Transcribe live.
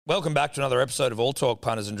Welcome back to another episode of All Talk,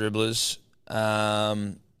 Punters and Dribblers.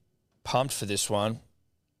 Pumped for this one.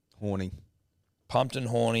 Horny. Pumped and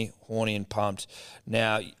horny, horny and pumped.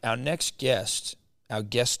 Now, our next guest, our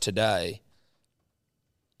guest today,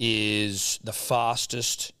 is the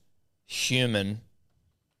fastest human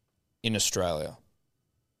in Australia.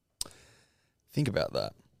 Think about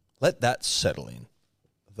that. Let that settle in.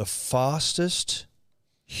 The fastest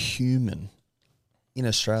human in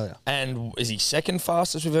Australia. And is he second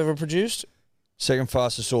fastest we've ever produced? Second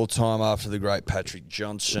fastest all time after the great Patrick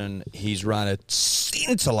Johnson. He's run a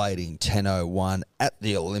scintillating 10:01 at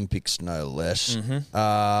the Olympics, no less.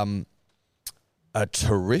 Mm-hmm. A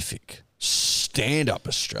terrific stand-up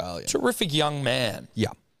Australian. Terrific young man.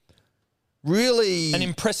 Yeah. Really. An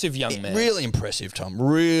impressive young man. Really impressive, Tom.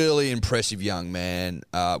 Really impressive young man.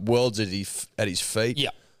 World's at his feet. Yeah.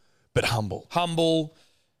 But humble. Humble.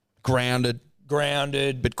 Grounded.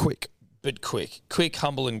 But quick. Quick,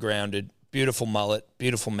 humble and grounded. Beautiful mullet.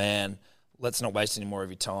 Beautiful man. Let's not waste any more of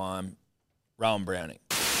your time. Rohan Browning.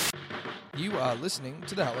 You are listening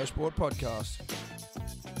to the Hello Sport podcast.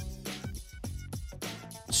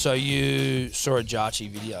 So you saw a Jarchi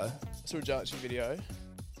video. I saw a Jarchi video.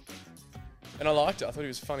 And I liked it. I thought he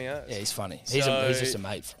was funny as. Yeah, he's funny. He's just a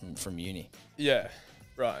mate from uni. Yeah,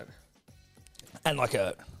 right. And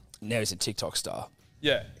now he's a TikTok star.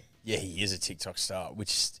 Yeah. Yeah, he is a TikTok star,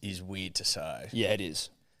 which is weird to say. Yeah, it is.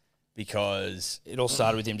 Because it all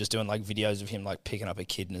started with him just doing videos of him picking up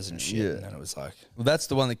echidnas and shit. Yeah. And then it was like... Well, that's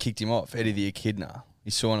the one that kicked him off, Eddie the Echidna. He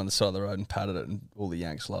saw one on the side of the road and patted it, and all the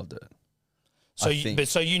Yanks loved it. So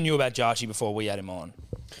you knew about Jarchi before we had him on?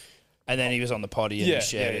 And then he was on the potty and he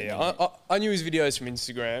shared it. Yeah. I knew his videos from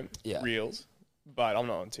Instagram, Yeah. Reels, but I'm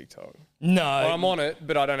not on TikTok. No. Well, I'm on it,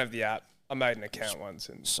 but I don't have the app. I made an account once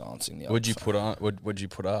and Silencing the What'd you put on? What'd you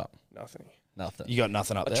put up? nothing. Nothing. You got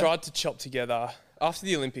nothing up I there? tried to chop together. After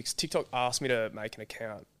the Olympics, TikTok asked me to make an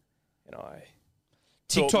account. And I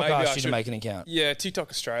TikTok thought maybe asked I you to should- make an account? Yeah, TikTok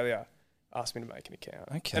Australia asked me to make an account.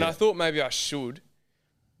 Okay. And I thought maybe I should.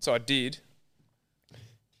 So I did.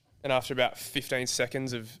 And after about 15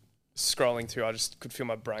 seconds of scrolling through, I just could feel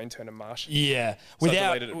my brain turn to mush. Yeah. So I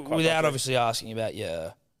Without deleted it quite properly. obviously asking about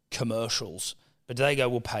your commercials. But do they go,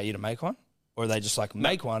 we'll pay you to make one? Or are they just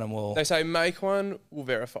make one and we'll... They say make one, we'll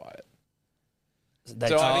verify it. They,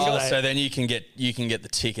 So I think So then you can get the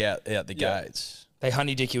tick out the Yeah. gates. they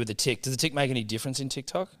honey dick you with the tick. Does the tick make any difference in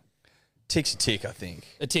TikTok? Tick's a tick, I think.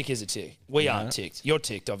 A tick is a tick. We Yeah. aren't ticked. You're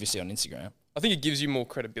ticked, obviously, on Instagram. I think it gives you more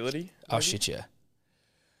credibility. Oh, maybe. shit, yeah.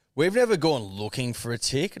 We've never gone looking for a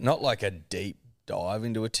tick, not like a deep dive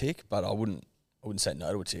into a tick, but I wouldn't say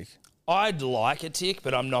no to a tick I'd like a tick,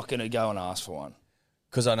 but I'm not going to go and ask for one.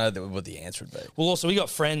 because I know what the answer would be. Well, also, we got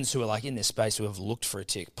friends who are in this space who have looked for a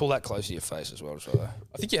tick. Pull that close to your face as well.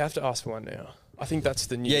 I think you have to ask for one now. I think that's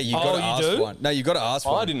the new... Yeah, you got to you ask do? for one. No, you got to ask for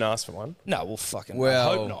I one. didn't ask for one. No, well, fucking Well,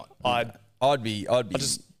 I hope not. I'd be. I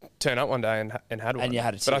just turned up one day and had one. And you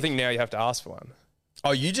had a But I tick. think now you have to ask for one.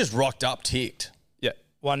 Oh, you just rocked up ticked. Yeah.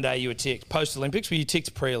 One day you were ticked. Post-Olympics? Were you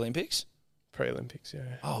ticked pre-Olympics? Pre-Olympics, yeah.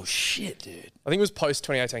 Oh, shit, dude. I think it was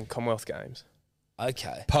post-2018 Commonwealth Games,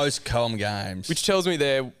 Okay. Post-com games. which tells me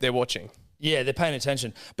they're watching. Yeah, they're paying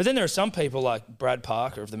attention. But then there are some people like Brad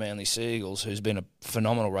Parker of the Manly Seagulls, who's been a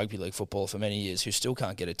phenomenal rugby league footballer for many years, who still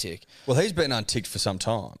can't get a tick. Well, he's been unticked for some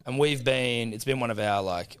time. And it's been one of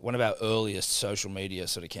our earliest social media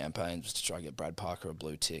sort of campaigns was to try and get Brad Parker a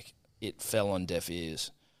blue tick. It fell on deaf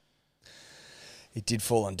ears. It did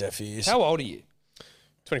fall on deaf ears. How old are you?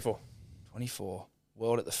 24. 24.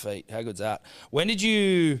 World at the feet. How good's that? When did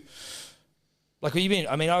you... have you been...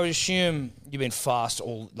 I mean, I would assume you've been fast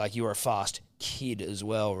you were a fast kid as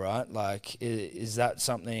well, right? Is that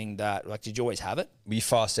something that... did you always have it? Were you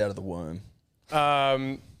fast out of the womb? How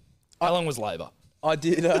long was labour? I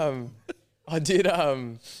did. I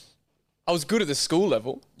was good at the school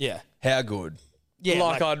level. Yeah. How good? Yeah.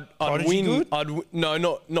 I'd prodigy win. good?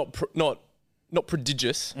 Not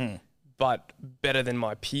prodigious, but better than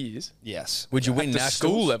my peers. Yes. Would you win At the nationals?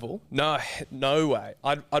 school level, no way.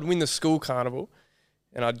 I'd win the school carnival,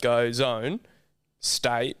 and I'd go zone,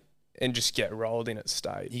 state, and just get rolled in at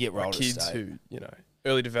state. You get rolled at kids state. who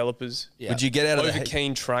early developers, Yeah. Would you get out of over the...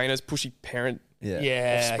 keen trainers, pushy parent.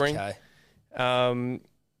 Yeah, Offspring. okay.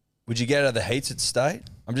 Would you get out of the heats at state?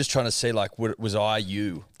 I'm just trying to see, was I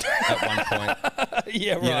you at one point?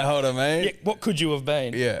 Yeah, right. You know what I mean? Yeah, what could you have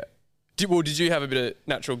been? Yeah. Did you have a bit of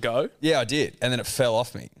natural go? Yeah, I did. And then it fell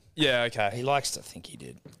off me. Yeah, okay. He likes to think he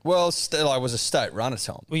did. Well, still, I was a state runner,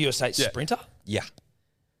 Tom. Were you a state Yeah. sprinter? Yeah.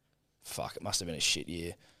 Fuck, it must have been a shit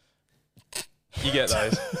year. You get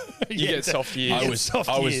those. You get soft years.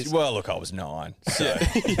 I was 9. So.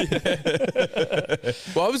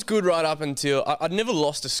 Well, I was good right up until I'd never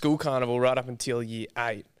lost a school carnival right up until year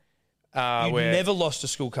 8. You never lost a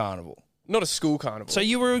school carnival. Not a school carnival. So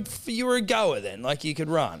you were a goer then, like you could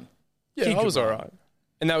run. Yeah, You I was could all run. right.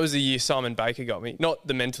 And that was the year Simon Baker got me, not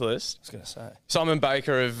the mentalist. I was going to say. Simon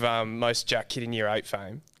Baker of most Jack Kid in year 8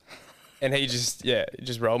 fame. And he just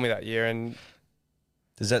rolled me that year. And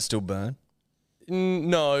Does that still burn?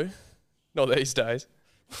 no, not these days.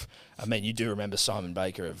 I mean, you do remember Simon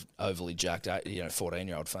Baker of overly jacked,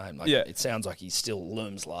 14-year-old fame. Like, Yeah. It sounds like he still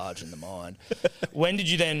looms large in the mind. When did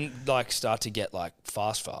you then start to get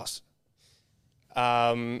fast?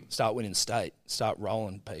 Start winning state, start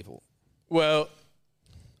rolling people. Well,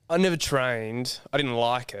 I never trained. I didn't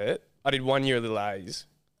like it. I did 1 year of Little A's.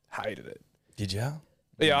 Hated it. Did you?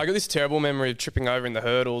 Yeah, I got this terrible memory of tripping over in the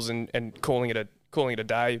hurdles and calling it a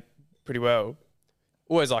day pretty well.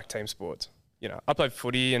 Always liked team sports. I played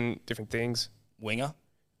footy and different things. Winger?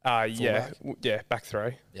 Yeah, back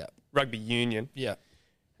three. Yeah. Rugby union. Yeah.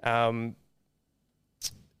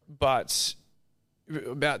 But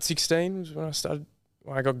about 16 was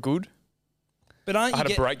when I got good. But I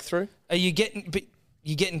had a breakthrough. Are you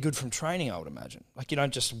you're getting good from training, I would imagine. Like you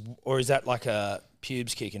don't just, or is that like a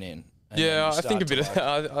pubes kicking in? Yeah, I think a bit of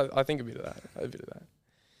that. I think a bit of that.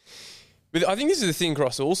 But I think this is the thing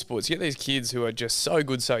across all sports. You get these kids who are just so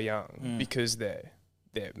good so young because they're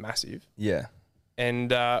massive. Yeah.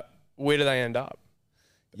 And where do they end up?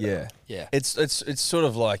 Yeah. Yeah. It's sort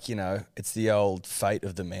of like, it's the old fate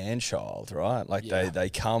of the man-child, right? Like they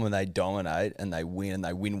come and they dominate and they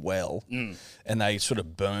win well and they sort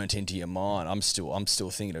of burnt into your mind. I'm still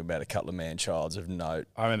thinking about a couple of man-childs of note.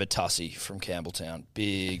 I remember Tussy from Campbelltown,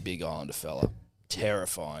 big Islander fella,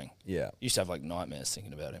 terrifying. Yeah. Used to have nightmares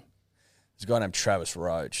thinking about him. There's a guy named Travis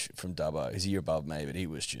Roach from Dubbo. He's a year above me, but he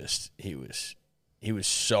was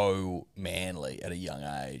so manly at a young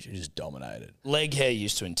age. He just dominated. Leg hair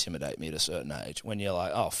used to intimidate me at a certain age when you're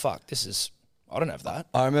like, oh, fuck, I don't have that.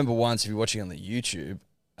 I remember once, if you're watching on the YouTube,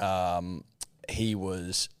 he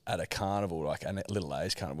was at a carnival, like a Little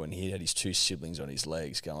A's carnival, and he had his 2 siblings on his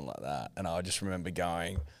legs going like that. And I just remember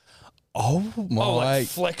going, oh my. Oh, like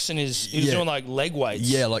flexing he was doing leg weights.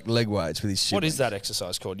 Yeah, like leg weights with his siblings. What is that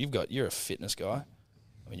exercise called? You're a fitness guy.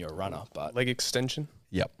 I mean, you're a runner, but. Leg extension?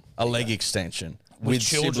 Yep. A leg extension. With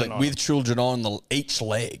children on it. Children on each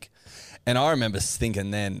leg. And I remember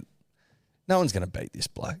thinking then, no one's going to beat this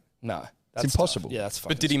bloke. No. It's impossible. Tough. Yeah, that's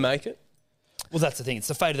fucking. But did he make it? Well, that's the thing. It's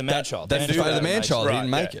the fate of the man-child. That's the fate of the man-child. He Right,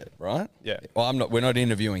 didn't make it, right? Yeah. Well, we're not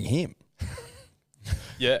interviewing him.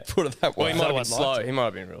 Yeah. Put it that Well, way. he might have been I'd like slow. to. He might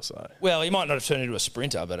have been real slow. Well, he might not have turned into a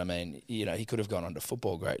sprinter, but I mean, he could have gone on to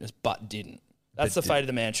football greatness, but didn't. That's the fate of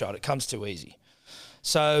the man-child. It comes too easy.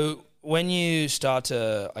 So when you start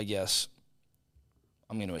to, I guess,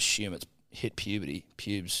 I'm going to assume it's hit puberty,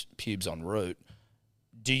 pubes en route,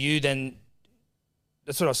 do you then,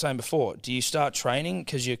 that's what I was saying before, do you start training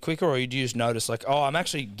because you're quicker, or do you just notice like, oh, I'm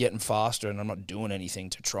actually getting faster and I'm not doing anything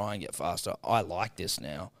to try and get faster. I like this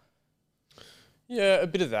now. Yeah, a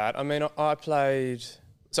bit of that. I mean, I played.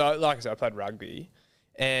 So, like I said, I played rugby,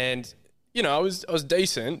 and I was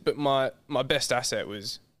decent, but my best asset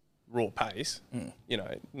was raw pace.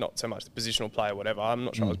 Not so much the positional play or whatever. I'm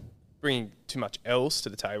not sure I was bringing too much else to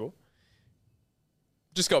the table.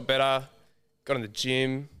 Just got better. Got in the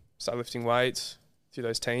gym. Started lifting weights through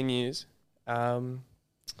those teen years, and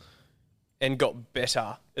got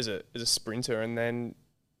better as a sprinter. And then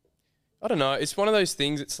I don't know. It's one of those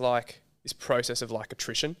things. It's like this process of like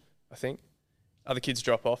attrition, I think. Other kids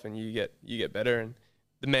drop off and you get better, and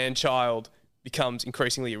the man-child becomes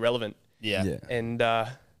increasingly irrelevant. Yeah. And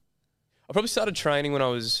I probably started training when I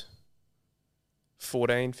was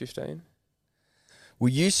 14, 15. Were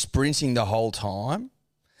you sprinting the whole time?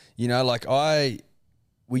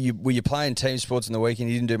 Were you playing team sports in the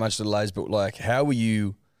weekend? You didn't do much of the lays, but like, how were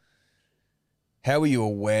you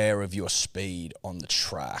aware of your speed on the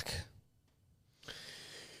track?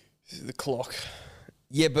 The clock.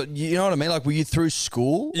 Yeah, but you know what I mean? Like, were you through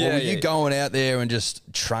school? Yeah, or were you yeah. going out there and just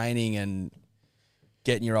training and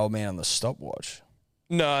getting your old man on the stopwatch?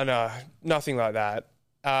 No, nothing like that.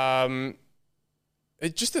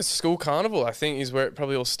 It's just the school carnival, I think, is where it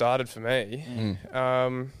probably all started for me.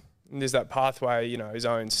 And there's that pathway, his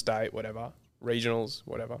own state, whatever, regionals,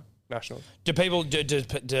 whatever, nationals. Do people,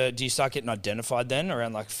 do you start getting identified then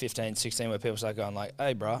around like 15, 16 where people start going like,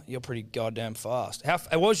 hey, bro, you're pretty goddamn fast.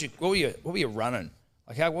 What were you running?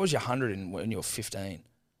 Like, what was your 100 when you were 15?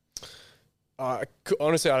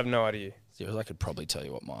 Honestly, I have no idea. I could probably tell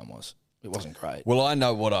you what mine was. It wasn't great. Well, I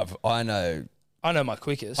know I know my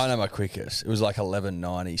quickest. I know my quickest. It was like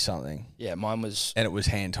 11:90 something, Yeah, mine was. and it was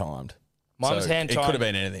hand timed. Mine was hand timed. It could have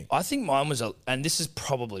been anything. I think mine was, and this is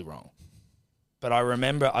probably wrong, but I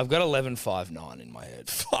remember I've got 11:59 in my head.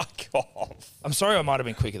 Fuck off. I'm sorry, I might have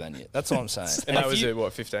been quicker than you. That's all I'm saying. And that if was you- at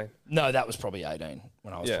what, 15? No, that was probably 18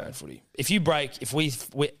 when I was Yeah. playing footy. If you break,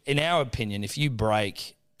 in our opinion, if you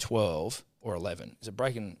break 12 or 11, is it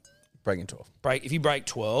breaking? Breaking 12. If you break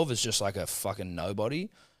 12 as just like a fucking nobody,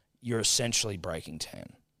 you're essentially breaking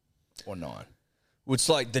 10 or 9. It's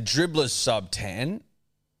like the dribbler's sub 10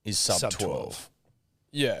 is sub 12.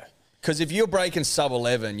 Yeah. Because if you're breaking sub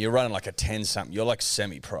 11, you're running like a 10 something. You're like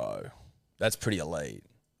semi-pro. That's pretty elite.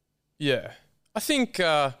 Yeah. I think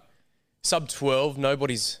sub 12,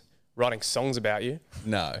 nobody's writing songs about you.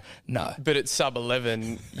 No. But at sub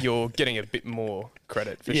 11, you're getting a bit more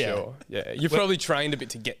credit for Yeah. sure. Yeah. You've probably trained a bit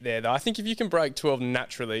to get there, though. I think if you can break 12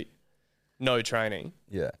 naturally, no training,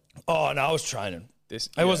 Yeah. Oh, no, I was training. this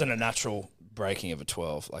It wasn't a natural breaking of a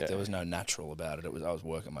 12. Like, Yeah. there was no natural about it. I was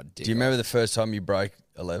working my dick. Do you off. remember the first time you broke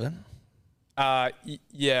 11?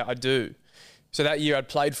 Yeah, I do. So that year I'd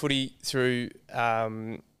played footy through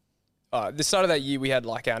the start of that year we had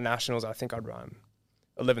like our nationals. I think I'd run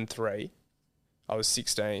 11.3. I was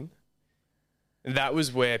 16. And that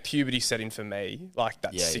was where puberty set in for me, like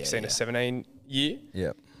that Yeah, 16 yeah. to 17 year.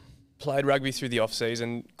 Yep. Played rugby through the off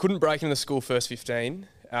season. Couldn't break into the school first 15.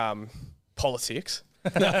 Politics.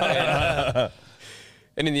 And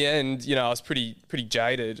in the end, I was pretty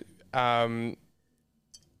jaded.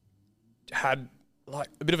 Had like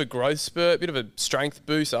a bit of a growth spurt, a bit of a strength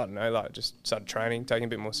boost. I don't know, like just started training, taking it a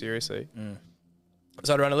bit more seriously.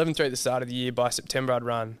 So I'd run 11.3 at the start of the year. By September, I'd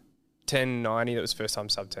run 10.90. That was first time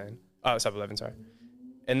sub 10. Oh, sub 11, sorry.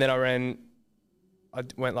 And then I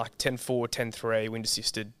went like 10.4, 10.3, wind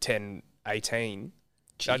assisted, 10.18.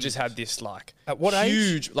 I just had this like At what age?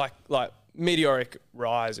 huge, like meteoric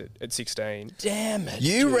rise at 16. Damn it.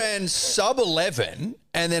 You ran sub 11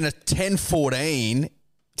 and then a 10-14,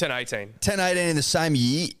 10.18. 10-18 in the same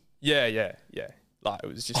year. Yeah. Like it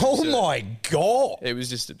was just Oh absurd. my God. It was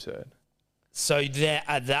just absurd. So there,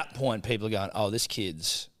 at that point, people are going, oh, this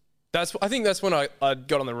kid's... I think that's when I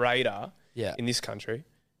got on the radar Yeah. in this country.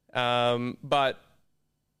 But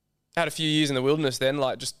had a few years in the wilderness then,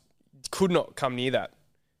 like just could not come near that.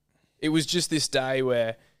 It was just this day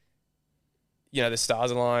where, the stars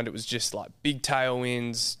aligned. It was just like big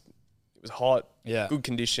tailwinds. It was hot. Yeah. Good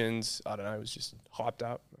conditions. I don't know. It was just hyped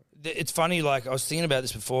up. It's funny, like, I was thinking about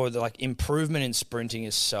this before, that, like, improvement in sprinting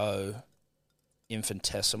is so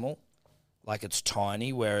infinitesimal. Like, it's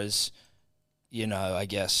tiny, whereas, I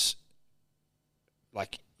guess,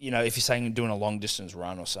 like, if you're saying doing a long distance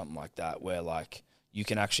run or something like that, where, like, you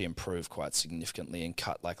can actually improve quite significantly and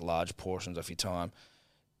cut, like, large portions of your time.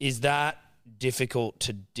 Is that difficult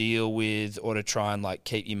to deal with or to try and, like,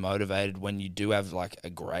 keep you motivated when you do have, like, a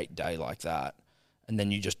great day like that and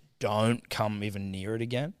then you just don't come even near it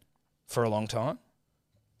again for a long time?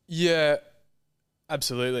 Yeah,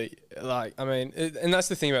 absolutely. Like, I mean, and that's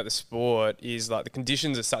the thing about the sport is like the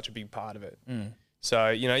conditions are such a big part of it. So,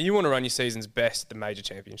 you want to run your season's best at the major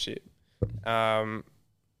championship.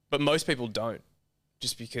 But most people don't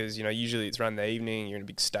just because, usually it's run in the evening, you're in a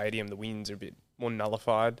big stadium, the winds are a bit more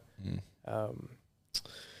nullified.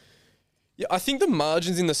 I think the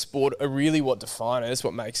margins in the sport are really what define it. It's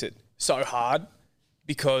what makes it so hard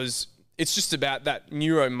because it's just about that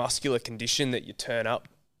neuromuscular condition that you turn up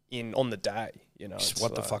in on the day. It's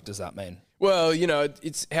What the like- fuck does that mean? Well,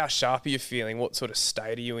 it's how sharp are you feeling? What sort of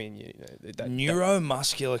state are you in?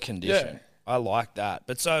 Neuromuscular condition. Yeah. I like that.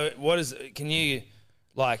 But so can you,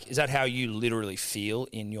 like, is that how you literally feel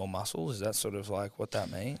in your muscles? Is that sort of like what that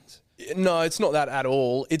means? No, it's not that at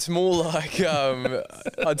all. It's more like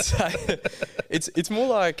I'd say it's more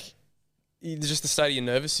like just the state of your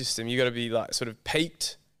nervous system. You got to be like sort of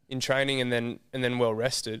peaked in training and then well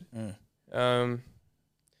rested.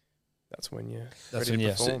 That's when you're ready to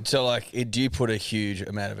perform. So like, do you put a huge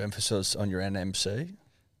amount of emphasis on your NMC?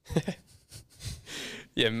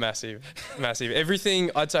 Yeah, massive.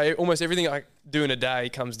 Everything, I'd say almost everything I do in a day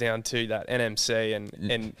comes down to that NMC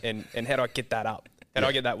and how do I get that up? How do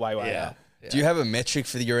I get that way up? Do you have a metric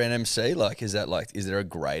for your NMC? Like, is there a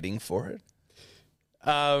grading for it?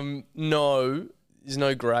 No, there's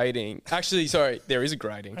no grading. Actually, sorry, there is a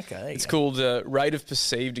grading. Okay. It's called rate of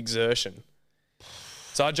perceived exertion.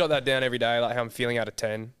 So I jot that down every day, like how I'm feeling out of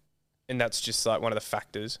 10. And that's just like one of the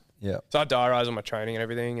factors. Yeah. So I diarise all my training and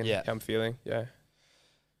everything and Yeah. how I'm feeling. Yeah.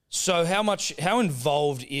 So how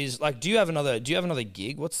involved is, like, do you have another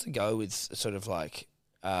gig? What's the go with sort of like,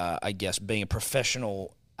 I guess, being a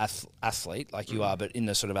professional athlete like you are, but in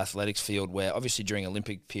the sort of athletics field where obviously during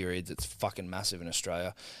Olympic periods it's fucking massive in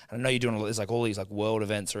Australia. And I know you're doing there's like all these like world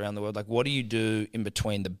events around the world. Like what do you do in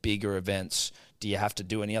between the bigger events? Do you have to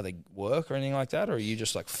do any other work or anything like that, or are you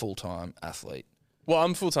just like full-time athlete? Well,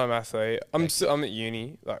 I'm a full-time athlete. I'm at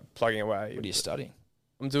uni, like plugging away. What are you studying?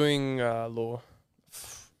 I'm doing law.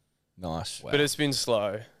 Nice. Wow. But it's been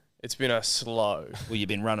slow. It's been a slow. Well, you've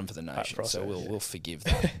been running for the nation, process, so we'll forgive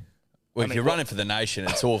that. Well, if you're running for the nation,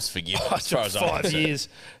 it's all forgiven. As far as I'm 5 concerned. years.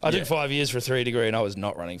 I did 5 years for a 3 degree, and I was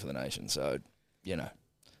not running for the nation. So,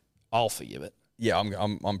 I'll forgive it. Yeah,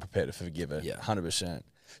 I'm prepared to forgive it. Yeah. 100%.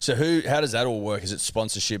 So how does that all work? Is it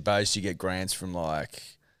sponsorship based? You get grants from like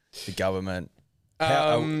the government?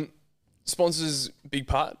 Sponsors, big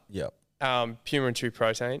part. Yep. Puma and True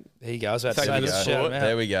Protein. There you go. I was about to Thank say you this. for the Shout support. them out.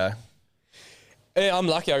 There we go. Yeah, I'm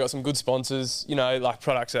lucky. I got some good sponsors. Like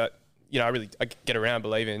products that I get around,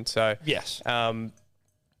 believe in. So Yes.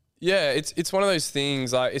 yeah, it's one of those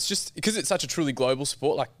things. Like it's just because it's such a truly global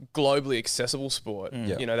sport, like globally accessible sport.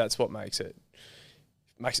 Yeah. That's what makes it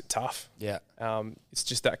tough. Yeah. It's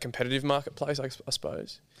just that competitive marketplace, I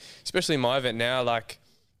suppose. Especially in my event now, like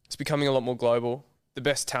it's becoming a lot more global. The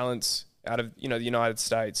best talents out of the United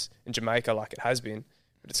States and Jamaica, like it has been,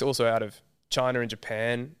 but it's also out of China and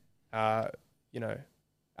Japan,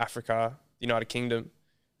 Africa, the United Kingdom.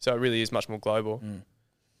 So it really is much more global.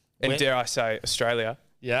 And dare I say, Australia.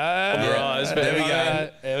 Yeah. On the rise, but There we I go.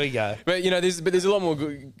 mean- There we go. But there's a lot more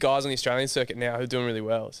good guys on the Australian circuit now who are doing really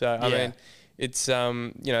well. So I Yeah. mean, it's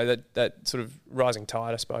that sort of rising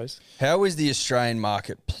tide, I suppose. How is the Australian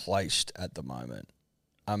market placed at the moment?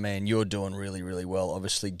 I mean, you're doing really, really well.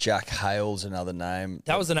 Obviously, Jack Hale's another name.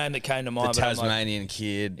 That was the name that came to The mind. but I'm like, Tasmanian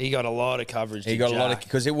kid. he got a lot of coverage. He got a lot of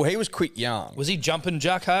because he was quick young. Was he jumping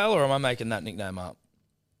Jack Hale, or am I making that nickname up?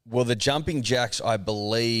 Well, the Jumping Jacks, I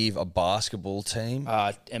believe, a basketball team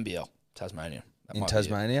NBL, Tasmania. That in might be it.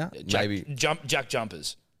 Tasmania. Yeah, Jack, Maybe, Jack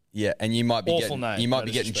Jumpers. yeah. And you might be Awful getting name, you might no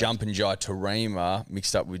be getting disrespect. Jumping Jai Tarima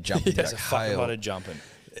mixed up with Jumping There's Jack a fucking lot Hale. of jumping.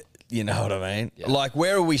 You know what I mean? Yeah. Like,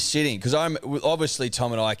 where are we sitting? Because obviously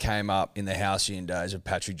Tom and I came up in the halcyon days of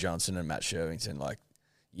Patrick Johnson and Matt Shervington. Like,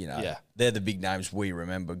 Yeah. they're the big names we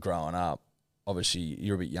remember growing up. Obviously,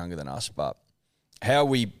 you're a bit younger than us, but how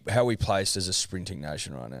are we placed as a sprinting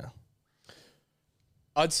nation right now?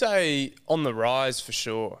 I'd say on the rise for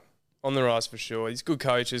sure. On the rise for sure. There's good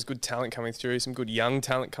coaches, good talent coming through, some good young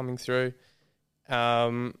talent coming through.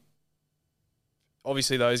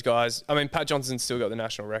 Obviously, those guys. I mean, Pat Johnson's still got the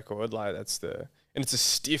national record. Like and it's a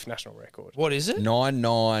stiff national record. What is it?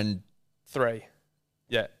 9-9. 3.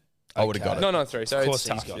 Yeah. I would have got it. 9-9-3. So Of it's course he's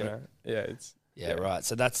tough. got it. Yeah. It's Yeah, right.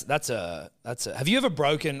 So that's a. Have you ever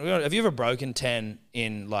broken 10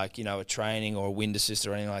 in like a training or a wind assist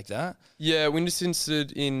or anything like that? yeah. Wind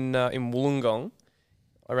assisted in Wollongong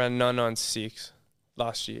around 996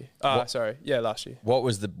 last year. Last year. What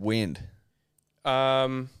was the wind?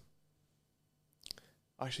 I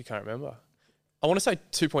actually can't remember. I want to say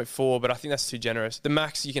 2.4, but I think that's too generous. The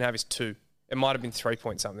max you can have is 2. It might have been 3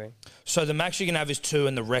 point something. So the max you can have is 2,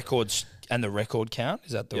 and the record count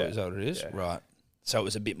is that Yeah. is that what it is? Yeah. Right. So it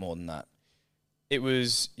was a bit more than that. It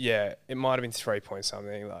was, it might have been 3 point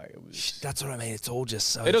something. Like it was. That's what I mean. It's all just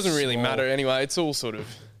so. It doesn't really small. matter anyway. It's all sort of.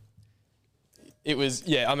 It was,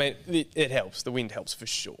 I mean, it helps. The wind helps for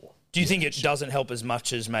sure. Do you think it doesn't help as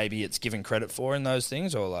much as maybe it's given credit for in those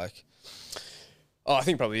things, or like? Oh, I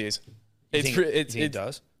think it probably is. You think it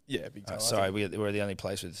does? Yeah, big time. I Sorry, think. we're the only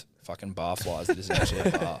place with fucking bar flies that isn't actually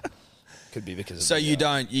a bar. Could be because of So the, you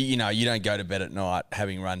don't go to bed at night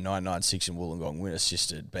having run 996 in Wollongong wind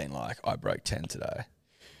assisted, being like, I broke 10 today.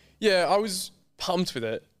 Yeah, I was pumped with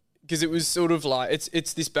it because it was sort of like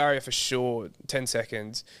it's this barrier for sure. 10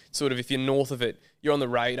 seconds. Sort of if you're north of it, you're on the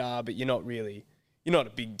radar, but you're not a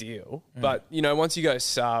big deal. But once you go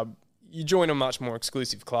sub, you join a much more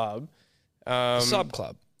exclusive club. sub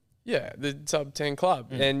club. Yeah, the sub 10 club,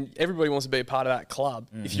 and everybody wants to be a part of that club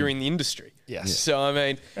if you're in the industry. Yes. Yeah. So I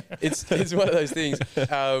mean, it's one of those things.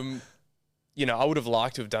 I would have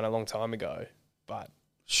liked to have done it a long time ago, but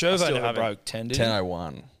Shervo still never haven't. broke 10, did he?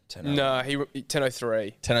 10:01. 10. no, he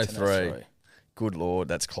 10:03. 10:03. Good Lord,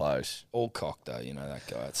 that's close. All cock though, that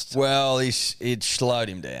guy. It's tough. Well, it slowed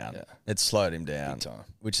him down. Yeah. It slowed him down, Big time.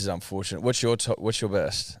 which is unfortunate. What's your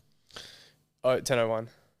best? Oh, 10:01.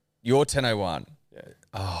 Your 10:01. Yeah.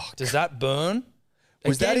 Oh, Does that burn?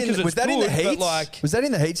 was that Again, 'cause in it's the good, but, heats? like, Was that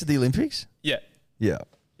in the heats of the Olympics? Yeah. Yeah.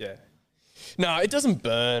 Yeah. No, it doesn't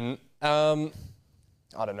burn.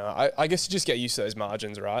 I don't know. I guess you just get used to those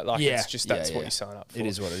margins, right? Like Yeah. it's just Yeah, that's yeah. what you sign up for. It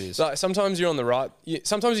is what it is. Like sometimes you're on the right.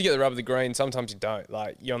 Sometimes you get the rub of the green. Sometimes you don't.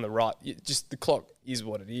 Like you're on the right. Just the clock is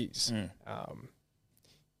what it is.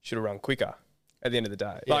 should have run quicker at the end of the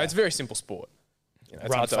day. Yeah. Like, it's a very simple sport. You know, it's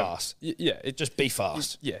Run hard to- fast. yeah, Just be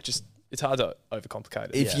fast. it's hard to overcomplicate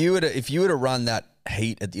it. If you were to run that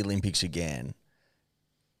heat at the Olympics again,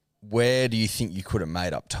 where do you think you could have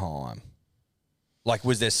made up time? Like,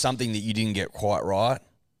 was there something that you didn't get quite right?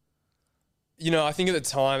 You know, I think at the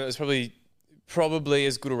time it was probably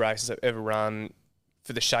as good a race as I've ever run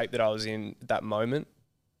for the shape that I was in at that moment.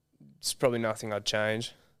 It's probably nothing I'd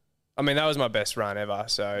change. I mean, that was my best run ever.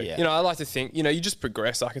 So, Yeah. you know, I like to think, you know, you just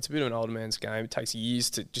progress. Like, it's a bit of an older man's game. It takes years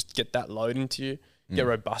to just get that load into you, get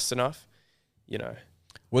robust enough, you know.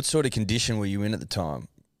 What sort of condition were you in at the time?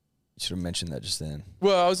 You should have mentioned that just then.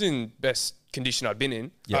 Well, I was in best condition I'd been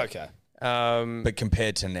in. Yeah. Okay. But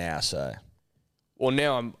compared to now, so Well,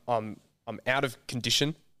 now I'm out of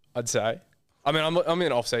condition, I'd say. I mean, I'm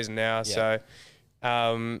in off season now, so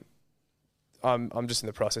I'm just in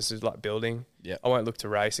the process of like building. Yeah. I won't look to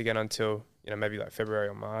race again until, you know, maybe like February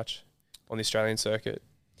or March on the Australian circuit.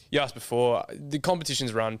 You asked before, the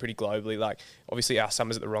competitions run pretty globally. Like, obviously our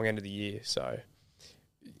summer's at the wrong end of the year, so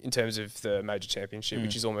in terms of the major championship,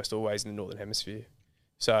 which is almost always in the Northern Hemisphere.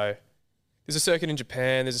 So there's a circuit in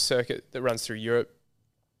Japan, there's a circuit that runs through Europe,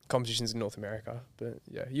 competitions in North America. But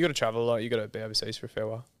yeah, you got to travel a lot, you got to be overseas for a fair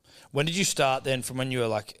while. When did you start then, from when you were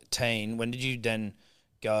like teen, when did you then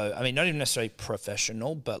go, I mean, not even necessarily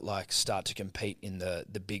professional, but like start to compete in the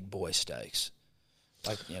big boy stakes?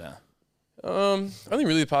 Like, you know. Only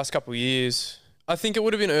really the past couple of years. I think it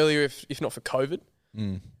would have been earlier if not for COVID.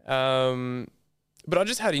 But I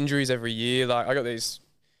just had injuries every year. Like, I got these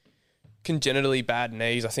congenitally bad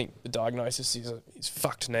knees. I think the diagnosis is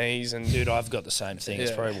fucked knees. And Dude, I've got the same thing.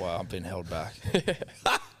 It's Yeah. probably why I've been held back.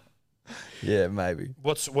 yeah, maybe.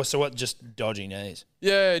 What? Just dodgy knees?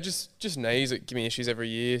 yeah, just knees that give me issues every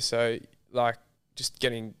year. So, like, just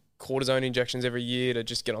getting cortisone injections every year to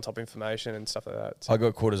just get on top of inflammation and stuff like that. So, I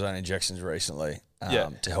got cortisone injections recently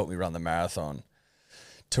to help me run the marathon.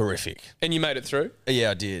 Terrific. and you made it through?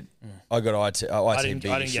 Yeah, I did. I got ITB I didn't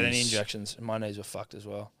get any issues. injections. My knees were fucked as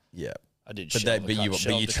well. Yeah, I did. But shelve they- but you- but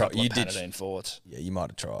shelved you a try- couple you of did- Panadeine forts. yeah, you might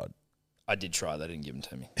have tried. I did try. They didn't give them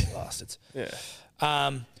to me, bastards. Yeah.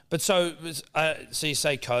 But so you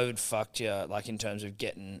say COVID fucked you, like in terms of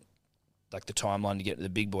getting like the timeline to get to the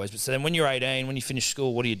big boys. But so then when you're 18, when you finish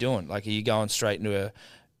school, what are you doing? Like, are you going straight into are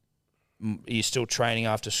you still training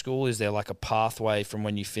after school? Is there like a pathway from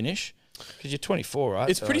when you finish? Because you're 24, right?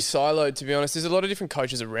 It's pretty siloed, to be honest. There's a lot of different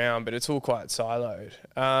coaches around, but it's all quite siloed.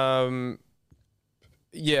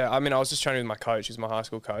 Yeah, I mean, I was just training with my coach, who's my high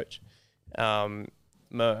school coach,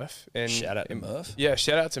 Murph. And Shout out to Murph. Yeah,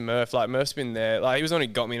 shout out to Murph. Like, Murph's been there. Like, he was the one who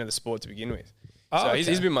got me into the sport to begin with. Oh, So okay.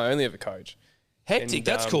 he's been my only ever coach. Hectic. and,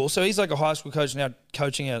 That's cool. So he's like a high school coach now,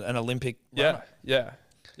 coaching an Olympic runner.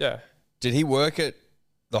 Yeah. Did he work at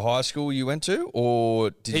the high school you went to,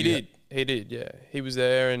 or did He you? did. He did, yeah. He was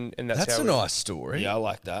there, and that's That's how a we- nice story. Yeah, I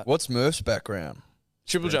like that. What's Murph's background?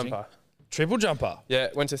 Triple Sprinting. jumper. Triple jumper. Yeah,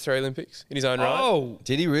 went to 3 Olympics in his own right. Oh,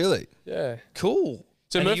 Did he really? Yeah. cool.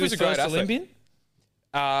 So And Murph he was a great first athlete. Olympian.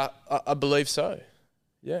 I believe so.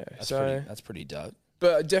 Yeah. That's pretty dope.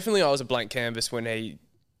 But definitely I was a blank canvas when he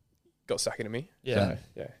got stuck into me. Yeah. So,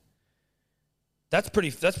 yeah. That's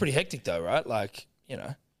pretty hectic though, right? Like, you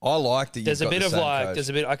know, I like that. You've there's a got bit the of same like, coach. there's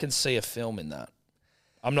a bit. I can see a film in that.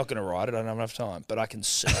 I'm not going to write it. I don't have enough time, but I can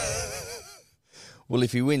see. Well,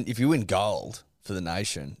 if you win gold for the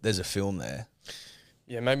nation, there's a film there.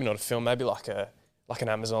 Yeah, maybe not a film, maybe like an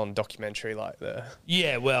Amazon documentary like the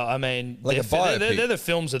Yeah, well, I mean, Like a they're biopic. the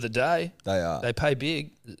films of the day. They are. They pay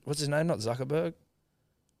big. What's his name? Not Zuckerberg.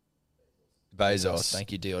 Bezos.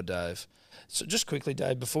 Thank you, Dio Dave. So just quickly,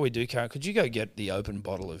 Dave, before we do, Karen, could you go get the open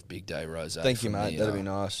bottle of Big Day Rosé? Thank you, from mate. the, That'd be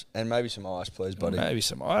nice. And maybe some ice, please, buddy. Maybe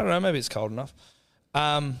some. I don't know. Maybe it's cold enough.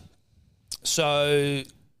 So,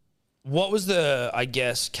 what was the, I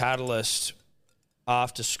guess, catalyst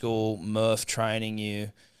after school, Murph training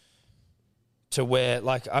you to where,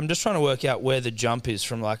 like, I'm just trying to work out where the jump is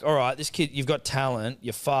from, like, all right, this kid, you've got talent,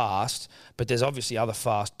 you're fast, but there's obviously other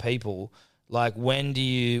fast people. Like,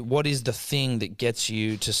 what is the thing that gets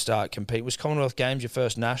you to start competing? Was Commonwealth Games your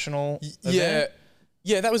first national event?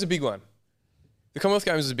 Yeah, that was a big one. The Commonwealth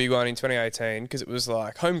Games was a big one in 2018 because it was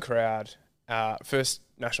like home crowd, first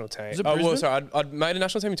national team. Was it Well, Brisbane? sorry, I'd made a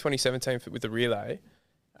national team in 2017 with the relay,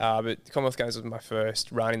 but the Commonwealth Games was my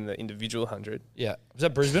first run in the individual 100. Yeah. Was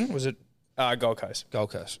that Brisbane? Was it Gold Coast. Gold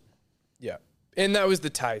Coast? Yeah. And that was the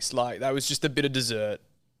taste. Like, that was just a bit of dessert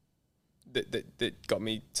that got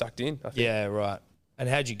me sucked in, I think. Yeah, right. And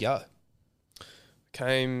how'd you go?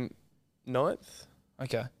 Came 9th.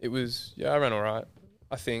 Okay. It was, I ran all right.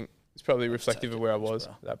 I think it's probably reflective of where I was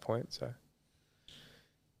bro. at that point. So,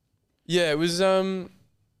 yeah, it was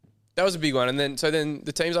That was a big one. And then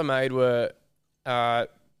the teams I made were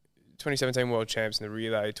 2017 world champs in the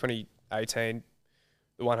relay, 2018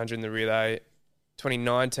 the 100 in the relay,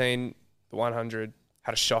 2019 the 100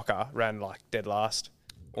 had a shocker, ran like dead last,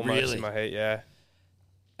 almost Really? in my heat. Yeah.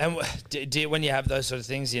 And when you have those sort of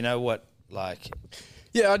things, you know what, like...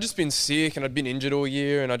 Yeah, I'd just been sick and I'd been injured all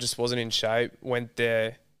year and I just wasn't in shape. Went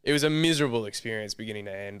there. It was a miserable experience beginning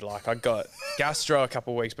to end. Like, I got gastro a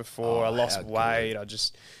couple of weeks before. I lost weight.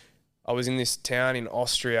 I was in this town in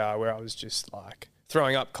Austria where I was just like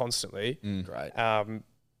throwing up constantly. Great.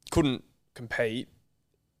 Couldn't compete.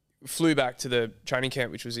 Flew back to the training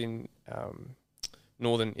camp, which was in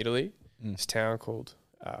northern Italy, this town called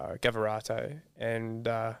Gavarate, and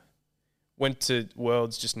went to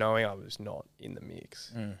Worlds just knowing I was not in the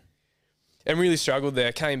mix. And really struggled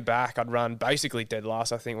there. Came back, I'd run basically dead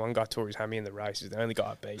last. I think one guy tore his hammy in the race. He's the only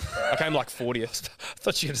guy I beat. I came like 40th. I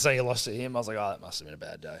thought you were going to say you lost to him. I was like, oh, that must have been a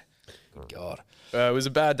bad day. Good God. It was a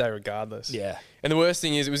bad day regardless. Yeah. And the worst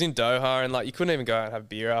thing is it was in Doha and like you couldn't even go out and have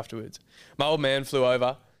beer afterwards. My old man flew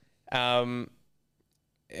over.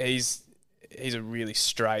 He's a really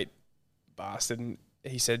straight bastard. And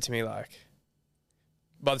he said to me like,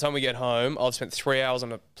 by the time we get home, I've spent 3 hours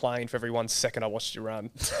on a plane for every 1 second I watched you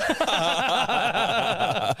run.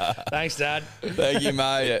 Thanks, Dad. Thank you,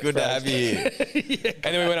 mate. Yeah, Good to have you here.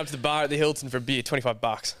 And then we went up to the bar at the Hilton for a beer,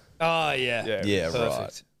 $25. Oh, yeah. Yeah, Perfect.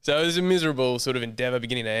 right. So it was a miserable sort of endeavour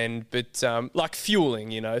beginning to end, but like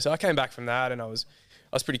fueling, you know. So I came back from that and I was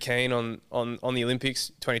pretty keen on the Olympics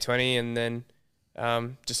 2020 and then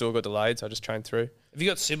just all got delayed, so I just trained through. Have you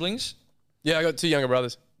got siblings? Yeah, I got 2 younger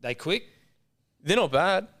brothers. They quick? They're not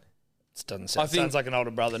bad. It doesn't sound, sounds like an older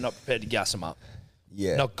brother not prepared to gas them up.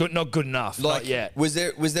 Yeah. Not good enough. Like, not yet. Was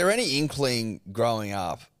there any inkling growing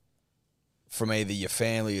up from either your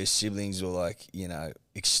family or siblings or like, you know,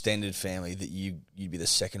 extended family that you'd be the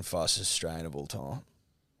second fastest Australian of all time?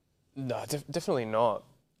 No, definitely not.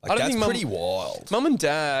 Like, that's pretty wild. Mum and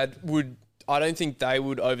Dad I don't think they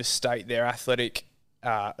would overstate their athletic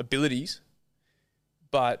abilities.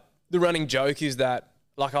 But the running joke is that,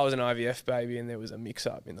 like, I was an IVF baby and there was a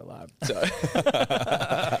mix-up in the lab. So,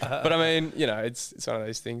 but I mean, you know, it's one of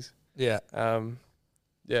those things. Yeah.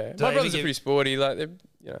 Yeah. My brothers are pretty sporty, like they're,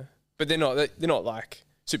 you know, but they're not like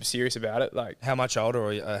super serious about it. Like, How much older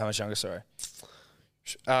or how much younger? Sorry.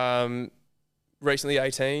 Recently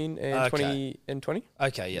 18 and 20.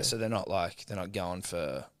 Okay, yeah. So they're not going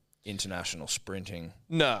for international sprinting.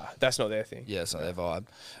 Nah, that's not their thing. Yeah, it's not their vibe.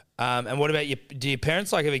 And what about do your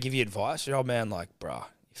parents like ever give you advice? Your old man like, bruh,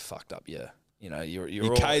 you fucked up. Yeah, you know,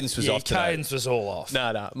 your cadence was off today. Your cadence was all off.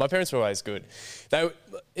 No. My parents were always good.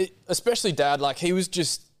 Especially Dad. Like he was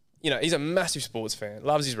just, you know, he's a massive sports fan.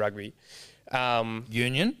 Loves his rugby.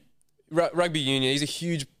 Union. Rugby union. He's a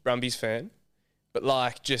huge Brumbies fan, but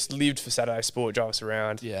like just lived for Saturday sport, drive us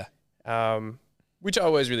around. Yeah. Which I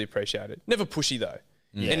always really appreciated. Never pushy though,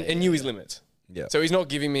 and knew his limits. Yeah. So he's not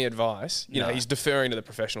giving me advice. You know, he's deferring to the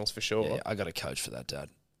professionals for sure. Yeah, I got a coach for that, Dad.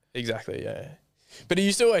 Exactly, yeah. But he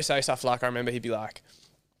used to always say stuff like, I remember he'd be like,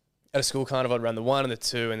 at a school carnival, I'd run the 1 and the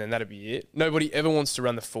 2 and then that'd be it. Nobody ever wants to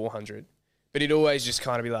run the 400. But he'd always just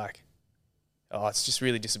kind of be like, oh, it's just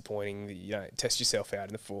really disappointing that you don't test yourself out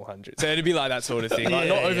in the 400. So it'd be like that sort of thing. Like,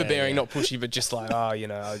 not overbearing, not pushy, but just like, oh, you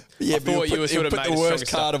know, I thought you were sort of put made the worst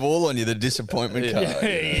card of all on you, the disappointment card.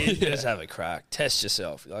 You just have a crack. Test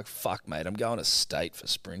yourself. You're like, fuck, mate, I'm going to state for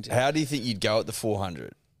sprinting. How do you think you'd go at the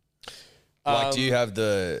 400? Like, do you have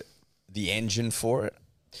the engine for it?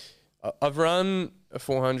 I've run a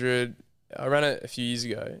 400. I ran it a few years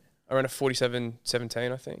ago. I ran a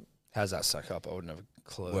 47.17, I think. How's that suck up? I wouldn't have a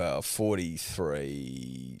clue. Well,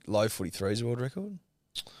 43, low 43 is a world record.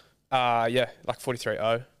 Yeah, like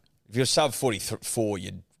 43.0. If you're sub 44,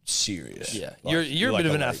 you're serious. Yeah, Like, you're a like bit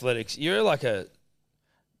of an elite. athletics. You're like I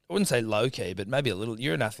wouldn't say low key, but maybe a little.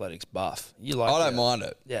 You're an athletics buff. You like. I don't mind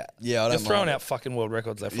it. Yeah, Yeah, I don't You're throwing mind out fucking world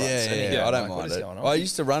records left, right, Yeah, and centre. yeah, I don't Like, what mind is it. going on? I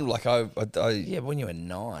used to run like I Yeah, but when you were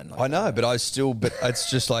 9. Like, I know, but it's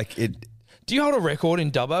just like it. Do you hold a record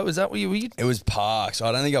in Dubbo? Is that what you? It was Parks.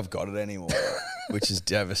 I don't think I've got it anymore, which is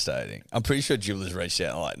devastating. I'm pretty sure Jubler's reached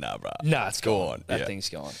out and like, nah, bro. Nah, it's Go gone. on. That Yeah. thing's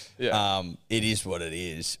gone. Yeah. It is what it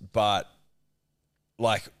is. But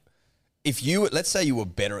like, if let's say you were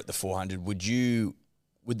better at the 400, would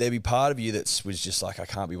there be part of you that was just like, I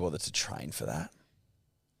can't be bothered to train for that?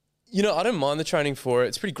 You know, I don't mind the training for it.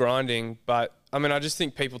 It's pretty grinding, but I mean, I just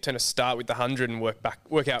think people tend to start with the 100 and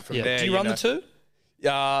work out from Yeah. there. Do you run the 2?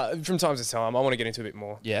 From time to time. I want to get into a bit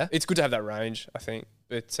more. Yeah? It's good to have that range, I think.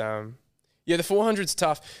 But yeah, the 400's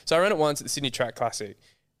tough. So I ran it once at the Sydney Track Classic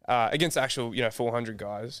against actual, 400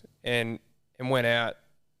 guys and went out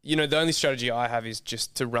you know, the only strategy I have is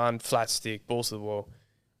just to run flat stick, balls to the wall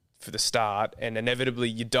for the start, and inevitably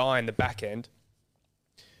you die in the back end.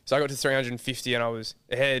 So I got to 350 and I was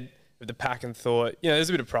ahead of the pack and thought, you know, there's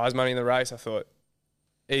a bit of prize money in the race. I thought,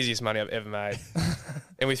 easiest money I've ever made.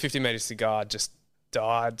 And with 50 metres to go, I just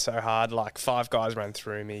died so hard. Like 5 guys ran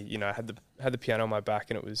through me. You know, I had the piano on my back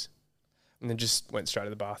and then just went straight to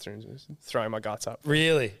the bathroom, just throwing my guts up.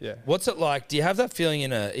 Really? Yeah. What's it like? Do you have that feeling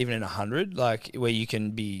even in 100, like where you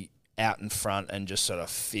can be out in front and just sort of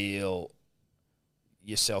feel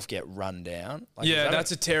yourself get run down? Like, yeah,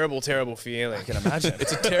 that's a terrible, terrible feeling. I can imagine.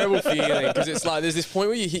 It's a terrible feeling because it's like there's this point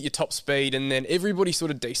where you hit your top speed and then everybody sort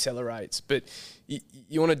of decelerates, but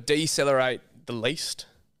you want to decelerate the least,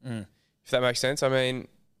 if that makes sense. I mean,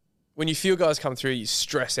 when you feel guys come through, you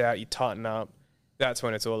stress out, you tighten up. That's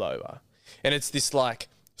when it's all over. And it's this like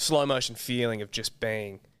slow motion feeling of just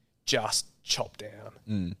being just chopped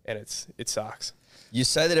down, and it sucks. You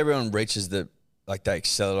say that everyone reaches they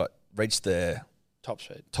reach their top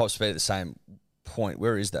speed at the same point.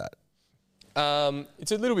 Where is that?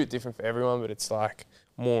 It's a little bit different for everyone, but it's like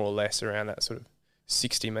more or less around that sort of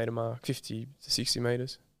 60 metre mark, 50 to 60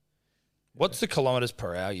 metres. What's the kilometres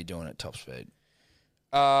per hour you're doing at top speed?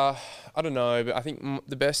 I don't know, but I think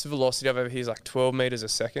the best velocity I've ever hit is like 12 metres a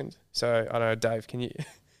second. So I don't know, Dave, can you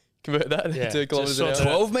convert that to kilometres an hour?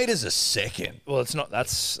 12 metres a second. Well, it's not.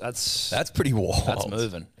 That's pretty wild. That's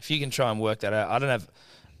moving. If you can try and work that out,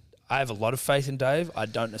 I have a lot of faith in Dave. I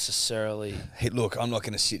don't necessarily. Hey, look, I'm not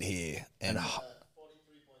going to sit here and. 43.2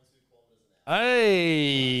 kilometres an hour.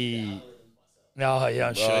 Hey. No, yeah,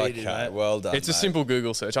 I'm sure you did that. Well done. It's a mate. simple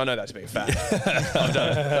Google search. I know that to be a fact. I've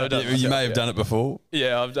done it. You may have done it before.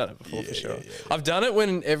 Yeah, I've done it before for sure. I've done it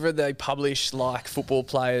whenever they publish like football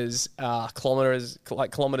players kilometers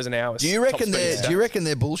an hour. Do you reckon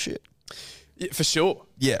they're bullshit? Yeah, for sure.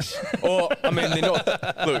 Yeah. Or I mean,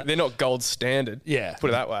 they're not gold standard. Yeah.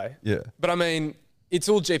 Put it that way. Yeah. But I mean, it's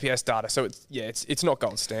all GPS data, so it's not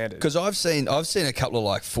gold standard. Because I've seen a couple of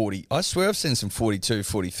like 40. I swear I've seen some 42,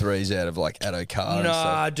 43s out of like Addo Car and stuff.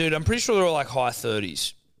 Nah, dude, I'm pretty sure they're all like high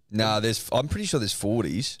 30s. Nah, I'm pretty sure there's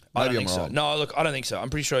 40s. I don't Maybe think I'm so. wrong. No, look, I don't think so. I'm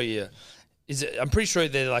pretty sure I'm pretty sure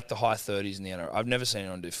they're like the high 30s in the NRL. I've never seen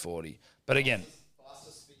anyone do 40. But again,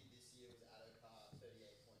 Fastest speed this year was Addo Car,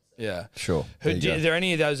 38.7. yeah. Sure. Are there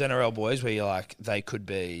any of those NRL boys where you're like, they could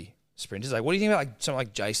be sprinters? Like, what do you think about like someone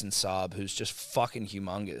like Jason Saab, who's just fucking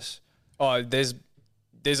humongous? Oh, there's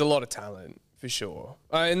a lot of talent for sure,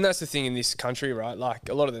 and that's the thing in this country, right? Like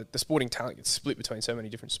a lot of the sporting talent gets split between so many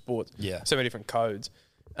different sports, so many different codes.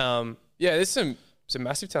 There's some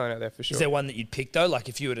massive talent out there for sure. Is there one that you'd pick though? Like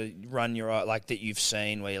if you were to run your like that you've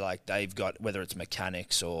seen where you're like they've got whether it's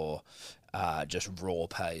mechanics or just raw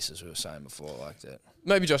pace, as we were saying before, like that.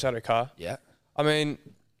 Maybe Josh Addo Car. Yeah, I mean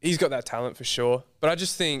he's got that talent for sure, but I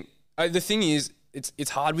just think the thing is it's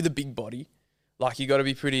hard with a big body. Like you got to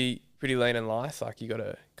be pretty lean and lithe. Like you got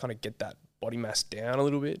to kind of get that body mass down a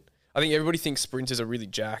little bit. I think everybody thinks sprinters are really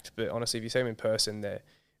jacked, but honestly, if you see them in person,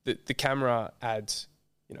 the camera adds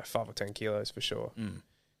 5 or 10 kilos for sure.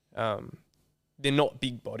 They're not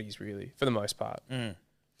big bodies really for the most part.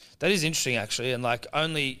 That is interesting actually, and like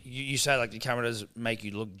only you say like the camera does make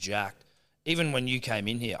you look jacked. Even when you came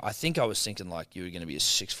in here, I think I was thinking like you were going to be a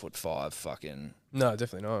 6'5" fucking. No,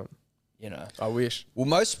 definitely not. I wish. Well,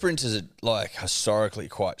 most sprinters are like historically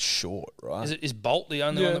quite short, right? Is Bolt the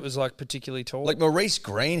only one that was like particularly tall? Like Maurice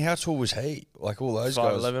Green, how tall was he? Like all those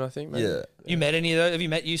guys. 5'11", I think. Maybe. Yeah. You met any of those? Have you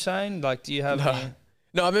met Usain? Like, do you have?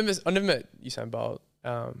 No, I never met Usain Bolt.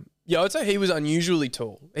 I would say he was unusually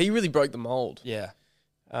tall. He really broke the mold. Yeah.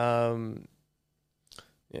 Did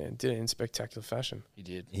it in spectacular fashion. He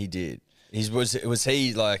did. He did. Was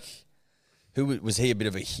he like? Was he a bit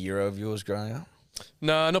of a hero of yours growing up?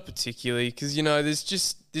 No, not particularly, because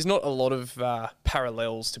there's not a lot of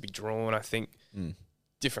parallels to be drawn. I think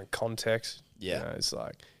different context. Yeah, it's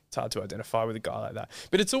hard to identify with a guy like that,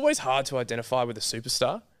 but it's always hard to identify with a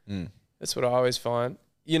superstar. That's what I always find.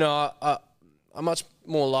 I'm much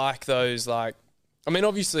more like those. Like, I mean,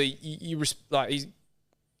 obviously, he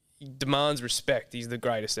demands respect. He's the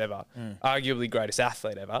greatest ever, arguably greatest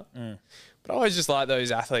athlete ever. But I always just like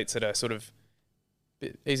those athletes that are sort of a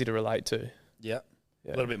bit easy to relate to. Yeah. A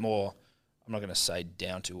little bit more, I'm not going to say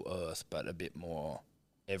down to earth, but a bit more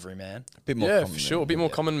everyman. A bit more common for sure. man. A bit more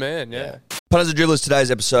common man, yeah. Punters and Dribblers, today's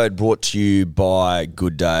episode brought to you by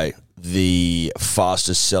Good Day. the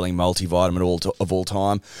fastest selling multivitamin of all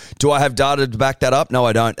time. Do I have data to back that up? No,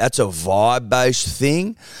 I don't. That's a vibe-based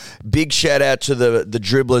thing. Big shout out to the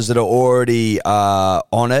dribblers that are already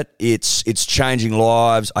on it. It's changing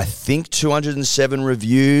lives. I think 207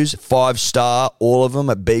 reviews, 5-star, all of them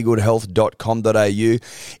at begoodhealth.com.au.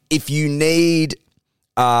 If you need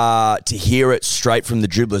to hear it straight from the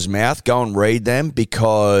dribbler's mouth, go and read them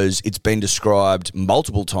because it's been described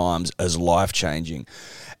multiple times as life-changing.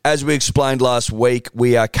 As we explained last week,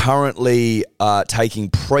 we are currently taking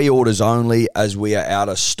pre-orders only as we are out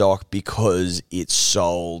of stock because it's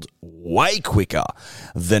sold way quicker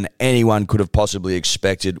than anyone could have possibly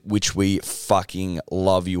expected, which we fucking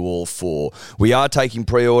love you all for. We are taking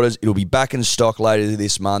pre-orders. It'll be back in stock later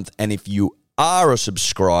this month, and if you are a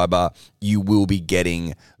subscriber, you will be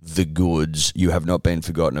getting the goods. You have not been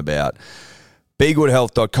forgotten about.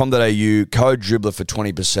 BeGoodHealth.com.au, code dribbler for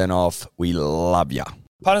 20% off. We love ya.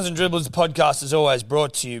 Punters and Dribblers, the podcast is always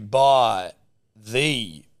brought to you by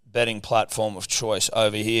the betting platform of choice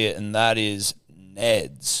over here, and that is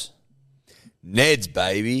Neds. Neds,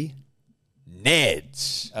 baby.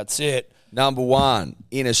 Neds. That's it. Number one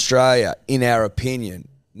in Australia, in our opinion.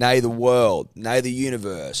 Nay the world, nay the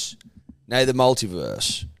universe, nay the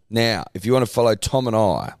multiverse. Now, if you want to follow Tom and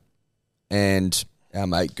I and our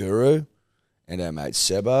mate Guru and our mate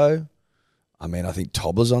Sebo, I mean, I think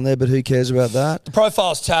Toddler's on there, but who cares about that? The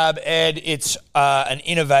Profiles tab, Ed, it's an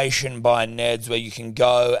innovation by Neds where you can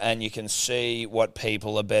go and you can see what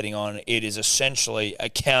people are betting on. It is essentially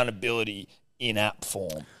accountability in app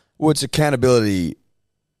form. Well, it's accountability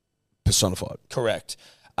personified. Correct.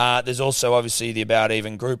 There's also obviously the About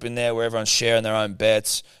Even group in there where everyone's sharing their own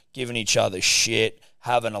bets, giving each other shit,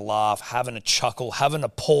 having a laugh, having a chuckle, having a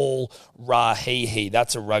Paul Rahihi.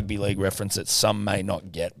 That's a rugby league reference that some may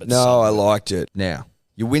not get. But no, I liked it. Now,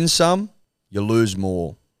 you win some, you lose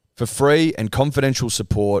more. For free and confidential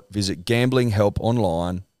support, visit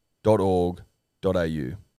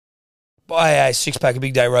gamblinghelponline.org.au. Buy a six-pack of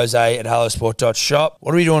Big Day Rosé at hellosport.shop.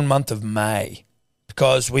 What are we doing month of May?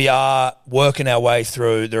 Because we are working our way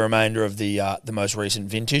through the remainder of the most recent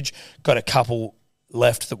vintage. Got a couple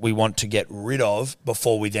left that we want to get rid of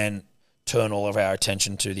before we then turn all of our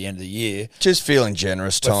attention to the end of the year. Just feeling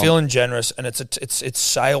generous, Tom. We're feeling generous, and it's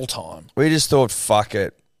sale time. We just thought, fuck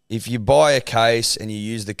it. If you buy a case and you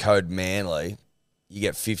use the code MANLY, you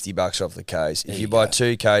get $50 off the case. If you buy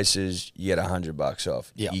 2 cases, you get $100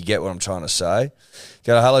 off. Yep. You get what I'm trying to say?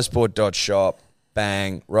 Go to hellosport.shop.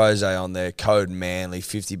 Bang, rosé on there, code MANLY,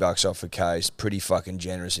 $50 off a case. Pretty fucking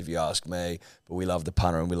generous if you ask me. But we love the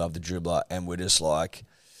punter and we love the dribbler, and we're just like,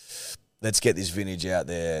 let's get this vintage out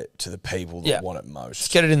there to the people that want it most. Let's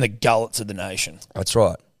get it in the gullets of the nation. That's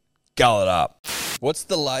right. Gull it up. What's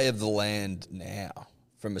the lay of the land now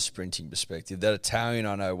from a sprinting perspective? That Italian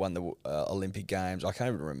I know won the Olympic Games. I can't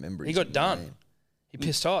even remember He his got done. name. He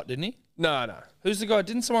pissed hot, didn't he? No. Who's the guy?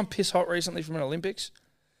 Didn't someone piss hot recently from an Olympics?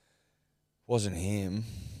 Wasn't him.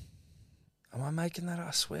 Am I making that?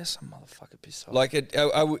 I swear some motherfucker pissed off. Like,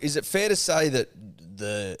 is it fair to say that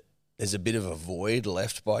there's a bit of a void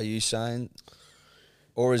left by Usain?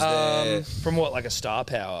 Or is there... From what, like a star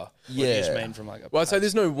power? Yeah. What do you just mean from like a... Well, I'd say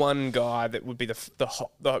there's no one guy that would be the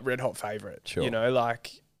red hot favourite. Sure. You know,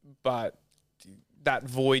 but that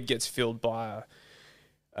void gets filled by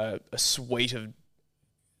a suite of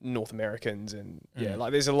North Americans, and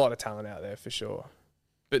there's a lot of talent out there for sure.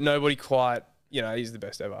 But nobody quite, he's the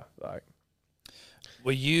best ever. Like,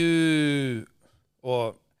 were you,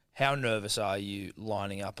 or how nervous are you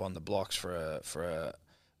lining up on the blocks for a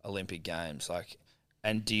Olympic Games? Like,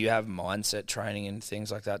 and do you have mindset training and things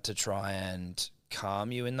like that to try and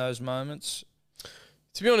calm you in those moments?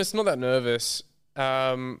 To be honest, not that nervous.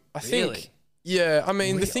 I think. Yeah, I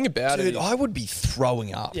mean, the thing about it, dude, I would be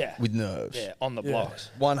throwing up with nerves. Yeah, on the blocks,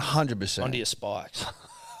 100%. onto your spikes.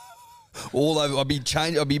 All over, I'd be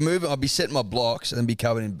changing, I'd be moving, I'd be setting my blocks and then be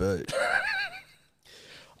covered in boot.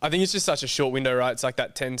 I think it's just such a short window, right? It's like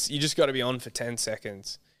that you just got to be on for 10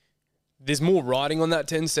 seconds. There's more riding on that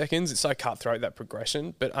 10 seconds. It's so cutthroat, that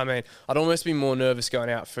progression. But I mean, I'd almost be more nervous going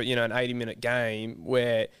out for, an 80-minute game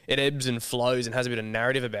where it ebbs and flows and has a bit of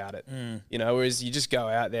narrative about it. Whereas you just go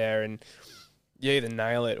out there and you either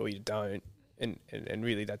nail it or you don't. And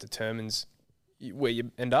really that determines where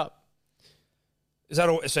you end up. Is that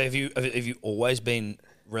all? So have you always been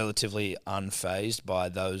relatively unfazed by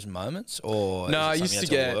those moments, or no? I used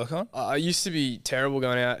to work on? I used to be terrible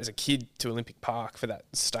going out as a kid to Olympic Park for that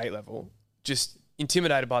state level, just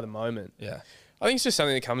intimidated by the moment. Yeah, I think it's just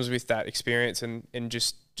something that comes with that experience and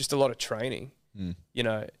just a lot of training.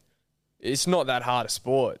 It's not that hard a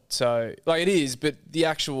sport, so like it is, but the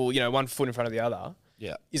actual 1 foot in front of the other.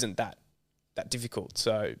 isn't that difficult.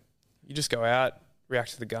 So you just go out,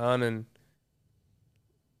 react to the gun, and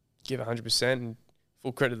give 100% and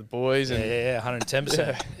full credit to the boys. And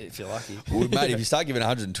 110% if you're lucky. Well, mate, if you start giving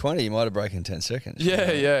 120, you might have broken in 10 seconds.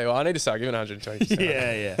 Yeah. Well, I need to start giving 120%.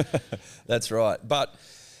 Yeah. That's right. But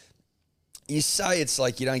you say it's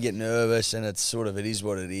like you don't get nervous and it's sort of, it is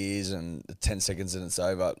what it is, and 10 seconds and it's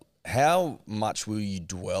over. How much will you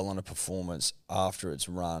dwell on a performance after it's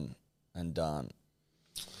run and done?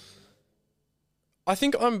 I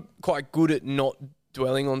think I'm quite good at not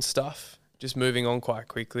dwelling on stuff, just moving on quite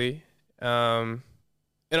quickly. And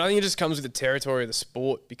I think it just comes with the territory of the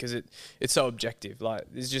sport because it's so objective. Like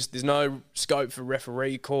there's no scope for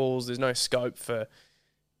referee calls. There's no scope for,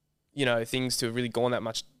 things to have really gone that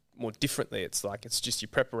much more differently. It's just your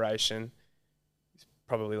preparation. It's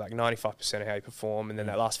probably like 95% of how you perform. And then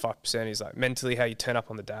that last 5% is like mentally how you turn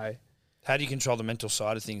up on the day. How do you control the mental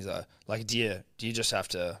side of things though? Like, do you just have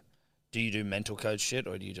to, do you do mental coach shit,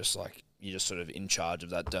 or do you just you're just sort of in charge of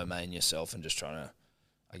that domain yourself and just trying to,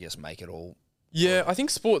 I guess, make it all? Yeah, I think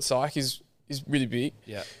sports psych is really big.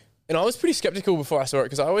 Yeah. And I was pretty skeptical before I saw it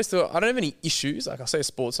because I always thought I don't have any issues. Like I say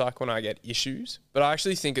sports psych when I get issues, but I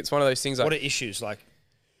actually think it's one of those things like, what are issues like?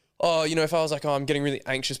 Oh, if I was like, I'm getting really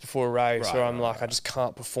anxious before a race, Right, or I'm right, I just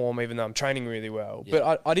can't perform even though I'm training really well. Yeah.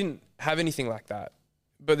 But I didn't have anything like that.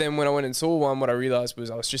 But then when I went and saw one, what I realised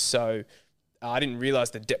was I was just so, I didn't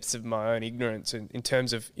realise the depths of my own ignorance in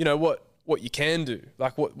terms of, what you can do,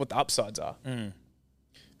 like what the upsides are. Mm.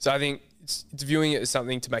 So I think it's viewing it as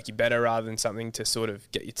something to make you better rather than something to sort of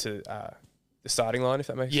get you to the starting line, if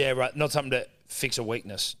that makes sense. Yeah, right. Not something to fix a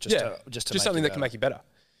weakness. Just something that can make you better.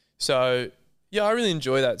 So yeah, I really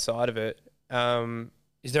enjoy that side of it.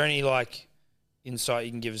 Is there any insight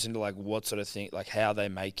you can give us into what sort of thing, how they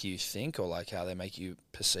make you think, or how they make you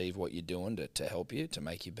perceive what you're doing to help you, to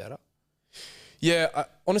make you better? Yeah,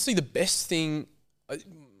 honestly, the best thing,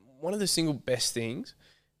 one of the single best things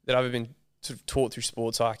that I've ever been sort of taught through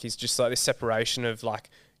sports psych is just this separation of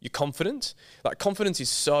your confidence. Confidence is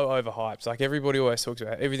so overhyped. Everybody always talks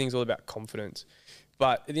about it. Everything's all about confidence.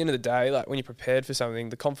 But at the end of the day, when you're prepared for something,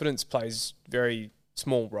 the confidence plays very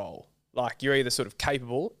small role. You're either sort of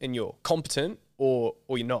capable and you're competent or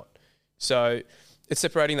you're not. So it's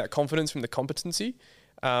separating that confidence from the competency,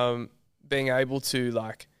 being able to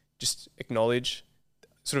just acknowledge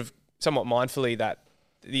sort of somewhat mindfully that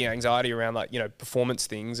the anxiety around performance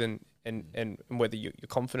things and whether you're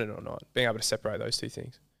confident or not, being able to separate those two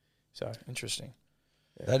things. So Interesting.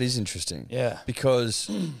 Yeah. That is interesting. Yeah. Because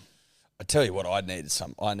I tell you what, I needed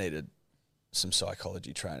some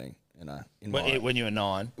psychology training, When you were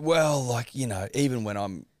 9. Well, even when I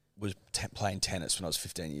was playing tennis when I was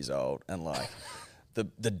 15 years old, and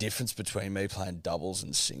the difference between me playing doubles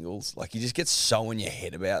and singles, you just get so in your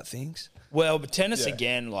head about things. Well, but tennis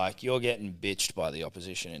again, you're getting bitched by the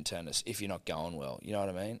opposition in tennis if you're not going well. You know what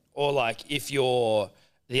I mean? Or if you're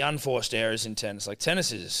the unforced errors in tennis.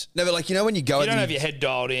 Tennis is No, but when you go, you don't have your head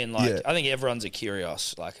dialed in. Yeah. I think everyone's a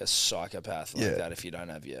curious, a psychopath Yeah. that. If you don't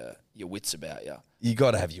have your wits about you. you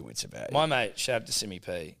got to have your wits about you. My mate, shout out to Simi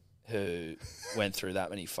P, who went through that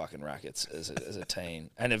many fucking rackets as a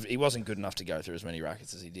teen. And he wasn't good enough to go through as many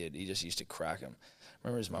rackets as he did. He just used to crack them.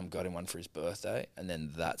 Remember his mum got him one for his birthday, and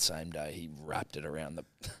then that same day he wrapped it around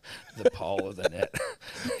the pole of the net.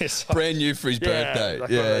 It's Brand new for his birthday.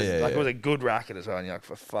 Yeah. It was a good racket as well. And you're like,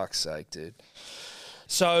 for fuck's sake, dude.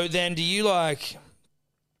 So then do you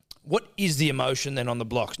what is the emotion then on the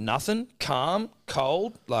blocks? Nothing? Calm?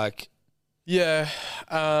 Cold? yeah,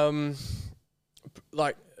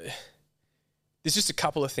 there's just a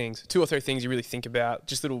couple of things, 2 or 3 things you really think about,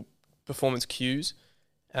 just little performance cues.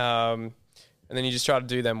 And then you just try to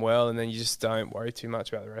do them well, and then you just don't worry too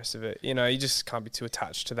much about the rest of it. You just can't be too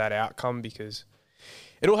attached to that outcome because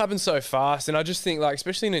it all happens so fast. And I just think,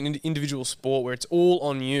 especially in an individual sport where it's all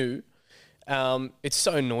on you, it's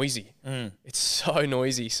so noisy. It's so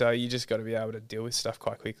noisy. So you just got to be able to deal with stuff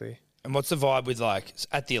quite quickly. And what's the vibe with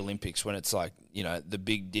at the Olympics when it's the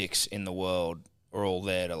big dicks in the world are all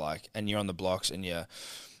there to and you're on the blocks and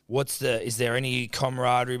is there any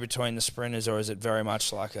camaraderie between the sprinters, or is it very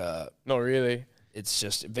much Not really. It's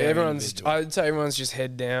just very individual? I'd say everyone's just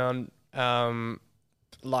head down,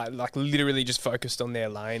 literally just focused on their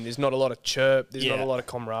lane. There's not a lot of chirp. There's not a lot of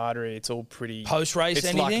camaraderie. It's all pretty Post-race,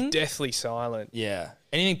 anything? It's deathly silent. Yeah.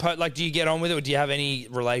 Anything do you get on with it, or do you have any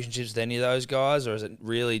relationships with any of those guys, or is it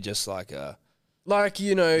really just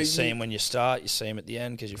you see them when you start, you see them at the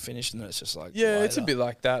end because you're finished, and then it's just yeah, it's a bit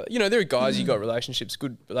like that. There are guys you got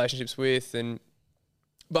good relationships with,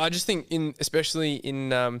 but I just think especially in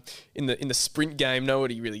the sprint game,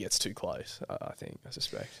 nobody really gets too close. I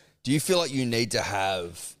suspect. Do you feel like you need to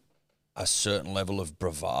have a certain level of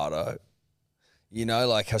bravado? You know,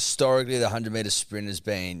 like historically the 100-meter sprint has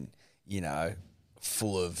been, you know,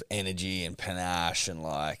 full of energy and panache, and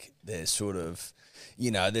like there's sort of,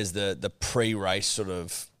 you know, there's the pre-race sort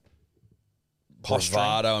of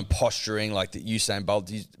bravado and posturing like that Usain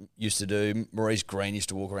Bolt used to do. Maurice Green used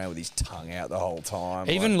to walk around with his tongue out the whole time.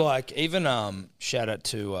 Even shout out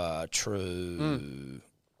to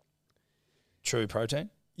True Protein.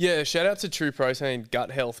 Yeah, shout out to True Protein gut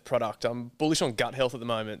health product. I'm bullish on gut health at the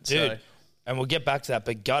moment. Dude, So. and we'll get back to that,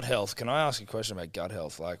 but gut health, can I ask a question about gut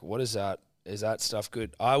health? Like, what is that? Is that stuff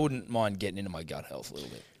good? I wouldn't mind getting into my gut health a little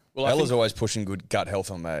bit. Well, Bella's always pushing good gut health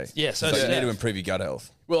on me. Yeah, so you yeah. need to improve your gut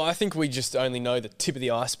health. Well, I think we just only know the tip of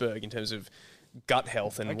the iceberg in terms of gut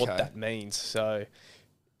health and what Okay. that means. So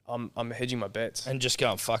I'm hedging my bets. And just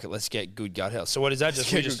going, fuck it, let's get good gut health. So what is that?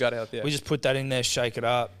 Let's get good gut health, yeah. We just put that in there, shake it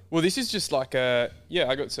up. Well, this is just like I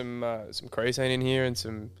got some creatine in here and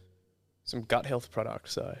some gut health product.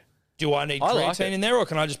 So Do I need I like creatine it. in there, or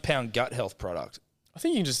can I just pound gut health product? I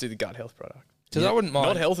think you can just do the gut health product. Because I wouldn't mind.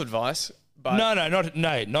 Not health advice, but No, not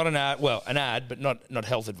an ad. Well, an ad, but not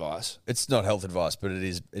health advice. It's not health advice, but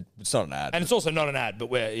it's not an ad. And it's also not an ad, but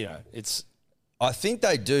it's I think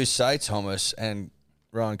they do say, Thomas, and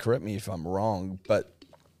Rohan, correct me if I'm wrong, but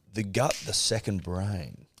the gut, the second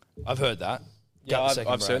brain. I've heard that. yeah, Gut the I've second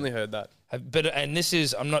brain. certainly heard that. And this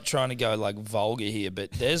is, I'm not trying to go like vulgar here,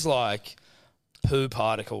 but there's like poo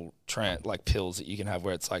particle like pills that you can have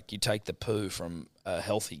where it's like you take the poo from a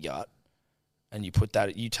healthy gut and you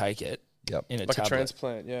take it Yep. in a Like tablet. a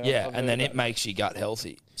transplant, yeah. Yeah, I've and then heard it makes your gut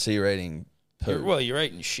healthy. So you're eating poo. You're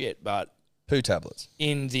eating shit, but Poo tablets.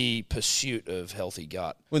 in the pursuit of healthy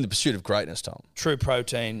gut. Well, in the pursuit of greatness, Tom. True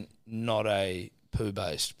Protein, not a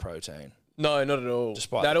poo-based protein. No, not at all.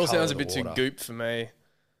 Despite That the all colour sounds of a the bit too water. goop for me.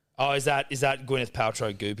 Oh, is that Gwyneth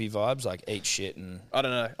Paltrow goopy vibes? Like eat shit and I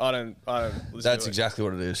don't know. I don't listen That's to it, exactly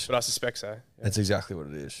what it is. but I suspect so. Yeah. That's exactly what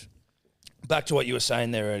it is. back to what you were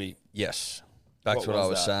saying there, Eddie. Yes. Back What to what I was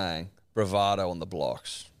was that? saying. Bravado on the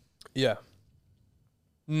blocks. Yeah.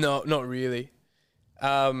 No, not really.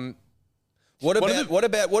 What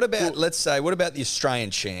What about let's say, what about the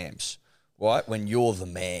Australian champs, right? When you're the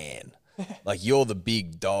man, like you're the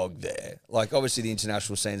big dog there. Like obviously the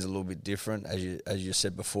international scene's a little bit different, as you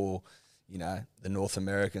said before. You know, the North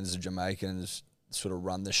Americans, the Jamaicans sort of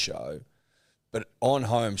run the show. But on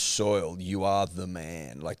home soil, you are the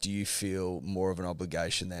man. Like, do you feel more of an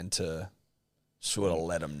obligation then to sort of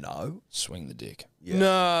let them know? Swing the dick. Yeah.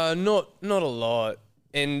 No, not a lot.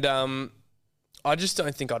 And I just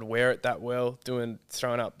don't think I'd wear it that well,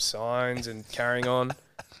 throwing up signs and carrying on.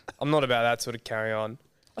 I'm not about that sort of carry on.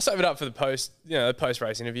 I save it up for the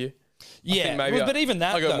post-race interview. Yeah, think maybe but even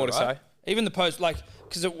that, I got though, more to right? say. Even the post, like,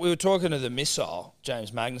 because we were talking to the missile,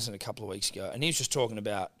 James Magnuson, a couple of weeks ago, and he was just talking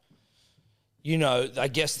about, you know, I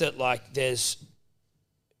guess that, like, he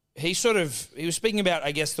was speaking about,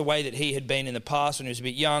 I guess, the way that he had been in the past when he was a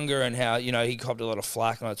bit younger and how, you know, he copped a lot of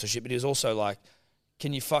flack and all that sort of shit, but he was also like,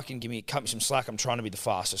 can you fucking cut me some slack? I'm trying to be the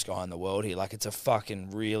fastest guy in the world here. Like, it's a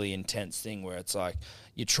fucking really intense thing where it's like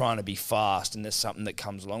you're trying to be fast and there's something that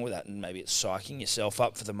comes along with that, and maybe it's psyching yourself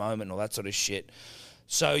up for the moment and all that sort of shit.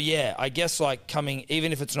 So, yeah, I guess, like, coming,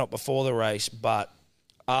 even if it's not before the race, but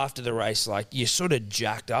after the race, like, you're sort of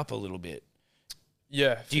jacked up a little bit.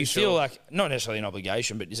 Yeah. Do you feel like, not necessarily an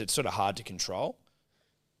obligation, but is it sort of hard to control?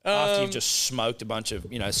 After you've just smoked a bunch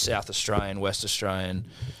of, you know, South Australian, West Australian,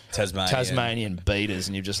 Tasmanian beaters,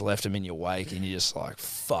 and you've just left them in your wake, and you're just like,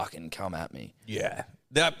 fucking come at me. Yeah.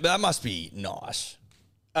 That must be nice.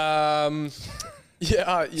 Yeah.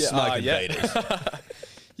 Smoking yeah. beaters.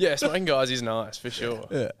 Yeah, smoking guys is nice for sure.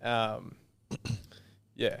 Yeah.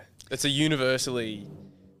 Yeah, it's a universally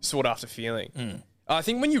sought after feeling. Mm. I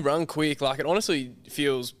think when you run quick, like it honestly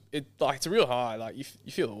feels like it's a real high. Like you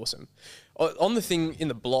feel awesome. On the thing in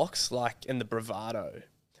the blocks, like in the bravado,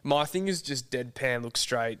 my thing is just deadpan, look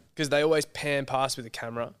straight, because they always pan past with the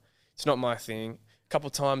camera. It's not my thing. A couple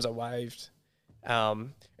of times I waved,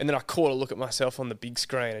 and then I caught a look at myself on the big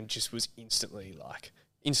screen and just was instantly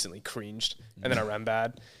cringed, and then I ran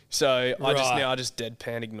bad. So I just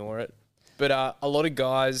deadpan ignore it. But a lot of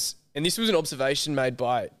guys, and this was an observation made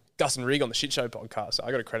by Gus and Rig on the Shit Show podcast, so I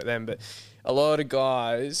got to credit them, but a lot of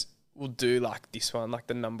guys will do like this one, like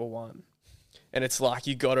the number one. And it's like,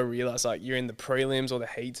 you got to realize, like, you're in the prelims or the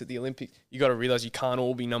heats at the Olympics, you got to realize you can't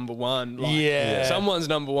all be number one. Like, Yeah. someone's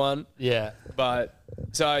number one. Yeah. But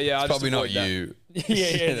so yeah, I Probably just not avoid that. you.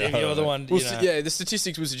 Yeah, you're the one, Well, you know. yeah, the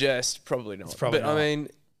statistics would suggest probably not. probably but not. I mean,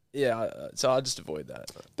 yeah, so I just avoid that.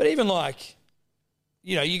 But even like,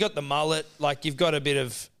 you know, you got the mullet, like you've got a bit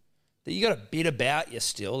of, that you got a bit about you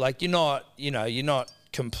still. Like you're not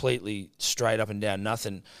completely straight up and down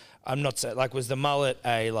nothing. I'm not saying, like, was the mullet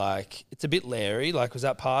it's a bit Larry, like, was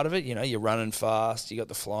that part of it? You know, you're running fast, you got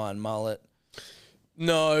the flying mullet.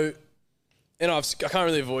 No, and I can't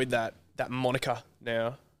really avoid that moniker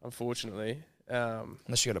now, unfortunately.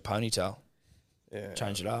 Unless you got a ponytail. Yeah.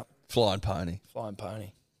 Change it up. Flying pony. Flying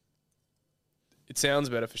pony. It sounds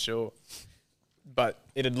better for sure, but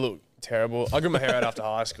it'd look terrible. I grew my hair out after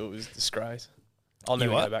high school. It was a disgrace. I'll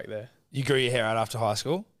never what? go back there. You grew your hair out after high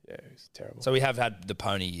school? Yeah, it was terrible. So we have had the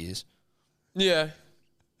pony years. Yeah.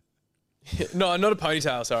 No, not a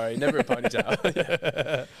ponytail, sorry. Never a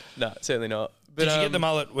ponytail. No, certainly not. But, Did you get the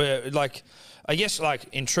mullet where, like, I guess, like,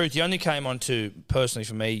 in truth, you only came onto, personally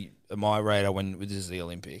for me, my radar when this is the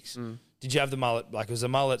Olympics. Did you have the mullet, like, was the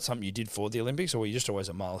mullet something you did for the Olympics, or were you just always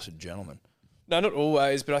a mulleted gentleman? No, not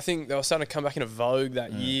always, but I think they were starting to come back into vogue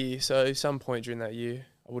that year. So some point during that year,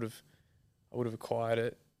 I would have acquired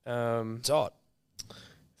it. It's odd.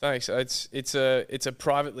 Thanks. It's a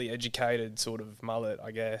privately educated sort of mullet,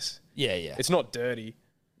 I guess. Yeah. It's not dirty.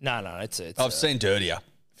 No, it's I've seen dirtier.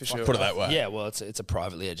 For sure. Put it that way. Yeah, well, it's a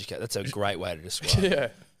privately educated. That's a great way to describe it. Yeah.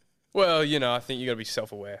 Well, I think you got to be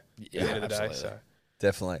self-aware at the end of the day. absolutely. So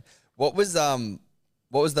Definitely. What was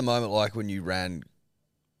the moment like when you ran?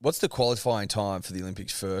 What's the qualifying time for the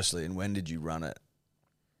Olympics firstly, and when did you run it?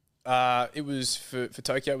 it was for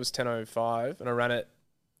Tokyo. It was 10:05, and I ran it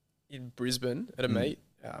in Brisbane at a meet,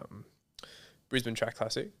 Brisbane Track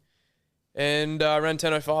Classic, and I ran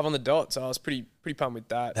 10:05 on the dot. So I was pretty pumped with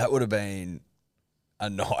that. That would have been a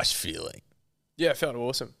nice feeling. Yeah, it felt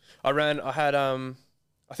awesome. I had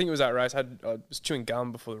I think it was that race. I was chewing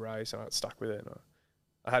gum before the race, and I got stuck with it. And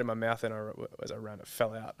I had it in my mouth, and as I ran, it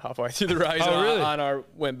fell out halfway through the race. Oh, really? And I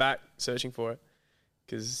went back searching for it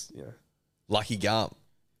because Lucky gum.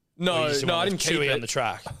 No, I didn't keep chewy it. on the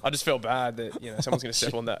track. I just felt bad that someone's going to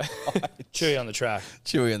step on that. Chewy on the track.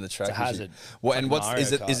 Chewy on the track. It's a hazard. What and Like what's Mario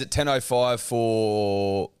is it? Kart. Is it 10:05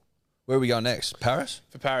 for? Where are we going next? Paris.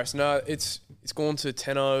 For Paris, no, it's gone to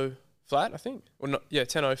 10:0 flat, I think. Or not? Yeah,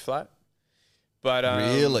 10:0 flat. But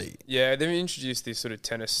Really? yeah, they've introduced this sort of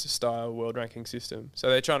tennis style world ranking system, so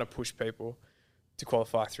they're trying to push people to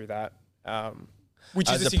qualify through that, which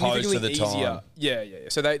As is a opposed to significantly the easier. time. Yeah.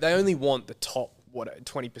 So they only want the top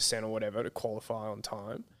 20% or whatever to qualify on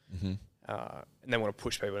time, and they want to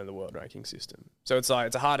push people into the world ranking system. So it's a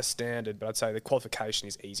harder standard, but I'd say the qualification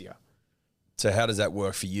is easier. So how does that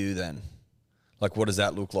work for you then? Like, what does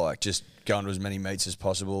that look like? Just going to as many meets as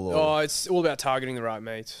possible? Or? Oh, it's all about targeting the right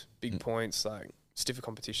meets, big points, like stiffer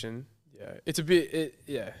competition. Yeah, it's a bit.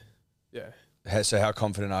 Yeah. So how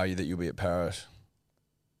confident are you that you'll be at Paris?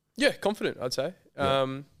 Yeah, confident, I'd say.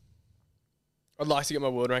 Yeah. I'd like to get my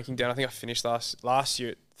world ranking down. I think I finished last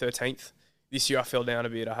year at 13th. This year I fell down a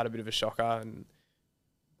bit. I had a bit of a shocker and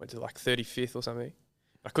went to like 35th or something.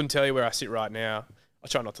 I couldn't tell you where I sit right now. I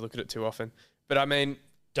try not to look at it too often. But I mean...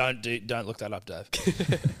 Don't look that up, Dave.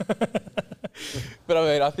 But I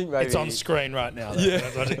mean, I think maybe... It's on screen right now. Though.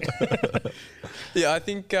 Yeah. Yeah, I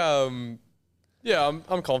think... I'm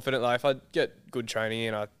confident. Like, if I get good training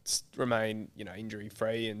and I remain,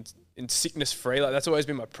 injury-free and sickness-free, like that's always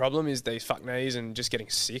been my problem is these fuck knees and just getting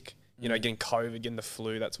sick, getting COVID, getting the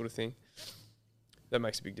flu, that sort of thing. That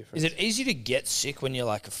makes a big difference. Is it easy to get sick when you're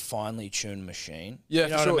like a finely tuned machine? Yeah, you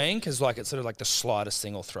know for what sure. I mean? Because like it's sort of like the slightest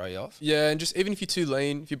thing will throw you off. Yeah, and just even if you're too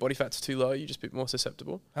lean, if your body fat's too low, you're just a bit more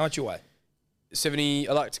susceptible. How much you weigh? 70,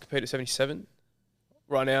 I like to compete at 77.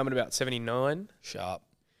 Right now I'm at about 79. Sharp.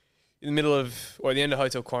 In the middle of, or at the end of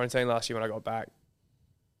hotel quarantine last year when I got back,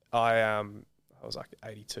 I was like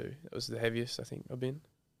 82. That was the heaviest I think I've been.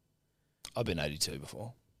 I've been 82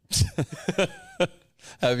 before.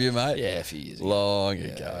 Have you, mate? Yeah, a few years ago. Long Yeah,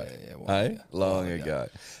 ago. well, Hey? yeah, Long ago.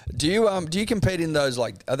 Do you compete in those,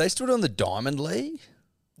 like, are they still doing the Diamond League?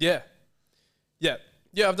 Yeah.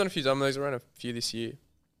 I've done a few Diamond Leagues. I ran a few this year.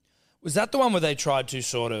 Was that the one where they tried to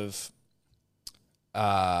sort of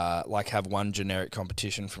like have one generic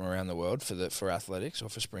competition from around the world for athletics or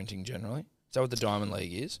for sprinting generally? Is that what the Diamond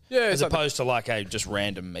League is? Yeah, As it's like opposed to like just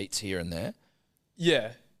random meets here and there?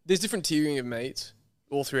 Yeah. There's different tiering of meets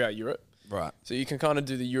all throughout Europe. Right. So you can kind of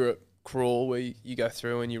do the Europe crawl where you go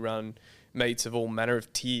through and you run meets of all manner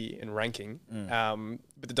of tier and ranking.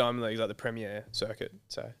 But the Diamond League is like the premier circuit.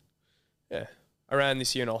 So, yeah. I ran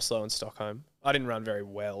this year in Oslo and Stockholm. I didn't run very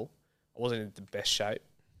well. I wasn't in the best shape.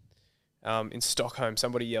 In Stockholm,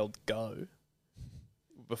 somebody yelled "go"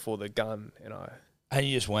 before the gun, And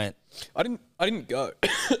you just went. I didn't go.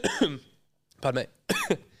 Pardon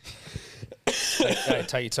me. Hey,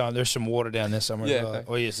 take your time. There's some water down there somewhere. Yeah, as well. thanks.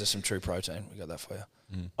 Or yes, there's some true protein. We got that for you.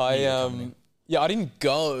 Yeah, I didn't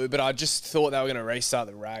go, but I just thought they were going to restart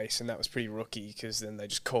the race, and that was pretty rookie because then they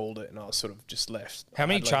just called it, and I was sort of just left. How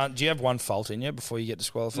many do you have one fault in you before you get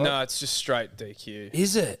disqualified? No, it's just straight DQ.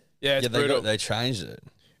 Is it? Yeah, it's Yeah, brutal. they changed it.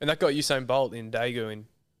 And that got Usain Bolt in Daegu in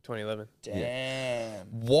 2011. Damn.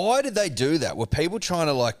 Why did they do that? Were people trying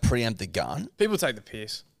to like preempt the gun? People take the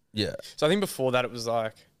piss. Yeah. So I think before that it was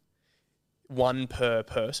like one per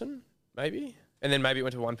person, maybe, and then maybe it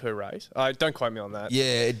went to one per race. Don't quote me on that.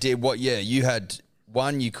 Yeah, it did. What? Yeah, you had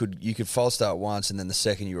one. You could false start once, and then the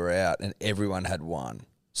second you were out, and everyone had one.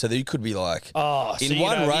 So that you could be like, Oh, so in you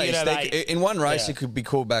one could have- you race, could have eight. in one race, Yeah. it could be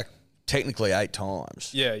called back technically 8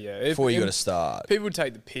 times. Yeah. Before you got to And start. people would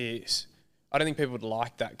take the piss. I don't think people would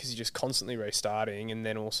like that because you're just constantly restarting, and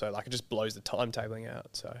then also like it just blows the timetabling out.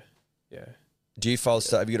 So, yeah. Do you false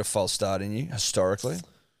start? Have you got a false start in you historically?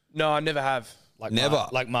 No, I never have. Like Never.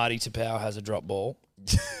 Like Marty Tapau has a drop ball.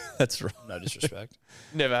 That's right. No disrespect.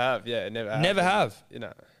 Never have. Yeah, never have. Never have. You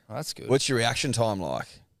know, Oh, that's good. What's your reaction time like?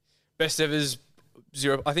 best ever's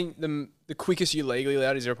 0. I think the quickest you legally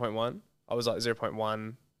allowed is 0.1. I was like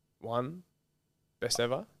 0.11. Best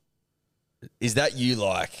ever. Is that you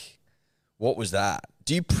like? What was that?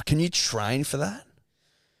 Can you train for that?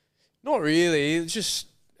 Not really. It's just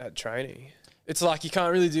at training. It's like you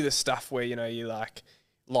can't really do the stuff where, you know, you like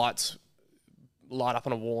lights light up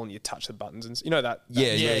on a wall and you touch the buttons and you know that. Yeah,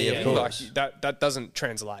 of course. Like that doesn't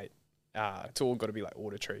translate. It's all got to be like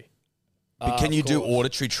auditory. But can you do course.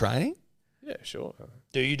 auditory training? Yeah, sure.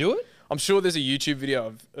 Do you do it? I'm sure there's a YouTube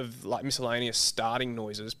video of like miscellaneous starting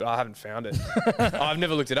noises, but I haven't found it. I've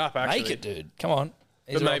never looked it up actually. Make it, dude. Come on.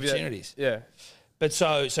 These But are maybe that- opportunities. yeah. But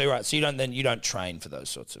so right. So you don't train for those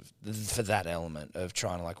sorts of for that element of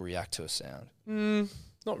trying to like react to a sound.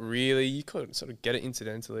 Not really. You could sort of get it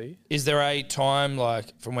incidentally. Is there a time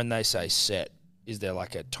like from when they say set? Is there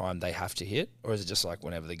like a time they have to hit, or is it just like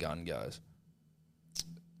whenever the gun goes?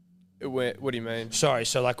 What do you mean? Sorry.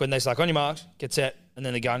 So like when they say like on your marks, get set, and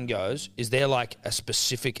then the gun goes. Is there like a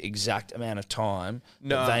specific exact amount of time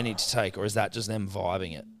No. that they need to take, or is that just them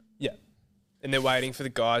vibing it? Yeah. And they're waiting for the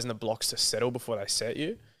guys in the blocks to settle before they set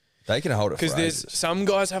you. They can hold it for Because there's ages. some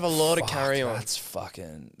guys have a lot of Fuck, carry on.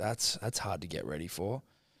 That's hard to get ready for.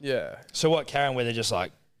 Yeah. So what carry on where they're just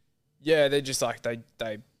like Yeah, they're just like they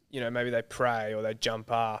you know, maybe they pray or they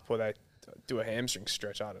jump up or they do a hamstring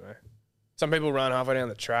stretch. I don't know. Some people run halfway down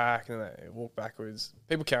the track and they walk backwards.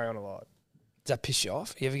 People carry on a lot. does that piss you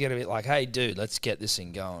off? You ever get a bit like, hey, dude, let's get this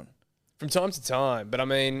thing going? From time to time. But I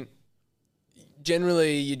mean,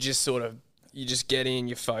 generally you just get in,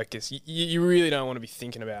 you focus. You really don't want to be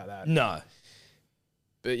thinking about that. No.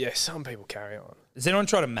 But yeah, some people carry on. Does anyone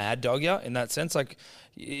try to mad dog you in that sense? Like,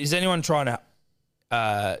 is anyone trying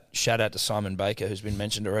to shout out to Simon Baker, who's been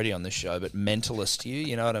mentioned already on this show, but mentalist you?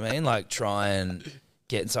 You know what I mean? Like, try and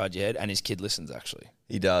get inside your head. And his kid listens, actually.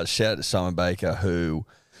 He does. Shout out to Simon Baker,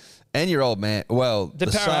 and your old man. Well, The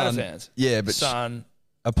the Parramatta son, fans. Yeah, but Son.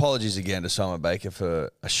 apologies again to Simon Baker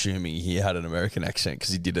for assuming he had an American accent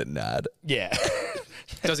because he did it in an ad. Yeah.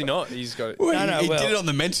 Does he not? He's got No, he well- did it on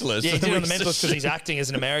The Mentalist. Yeah, he did it on The Which- Mentalist because he's acting as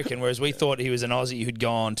an American, whereas we thought he was an Aussie who'd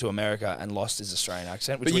gone to America and lost his Australian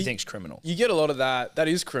accent, which But we you- think's criminal. You get a lot of that. That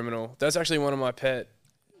is criminal. That's actually one of my pet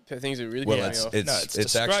things that really Well, get me it's off. it's actually a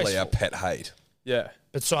disgraceful. pet hate. Yeah.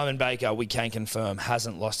 But Simon Baker, we can confirm,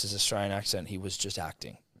 hasn't lost his Australian accent. He was just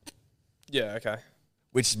acting. Yeah, okay.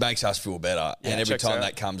 Which makes us feel better. Yeah, And every checks time out.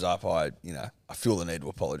 that comes up, I feel the need to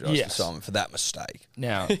apologise Yes. to Simon for that mistake.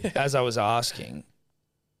 Now, as I was asking,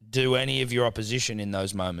 do any of your opposition in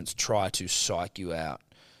those moments try to psych you out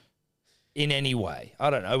in any way? I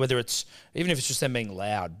don't know, whether it's, even if it's just them being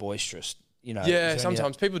loud, boisterous, you know. is there Yeah, any-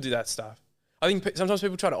 sometimes people do that stuff. I think sometimes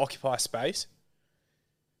people try to occupy space.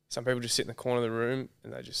 Some people just sit in the corner of the room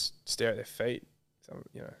and they just stare at their feet. Some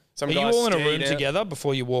Are you guys all in a stare room down. together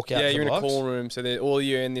before you walk out Yeah, the you're in blocks? a call room. So all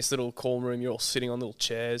you're in this little call room. You're all sitting on little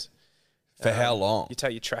chairs. For how long? You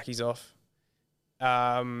take your trackies off.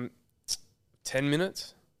 10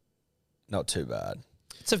 minutes. Not too bad.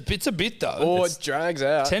 It's a bit though. Or It's- it drags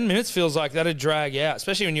out. 10 minutes feels like that'd drag out,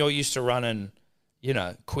 especially when you're used to running,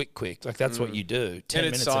 quick. Like that's what you do. 10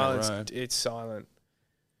 and it's minutes silent. in a row. It's silent.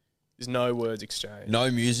 There's no words exchanged. No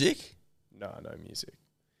music? No music.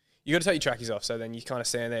 You got to take your trackies off. So then you kind of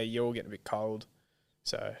stand there. You're all getting a bit cold.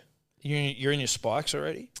 So You're in your spikes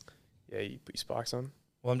already? yeah, you put your spikes on.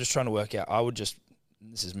 Well, I'm just trying to work out.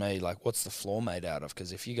 This is me, like, what's the floor made out of?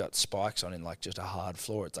 Because if you got spikes on in, like, just a hard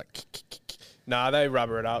floor, it's like, Nah, they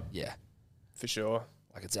rubber it up yeah, for sure.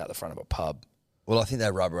 like it's out the front of a pub. Well, I think they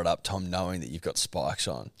rubber it up, Tom, knowing that you've got spikes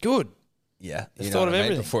on. Good. Yeah. They've You thought know of what I mean?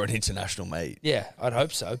 everything. Before an international meet. Yeah, I'd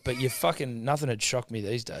hope so. But nothing had shocked me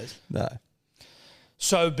these days. No.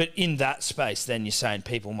 So, but in that space, then you're saying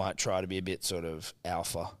people might try to be a bit sort of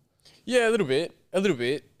alpha. Yeah, a little bit.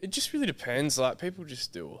 It just really depends. Like, people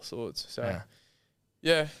just do all sorts. So,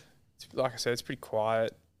 yeah, like I said, it's pretty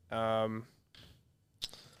quiet. Yeah,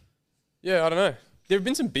 I don't know. There have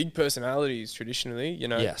been some big personalities traditionally. You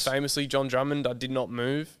know, Yes. famously, John Drummond, I did not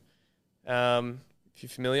move. If you're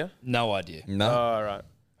familiar. No idea. No. Oh, right.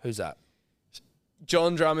 Who's that?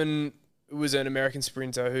 John Drummond was an American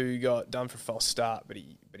sprinter who got done for a false start, but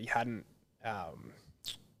he hadn't.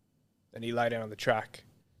 And he lay down on the track,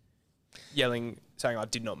 yelling, saying, "I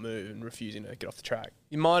did not move," and refusing to get off the track.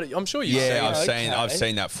 I'm sure you've seen it. I've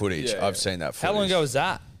seen that footage. Yeah. I've seen that footage. How long ago was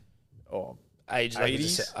that? Oh, Age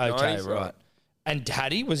 80s, Okay, 90s, right. And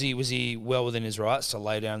had he was he well within his rights to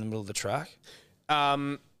lay down in the middle of the track?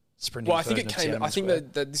 Sprinting. well, I think it third came. and I think square.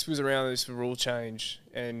 that this was around this rule change,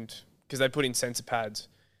 and because they put in sensor pads.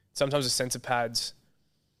 Sometimes the sensor pads.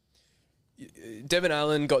 Devon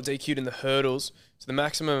Allen got DQ'd in the hurdles, so the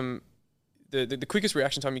maximum, the quickest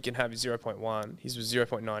reaction time you can have is 0.1. His was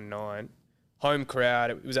 0.99. Home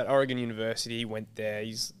crowd. It was at Oregon University. He went there.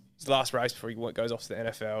 His last race before he goes off to the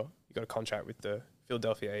NFL. He got a contract with the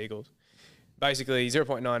Philadelphia Eagles. Basically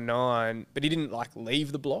 0.99, but he didn't like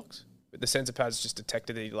leave the blocks. But the sensor pads just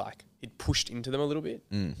detected that he'd pushed into them a little bit,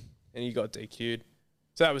 and he got DQ'd.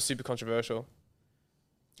 So that was super controversial.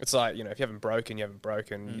 It's like, you know, if you haven't broken, you haven't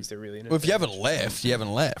broken. Is there really? Well, if you haven't left, you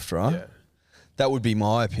haven't left, right? Yeah. That would be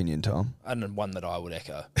my opinion, Tom. And one that I would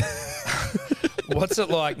echo. What's it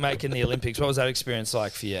like making the Olympics? What was that experience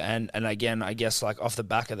like for you? And again, I guess like off the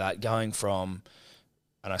back of that, going from,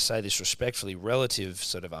 and I say this respectfully, relative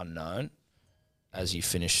sort of unknown, as you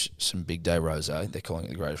finish some big day rosé, they're calling it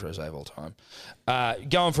the greatest rosé of all time.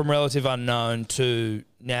 Going from relative unknown to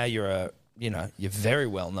now you're very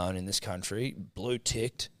well known in this country, blue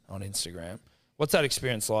ticked on Instagram. What's that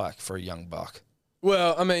experience like for a young buck?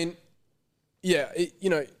 Well, I mean, yeah,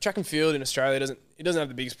 track and field in Australia doesn't have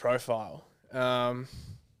the biggest profile.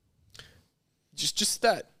 Just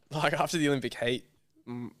that, like after the Olympic heat,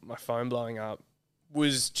 my phone blowing up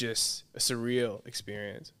was just a surreal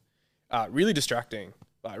experience. Really distracting,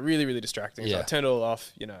 like really, really distracting. So Yeah. I turned it all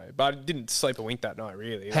off, but I didn't sleep a wink that night,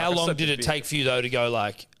 really. How Like, I long slept did a it bit. take for you though to go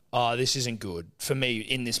like, oh, this isn't good for me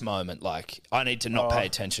in this moment? Like, I need to not pay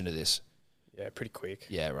attention to this. Yeah, pretty quick.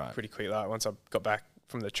 Yeah, right. Pretty quick. Like once I got back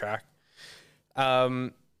from the track.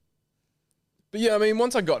 But yeah, I mean,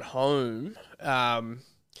 once I got home,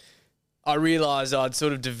 I realised I'd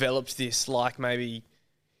sort of developed this like maybe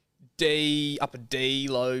upper D,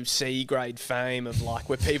 low C grade fame of like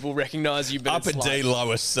where people recognise you, but Upper it's D, like,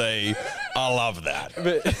 lower C. I love that.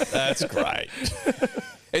 but That's great.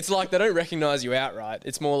 it's like they don't recognise you outright.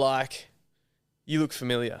 It's more like you look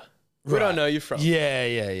familiar. Where do I Right. know you from?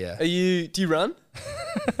 Yeah. Do you run?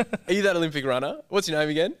 Are you that Olympic runner? What's your name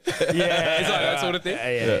again? Yeah, It's like that sort of thing.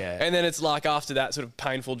 Yeah. And then it's like after that sort of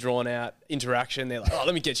painful, drawn out interaction, they're like, "Oh,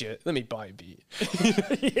 let me buy you a beer."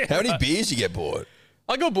 How many beers you get bought?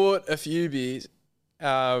 I got bought a few beers,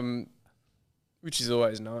 which is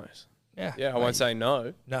always nice. Yeah. Yeah, I won't say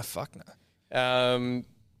no. No, fuck no.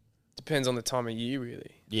 Depends on the time of year,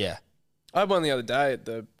 really. Yeah. I had one the other day at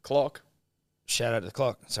the Clock. Shout out to the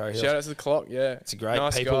Clock. Sorry, Hills. Shout out to the Clock, yeah. It's a great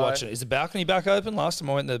nice people guy. watching. Is the balcony back open? Last time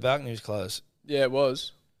I went, the balcony was closed. Yeah, it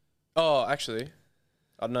was. Oh, actually,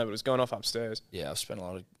 I don't know, but it was going off upstairs. Yeah, I've spent a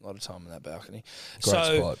lot of time on that balcony.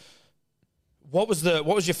 Great spot. What was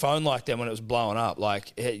your phone like then when it was blowing up?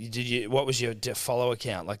 Like, what was your follow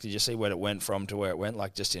account? Like, did you see where it went from to where it went?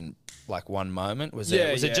 Like, just in like one moment? Was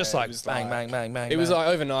it just like bang, bang, bang, bang? It was bang? like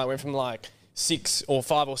overnight, went from like 5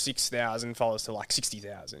 or 6,000 followers to like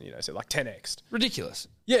 60,000, so like 10x. ridiculous.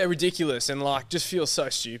 Yeah, ridiculous, and like just feels so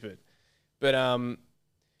stupid. But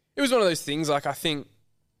it was one of those things. Like I think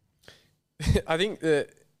that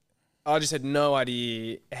I just had no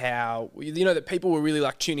idea how that people were really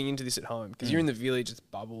like tuning into this at home because you're in the village. It's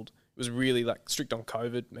bubbled. It was really like strict on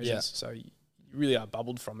COVID measures, Yeah. so you really are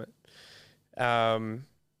bubbled from it.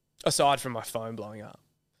 Aside from my phone blowing up,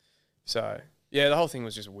 so yeah, the whole thing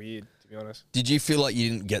was just weird, to be honest. Did you feel like you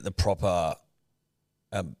didn't get the proper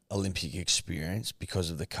Olympic experience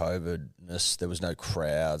because of the COVID-ness? There was no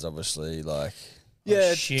crowds, obviously. Like,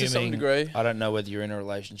 Yeah, to some degree. I don't know whether you're in a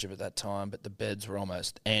relationship at that time, but the beds were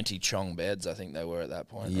almost anti-chong beds. I think they were at that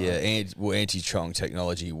point. yeah, right? anti-chong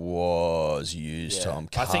technology was used, Yeah. Tom.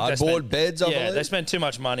 I think they Cardboard spent- beds, I Yeah, believe. they spent too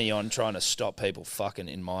much money on trying to stop people fucking,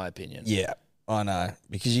 in my opinion. Yeah, I know.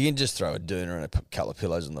 Because you can just throw a doona and a couple of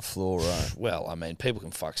pillows on the floor, right? Well, I mean, people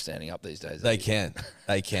can fuck standing up these days. They can.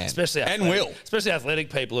 They can. Especially and athletic, will. Especially athletic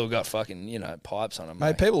people who've got fucking, pipes on them.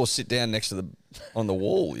 Mate, people will sit down next to on the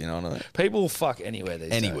wall, you know what I mean? People will fuck anywhere these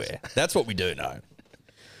days. Anywhere. That's what we do know.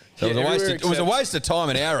 So Yeah, it was a waste of time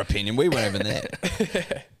in our opinion. We weren't even there.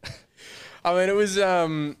 I mean, it was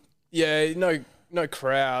no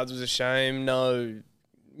crowds. It was a shame. No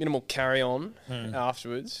minimal carry on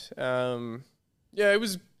afterwards.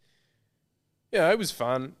 It was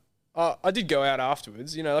fun. I did go out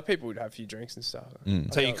afterwards. You know, like people would have a few drinks and stuff.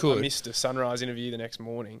 So you could. I missed a sunrise interview the next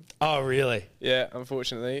morning. Oh, really? Yeah,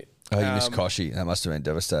 unfortunately. Oh, you missed Koshi. That must have been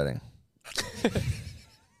devastating.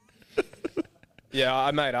 Yeah,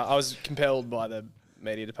 I was compelled by the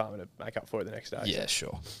media department to make up for it the next day. Yeah,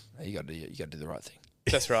 sure. You got to do the right thing.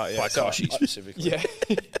 That's right. Yeah, By Koshi specifically. Yeah,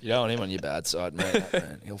 You don't want him on your bad side, mate.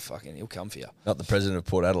 Man, he'll come for you. Not the president of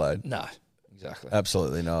Port Adelaide. No, exactly.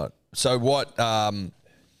 Absolutely not. So what?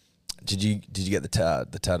 Did you get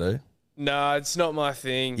the tattoo? no, it's not my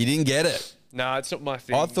thing. You didn't get it. No, it's not my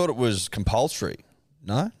thing. I thought it was compulsory.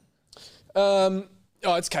 No.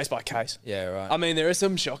 It's case by case. Yeah, right. I mean, there are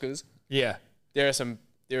some shockers. Yeah. There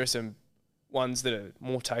are some ones that are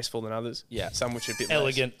more tasteful than others. Yeah. Some which are a bit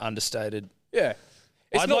Elegant, understated. Less. Yeah.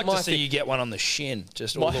 It's I'd not like my to see thing. you get one on the shin,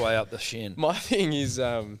 just all the way up the shin. My thing is,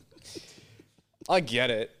 I get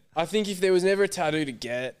it. I think if there was never a tattoo to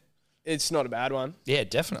get, it's not a bad one, Yeah,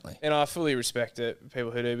 definitely. and I fully respect it.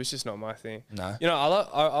 People who do, but it's just not my thing. No. You know,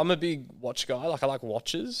 I'm a big watch guy. Like I like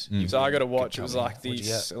watches. So I got a watch. It was like What'd you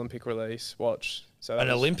this Olympic release watch. So that An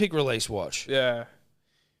was- Olympic release watch. Yeah.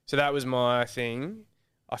 So that was my thing.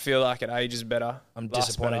 I feel like it ages better. I'm lasts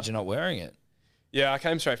disappointed better. you're not wearing it. Yeah, I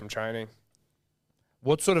came straight from training.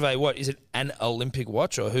 What sort of what? Is it an Olympic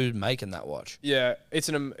watch or who's making that watch? Yeah, it's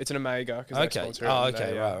an Omega. 'Cause they Okay. sponsor it, Oh, and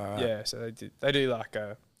okay. they, Right. Yeah, so they do like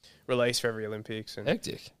a release for every Olympics and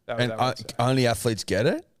Hectic. that was And that one, so. only athletes get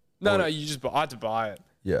it. No, you just I had to buy it,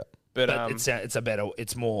 Yeah. but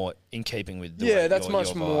It's more in keeping with the yeah, way that's your much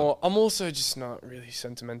vibe. more. I'm also just not really a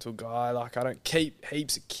sentimental guy. Like I don't keep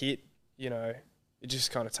heaps of kit. You know, it just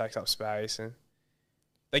kind of takes up space, and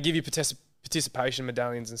they give you participation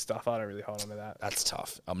medallions and stuff. I don't really hold on to that. That's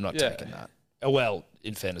tough. I'm not Yeah. taking that. Well,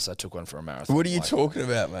 in fairness, I took one for a marathon. What are you Like- talking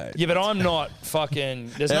about, mate? Yeah, but I'm not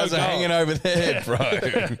fucking. There's How's no it gold. hanging over there,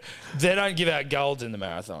 bro? They don't give out golds in the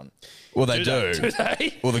marathon. Well, they do. Do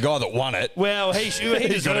they? Well, the guy that won it. Well, he got a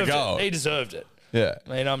deserved gold. it. He deserved it. Yeah. I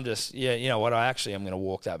mean, I'm just you know what? I'm going to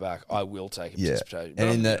walk that back. I will take a Yeah. participation.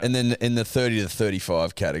 And then in the 30 to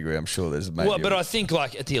 35 category, I'm sure there's maybe. Well, but I think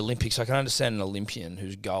like at the Olympics, I can understand an Olympian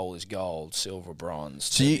whose goal is gold, silver, bronze.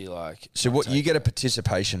 So To you- be like, so what? You get a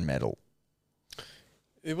participation medal.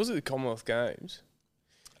 It was at the Commonwealth Games.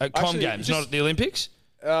 at Com Actually, Games, just- not at the Olympics.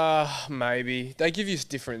 Maybe they give you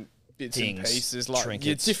different bits Things, and pieces, like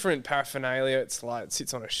trinkets. different paraphernalia. It's like it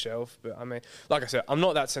sits on a shelf, but I mean, like I said, I'm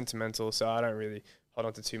not that sentimental, so I don't really hold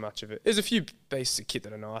on to too much of it. There's a few pieces of kit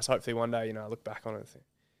that are nice. Hopefully, one day, I look back on it and think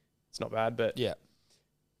it's not bad, but Yeah.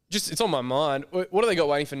 just it's on my mind. What do they got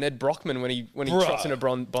waiting for Ned Brockman when he Bro. trots in a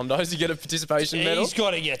Bondo's to get a participation medal? He's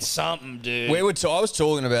got to get something, dude. I was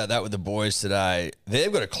talking about that with the boys today.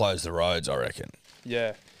 They've got to close the roads, I reckon.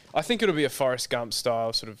 Yeah, I think it'll be a Forrest Gump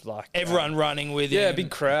style sort of like Everyone running with yeah, him.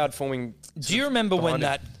 big crowd forming. Do you remember when behind him.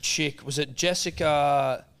 that chick, was it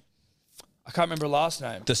Jessica, I can't remember her last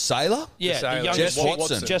name. The sailor? Yeah, sailor. the young Jess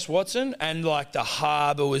Watson. Jess Watson, and like the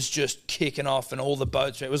harbour was just kicking off, and all the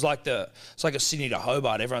boats. It was like it's like a Sydney to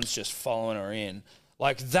Hobart. Everyone's just following her in.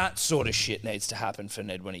 Like that sort of shit needs to happen for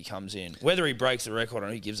Ned when he comes in. Whether he breaks the record or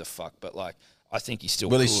not, who gives a fuck? But like, I think he's still.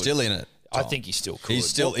 Well, could. he's still in it. I Tom. think he's still cool. He's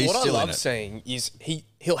still What I in love it. seeing is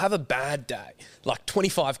he'll have a bad day, like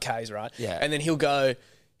 25 Ks, right? Yeah. And then he'll go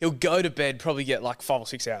to bed, probably get like 5 or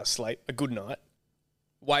 6 hours sleep, a good night,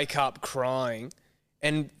 wake up crying,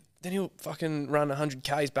 and then he'll fucking run 100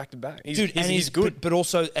 Ks back to back. He's good. but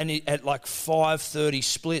also at like 5:30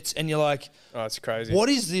 splits, and you're like, Oh, it's crazy. what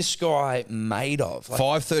is this guy made of? Like,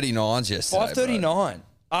 5:39s yesterday. 5:39.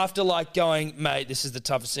 After like going, mate, this is the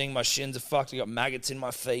toughest thing. My shins are fucked. I got maggots in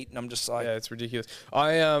my feet, and I'm just like, Yeah, it's ridiculous.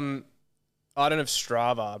 I don't have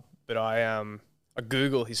Strava, but I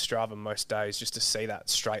Google his Strava most days just to see that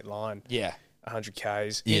straight line, yeah, 100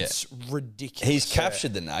 Ks. Yeah. it's ridiculous. He's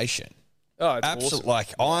captured the nation. Oh, it's Absolutely. awesome.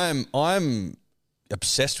 Like I'm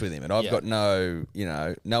obsessed with him, and I've Yeah. got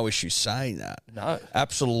no issue saying that. No.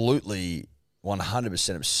 Absolutely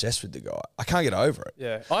 100% obsessed with the guy. I can't get over it.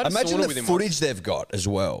 Yeah. I had a Imagine sauna the with him footage they've got as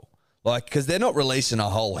well. Like, because they're not releasing a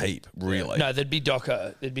whole heap, really. No, there'd be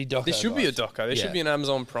doco. There'd be doco. There should be a guys. doco. There Yeah. should be an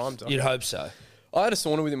Amazon Prime doco. You'd hope so. I had a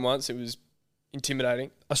sauna with him once. It was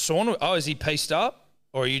intimidating. A sauna? Oh, is he pieced up?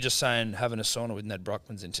 Or are you just saying having a sauna with Ned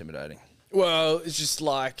Brockman's intimidating? Well, it's just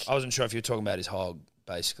like, I wasn't sure if you were talking about his hog,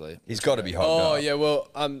 basically. He's got to be hot. oh yeah, well,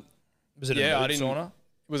 Was it Yeah, a I nude didn't- sauna?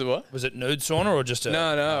 was it what? Was it nude sauna or just a...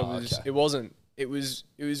 No, Oh, it was. okay. It wasn't. It was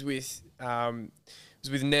with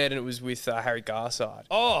was with Ned and it was with Harry Garside.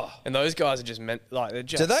 Oh, And those guys are just meant like they're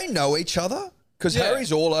just. Do they know each other? Because Yeah.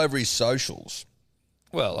 Harry's all over his socials.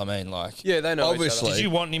 well, I mean, like, Yeah, they know. Obviously. Each did you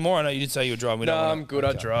want any more? I know you did say you were driving. We other. don't No, want I'm good.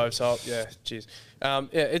 I drove, so yeah. Cheers. Yeah,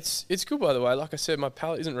 it's good by the way. Like I said, my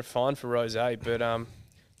palate isn't refined for rosé, but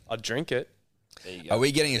I drink it. There you go. Are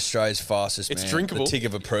we getting Australia's fastest It's man? drinkable. The tick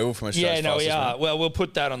of approval from Australia's Yeah, no, fastest we are. man? Well, we'll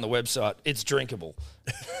put that on the website. It's drinkable.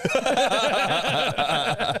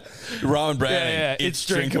 Rohan Browning. Yeah, it's it's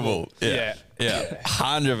drinkable. Yeah. Yeah.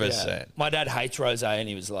 100%. My dad hates rosé, and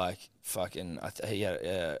he was like, "Fucking," he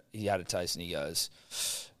had a taste, and he goes,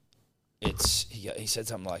 he said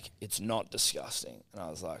something like, "It's not disgusting," and I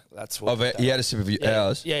was like, "That's what." He had a sip of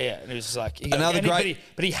ours. Yeah, and it was just like Another great-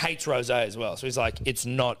 but he hates rosé as well. So he's like, "It's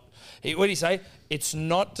not." What did he say? It's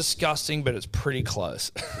not disgusting, but it's pretty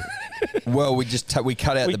close. Well, we just we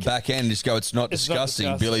cut out the ca- back end and just go, it's not It's not disgusting,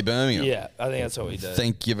 disgusting. Billy Birmingham. Yeah, I think that's what we do.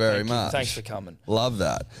 Thank you very much. Thanks for coming. Love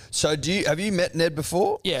that. So have you met Ned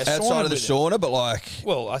before? Yeah, Outside saunaed of the with him. sauna, but like,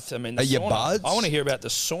 Well, I mean, the Are you sauna. buds? I want to hear about the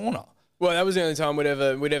sauna. Well, that was the only time we'd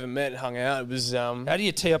ever met and hung out. It was How do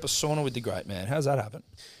you tee up a sauna with the great man? How's that happen?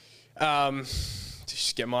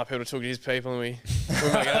 just get my people to talk to his people and we make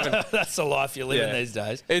it happen. That's the life you're living Yeah. these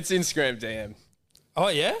days. It's Instagram DM. Oh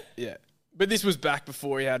yeah. Yeah. But this was back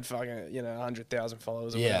before he had fucking, 100,000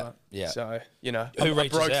 followers or Yeah, whatever. yeah. So, Who I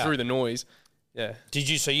reaches broke out? through the noise. Yeah. Did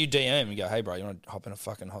you? So you DM and go, "Hey, bro, you want to hop in a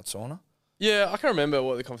fucking hot sauna?" Yeah, I can't remember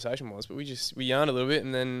what the conversation was, but we yarned a little bit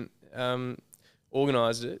and then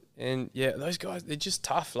organised it. And yeah, those guys, they're just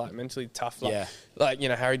tough, like mentally tough. Like,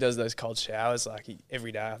 Yeah. Harry does those cold showers like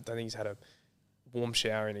every day. I don't think he's had a warm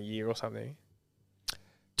shower in a year or something.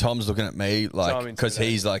 Tom's looking at me I'm like, into because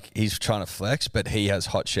that. he's trying to flex, but he has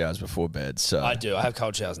hot showers before bed. So I do. I have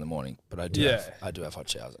cold showers in the morning, but I do. Yeah. I do have hot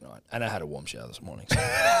showers at night, and I had a warm shower this morning.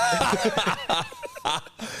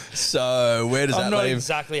 So where does I'm that not leave?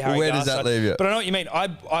 exactly Harry. Where does that Garside, leave you? But I know what you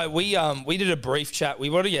mean. We did a brief chat. We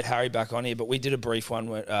want to get Harry back on here, but we did a brief one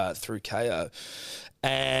through KO,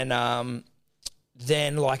 and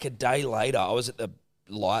then like a day later, I was at the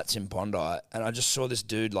lights in Bondi, and I just saw this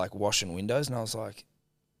dude like washing windows, and I was like,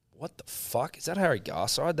 "What the fuck? Is that Harry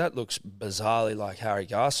Garside? That looks bizarrely like Harry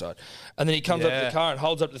Garside." And then he comes up to Yeah. the car and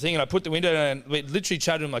holds up the thing, and I put the window down, and we literally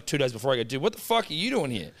chatted to him like 2 days before. I go, "Dude, what the fuck are you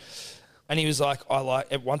doing here?" And he was like,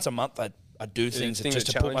 once a month I do things thing just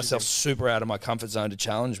that to put challenges myself him. super out of my comfort zone to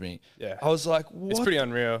challenge me. Yeah. I was like, what? It's pretty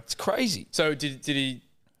unreal. It's crazy. So did he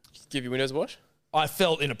give you windows a wash? I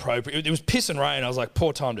felt inappropriate. It was piss and rain. I was like,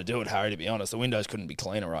 poor time to do it, Harry, to be honest. The windows couldn't be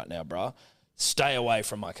cleaner right now, bruh. Stay away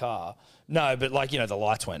from my car. No, but like, the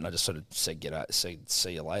lights went and I just sort of said, get out, see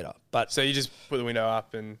you later. But, So you just put the window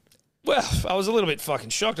up and well, I was a little bit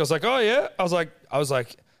fucking shocked. I was like, oh yeah. I was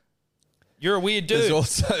like, you're a weird dude.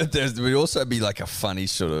 There would also be like a funny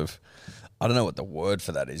sort of, I don't know what the word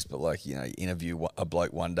for that is, but like, you interview a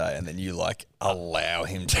bloke one day and then you like allow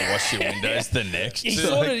him to wash your windows the next. He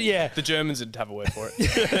sort of, yeah. the Germans would have a word for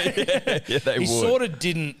it. Yeah, they He would. sort of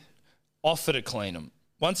didn't offer to clean them.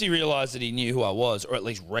 Once he realised that he knew who I was, or at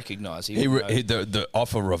least recognised the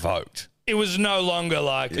offer revoked. it was no longer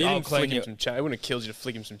like, He I'll didn't clean flick him you. some change. It wouldn't have killed you to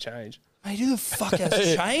flick him some change. Mate, who the fuck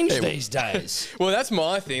has changed these days? Well, that's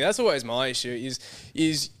my thing. That's always my issue.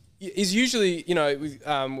 Is usually with,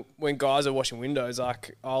 when guys are washing windows,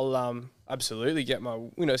 like I'll absolutely get my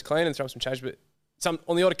windows clean and throw some change, but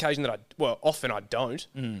on the odd occasion often I don't.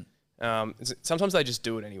 Sometimes they just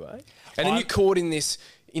do it anyway, and then you're caught in this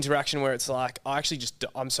interaction where it's like,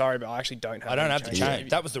 I'm sorry, but I actually don't have. I don't any have to change.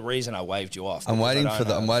 That was the reason I waved you off. I'm because waiting I for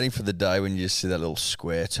don't I'm know. waiting for the day when you just see that little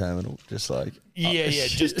square terminal, just like Yeah,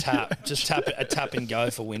 just tap a tap and go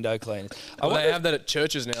for window cleaners. I Well, wonder they have that at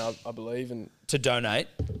churches now, I believe, and to donate.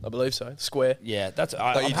 I believe so. Square. Yeah, that's you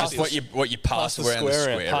I'm just happy what you pass the around the square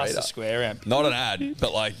square, amp, pass reader. the square amp. Not an ad,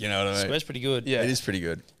 but like you know what I mean. Square's pretty good. Yeah. It is pretty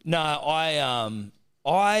good. No,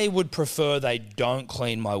 I would prefer they don't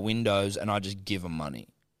clean my windows and I just give them money.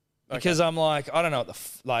 Because I'm like, I don't know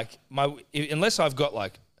what unless I've got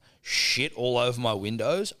like shit all over my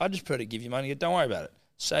windows, I just prefer to give you money. Don't worry about it.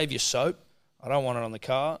 Save your soap. I don't want it on the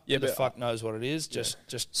car. Yeah, Who the but fuck knows what it is? Just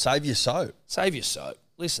Save your soap. save your soap.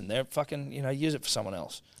 Listen, they're fucking, use it for someone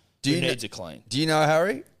else Do who you needs it clean. Do you know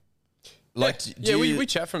Harry? Like, Yeah, do you,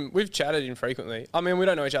 we've chatted infrequently. I mean, we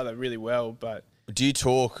don't know each other really well, but do you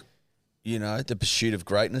talk? The pursuit of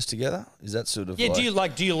greatness together. Is that sort of Yeah,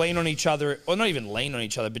 like, do you lean on each other, or not even lean on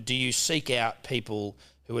each other, but do you seek out people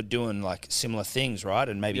who are doing like similar things, right?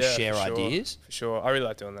 And maybe yeah, share for sure, ideas? For sure. I really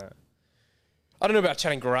like doing that. I don't know about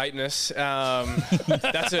chatting greatness.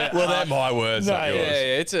 That's a Well, they're my words, not yeah, yours.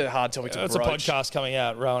 it's a hard topic to It's a broach. podcast coming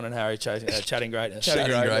out, Rohan and Harry chatting greatness. Chatting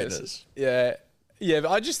greatness. Yeah, but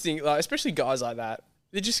I just think, like, especially guys like that,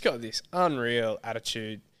 They just got this unreal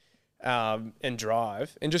attitude and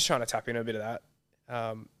drive, and just trying to tap in a bit of that.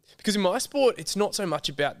 Because in my sport, it's not so much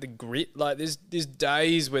about the grit. Like there's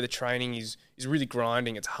days where the training is really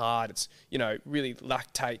grinding. It's hard. It's, you know, really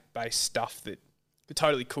lactate based stuff that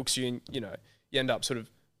totally cooks you, and, you know, you end up sort of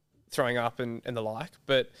throwing up and the like.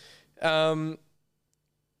 But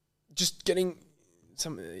just getting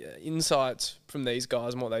some insights from these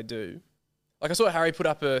guys and what they do. Like I saw Harry put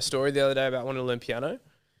up a story the other day about wanting to learn piano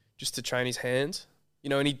just to train his hands. You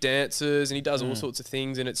know, and he dances and he does all sorts of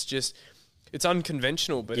things, and it's just, it's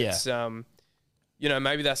unconventional, but it's, you know,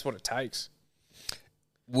 maybe that's what it takes.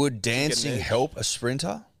 Would dancing help a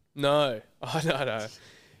sprinter? No, no.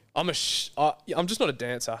 I'm just not a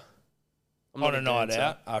dancer. I'm On not a night dancer.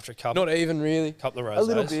 out after a couple, Not even really. couple of roses. A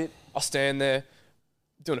little bit. I'll stand there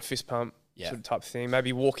doing a fist pump Yeah. sort of type of thing.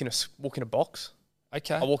 Maybe walk in a box.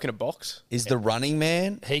 Okay. I'll walk in a box. Is the running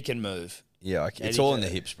man? He can move. Yeah, it's Eddie all in can-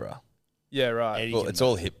 the hips, bro. Yeah, right. Eddie Well, can it's move.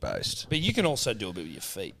 all hip based. But you can also do a bit with your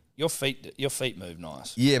feet. Your feet move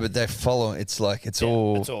nice. Yeah, but they follow. It's like it's Yeah,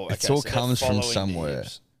 all okay, it's all so they're comes from following the somewhere.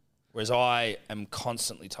 hips. Whereas I am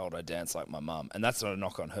constantly told I dance like my mum, and that's not a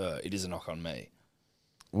knock on her. It is a knock on me.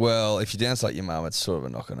 Well, if you dance like your mum, it's sort of a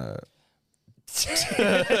knock on her.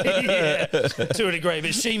 Yeah, to a degree,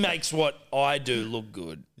 but she makes what I do look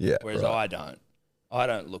good. Yeah, whereas right. I don't. I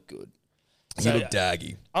don't look good. You So, look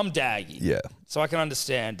daggy. I'm daggy. Yeah. So I can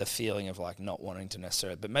understand the feeling of like not wanting to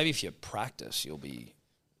necessarily, but maybe if you practice, you'll be.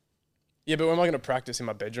 Yeah, but when am I going to practice in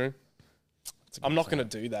my bedroom? I'm not going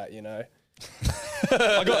to do that, you know.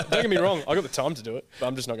 Don't get me wrong, I got the time to do it, but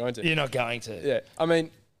I'm just not going to. You're not going to. Yeah, I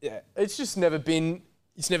mean, yeah, it's just never been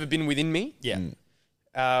within me. Yeah. Mm.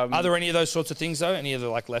 Are there any of those sorts of things though? Any of the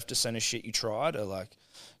like left to center shit you tried, or like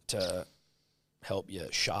to help you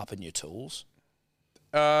sharpen your tools?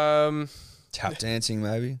 Tap dancing,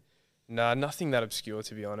 maybe. Nah, nothing that obscure,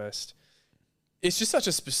 to be honest. It's just such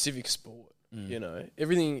a specific sport, you know.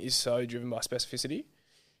 Everything is so driven by specificity.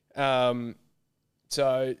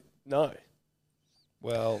 So no,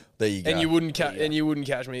 Well, There you go. and you wouldn't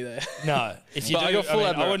catch me there. no. If you But do, I got full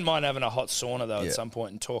I admira- wouldn't mind having a hot sauna though Yeah. at some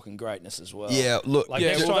point and talking greatness as well. Yeah, look. Like Yeah,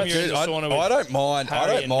 next well, time you're in the I sauna with don't mind. I Harry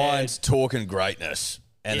don't and mind Ned. talking greatness,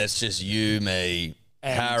 and it's just you, me,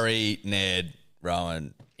 And- Harry, Ned,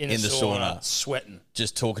 Rowan in the the sauna, sweating.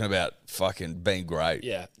 just talking about fucking being great.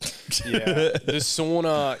 Yeah. Yeah, the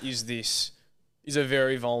sauna is a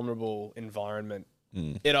very vulnerable environment.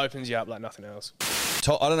 It opens you up like nothing else.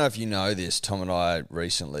 I don't know if you know this. Tom and I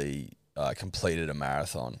recently completed a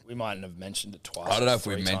marathon. We mightn't have mentioned it twice. I don't know or if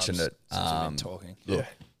we've 3 mentioned times it. since we've been talking. Look,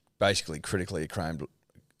 basically critically acclaimed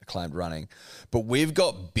running, but we've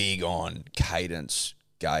got big on cadence,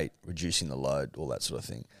 gait, reducing the load, all that sort of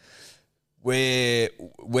thing. We're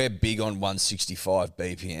big on 165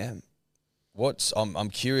 BPM. I'm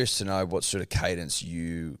curious to know what sort of cadence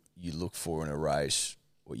you look for in a race,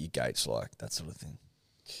 what your gait's like, that sort of thing.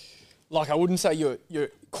 Like, I wouldn't say you're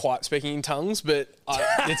quite speaking in tongues, but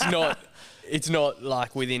it's not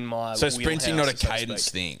like within my. So sprinting not a wheelhouse, so to cadence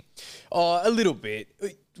speak. thing. Oh, a little bit.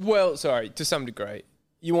 Well, sorry, to some degree.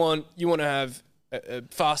 You want to have a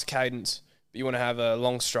fast cadence, but you want to have a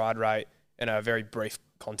long stride rate and a very brief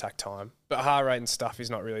contact time. But heart rate and stuff is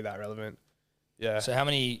not really that relevant. Yeah. So how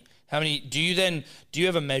many do you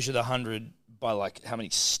ever measure the 100 by like how many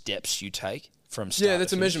steps you take from start Yeah, to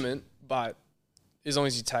that's a finish? measurement, but as long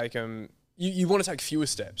as you take them, you want to take fewer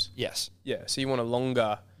steps. Yes. Yeah, so you want a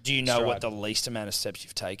longer. Do you know what stride. the least amount of steps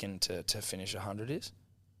you've taken to finish 100 is?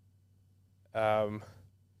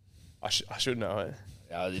 I should know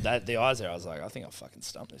it. The eyes there, I was like, I think I'll fucking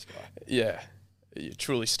stump this guy. Yeah, you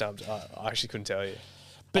truly stumped. I actually couldn't tell you.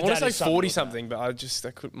 But I want that to is say something 40 to look something,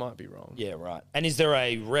 but might be wrong. Yeah, right. And is there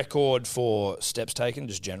a record for steps taken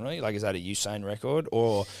just generally? Like, is that a Usain record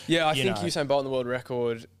or? Yeah, I you think know- Usain Bolt in the world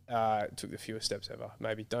record took the fewest steps ever.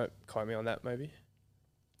 Maybe don't quote me on that. Maybe,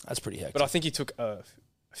 That's pretty hectic. but I think he took a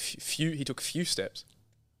few. He took a few steps.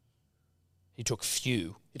 He took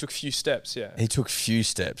few. He took a few steps. Yeah, He took few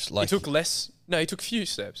steps. he Like took less. No, he took few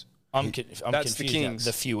steps. I'm That's confused. the now. Kings.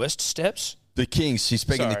 The fewest steps. the Kings. He's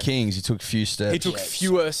speaking the Sorry. Kings. He took few steps. He took Yeah,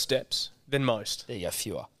 fewer steps than most. There you go,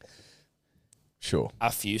 fewer. Sure.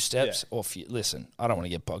 A few steps or few. Listen, I don't want to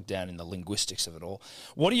get bogged down in the linguistics of it all.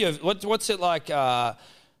 What do you? What's it like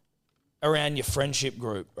around your friendship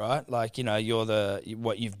group? Right, like you're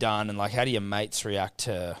what you've done, and like how do your mates react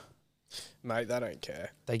to? Mate, they don't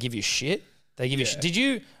care. They give you shit. They give you. Yeah. Shit. Did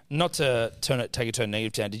you not to take it to a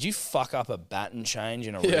negative town? Did you fuck up a baton change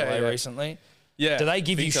in a Yeah, relay yeah. recently? Yeah. Do they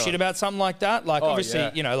give you big shit time. about something like that? Like, Oh,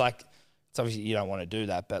 obviously, yeah. like, it's obviously you don't want to do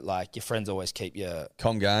that, but like, your friends always keep you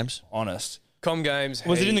Com games. honest. Com games?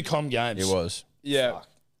 Was it in the heat. com games? It was. Yeah.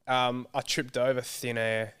 Fuck. I tripped over thin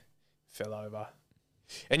air, fell over.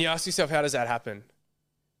 And you ask yourself, how does that happen?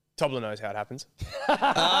 Tobler knows how it happens.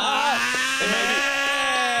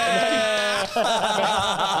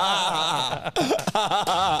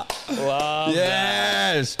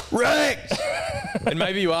 Yes, Rex. And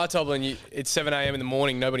maybe you are Tobler and it's 7 a.m. in the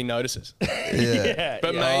morning, nobody notices. Yeah,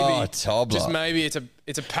 But maybe, Tobler. just maybe it's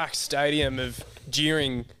a packed stadium of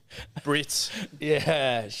jeering Brits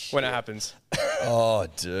Yeah. when it happens. Oh,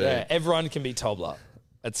 dude. Yeah, everyone can be Tobler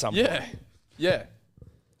at some point. Yeah. Yeah.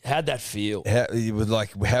 How'd that feel? How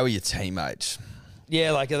are your teammates?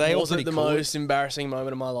 Yeah, like are they all Was it pretty the cool? most embarrassing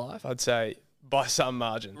moment of my life? I'd say by some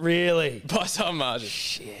margin. Really? By some margin.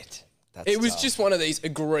 Shit. That's It was tough. just one of these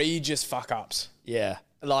egregious fuck ups, Yeah.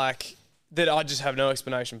 like that I just have no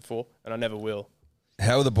explanation for, and I never will.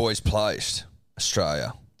 How are the boys placed?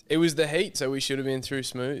 Australia. It was the heat, so we should have been through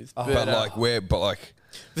smooth. But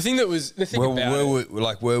The thing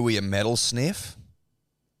were we a medal sniff?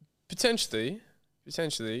 potentially,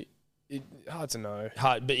 hard to know.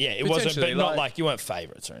 Hard, but yeah, it wasn't. But Potentially, not like- like you weren't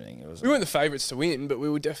favourites or anything. It was. We weren't the favourites to win, but we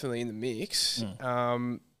were definitely in the mix.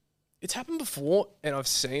 It's happened before, and I've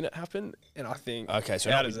seen it happen, and I think Okay, so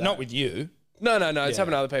how not does with, not that- with you. No, it's Yeah.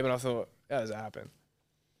 happened to other people, and I thought, how does that happen?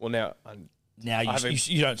 Well, now Now you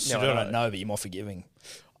don't still I don't know. know, but you're more forgiving.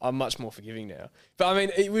 I'm much more forgiving now. But I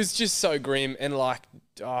mean, it was just so grim and like,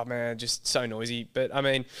 oh man, just so noisy. But I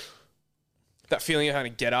mean, that feeling of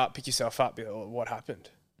having to get up, pick yourself up, be like, oh, what happened?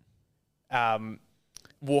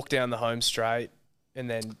 Walk down the home straight, and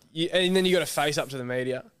then you got to face up to the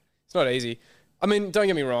media. It's not easy. I mean, don't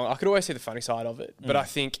get me wrong. I could always see the funny side of it, but I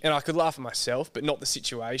think, and I could laugh at myself, but not the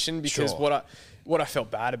situation, because Sure. what I felt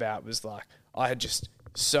bad about was like I had just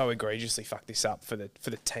so egregiously fucked this up for the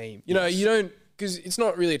team. You know, you don't, because it's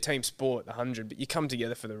not really a team sport, the 100, but you come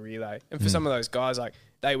together for the relay. And for some of those guys, like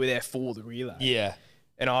they were there for the relay. Yeah.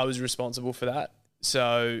 And I was responsible for that.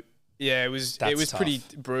 So yeah, it was That's pretty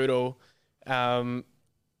tough. brutal.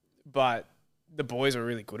 But the boys were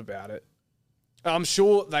really good about it. I'm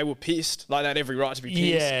sure they were pissed, like they had every right to be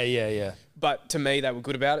pissed. Yeah. But to me, they were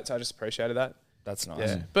good about it, so I just appreciated that. That's nice.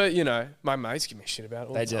 Yeah. But you know, my mates give me shit about it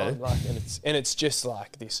all They the time. do. Like, and it's just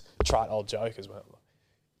like this trite old joke as well.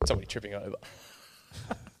 Somebody tripping over.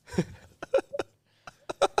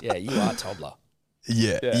 Yeah, you are Tobler.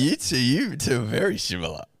 Yeah. Yeah. You two are very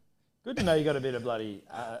similar. Good to know you got a bit of bloody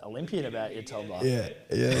Olympian about your Tobler.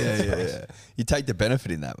 Yeah. You take the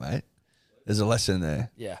benefit in that, mate. There's a lesson there.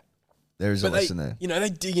 Yeah. There is a But they, lesson there. you know, they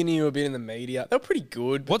dig into you a bit in the media. They're pretty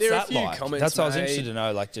good. But What's there are that a few like? comments That's what I was made. interested to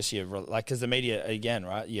know. Like, just your like, because the media again,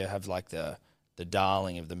 right? You have like the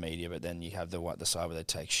darling of the media, but then you have the side where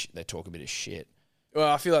they talk a bit of shit. Well,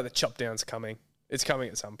 I feel like the chop down's coming. It's coming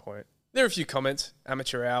at some point. There are a few comments,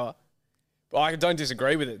 amateur hour, but I don't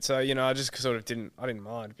disagree with it. So you know, I just sort of didn't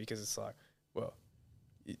mind, because it's like, well,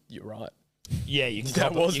 you're right. Yeah, you can. That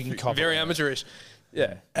cop was it, you can cop very it. amateurish.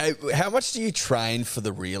 Yeah. Hey, how much do you train for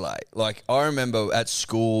the relay? Like, I remember at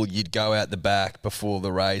school, you'd go out the back before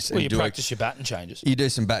the race Well, and you do practice your baton changes. you do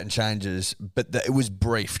some baton changes, but it was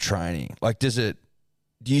brief training. Like, do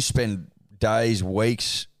you spend days,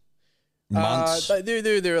 weeks, months?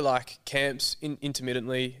 There are like camps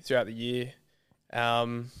intermittently throughout the year.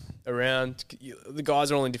 Around the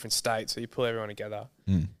guys are all in different states, so you pull everyone together.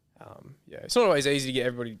 Yeah, it's not always easy to get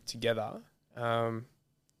everybody together.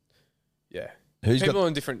 Yeah, Who's people got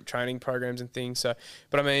on different training programs and things. So,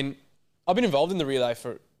 but I mean, I've been involved in the relay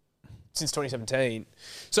since 2017.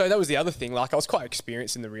 So that was the other thing. Like, I was quite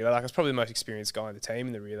experienced in the relay. Like, I was probably the most experienced guy on the team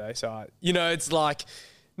in the relay. So, it's like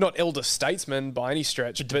not elder statesman by any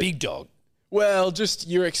stretch, But the big dog. well, just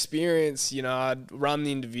your experience. You know, I'd run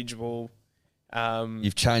the individual.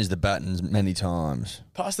 You've changed the batons many times.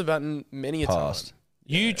 Passed the button many a Passed. time.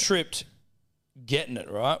 You tripped getting it,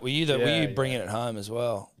 right? Were you Yeah, bringing it home as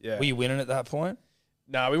well? Yeah. Were you winning at that point?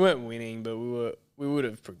 No, we weren't winning, but we would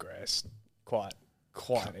have progressed quite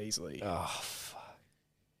easily. Oh, fuck.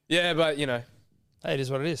 Yeah, but you know, Hey, it is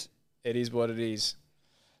what it is. it is what it is.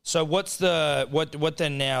 So what's what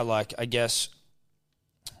then now? Like, I guess.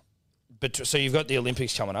 But so you've got the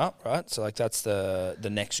Olympics coming up, right? So like that's the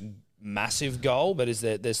next massive goal. But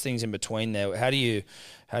there's things in between there? How do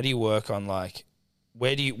you work on like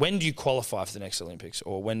when do you qualify for the next Olympics,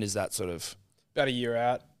 or when does that sort of About a year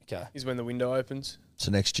out okay? is when the window opens. So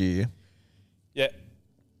next year. Yeah,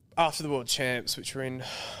 after the World Champs, which were in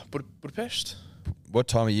Budapest. What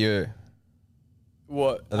time of year?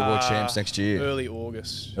 What Are the World Champs next year? Early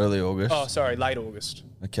August. Early August. Oh, sorry, late August.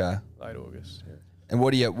 Okay. Late August. Yeah. And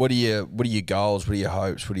what are your goals? What are your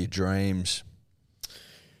hopes? What are your dreams?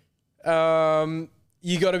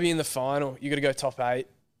 You got to be in the final. You got to go top 8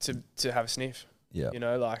 to have a sniff. Yeah. You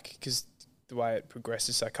know, like, because the way it progresses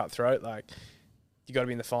is so cutthroat, like, you got to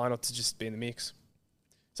be in the final to just be in the mix.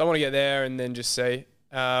 So I want to get there and then just see.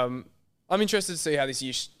 I'm interested to see how this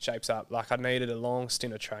year shapes up. Like, I needed a long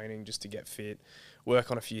stint of training just to get fit, work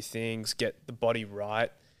on a few things, get the body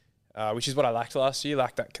right, which is what I lacked last year,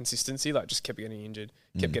 like that consistency, like just kept getting injured,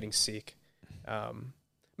 kept getting sick.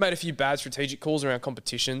 Made a few bad strategic calls around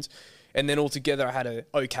competitions, and then altogether I had an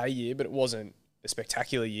okay year, but it wasn't a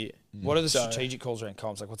spectacular year. What are the strategic calls around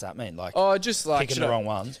comps? Like, what's that mean? Like, Just like picking the wrong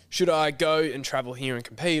ones? Should I go and travel here and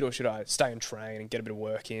compete, or should I stay and train and get a bit of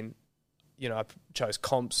work in? You know, I chose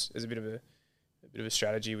comps as a bit of a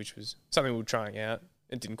strategy, which was something we were trying out.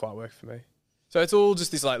 It didn't quite work for me. So it's all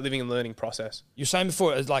just this like living and learning process. You're saying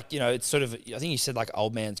before, it's like, you know, it's sort of, I think you said like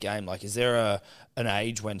old man's game. Like, is there an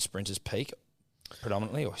age when sprinters peak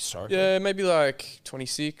predominantly or historically? Yeah, maybe like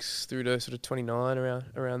 26 through to sort of 29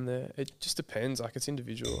 around there. It just depends. Like, it's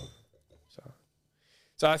individual.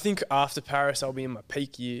 So I think after Paris I'll be in my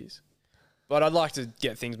peak years, but I'd like to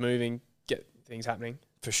get things moving, get things happening.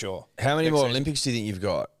 For sure. How many Next more season. Olympics do you think you've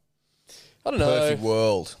got? I don't know. Perfect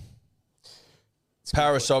world.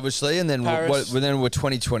 Paris, obviously, and then Paris. then we're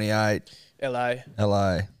 2028. LA.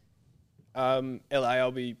 LA.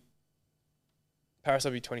 Paris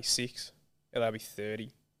I'll be 26. LA I'll be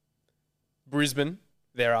 30. Brisbane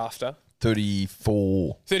thereafter.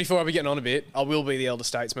 34. 34 I'll be getting on a bit. I will be the elder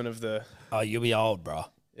statesman of the... Oh, you'll be old, bro.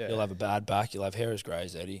 Yeah. You'll have a bad back. You'll have hair as grey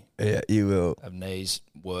as Eddie. Yeah, you will. Have knees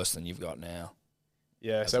worse than you've got now.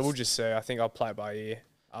 Yeah, so we'll just see. I think I'll play it by ear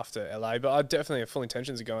after LA, but I definitely have full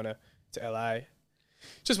intentions of going to LA.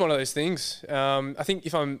 Just one of those things. I think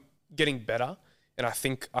if I'm getting better and I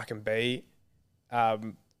think I can be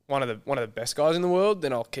one of the best guys in the world,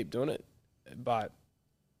 then I'll keep doing it. But,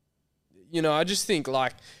 you know, I just think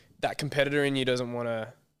like that competitor in you doesn't want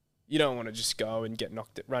to... You don't want to just go and get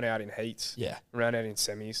run out in heats. Yeah. Run out in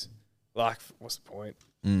semis. Like, what's the point?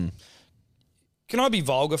 Mm. Can I be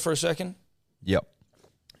vulgar for a second? Yep.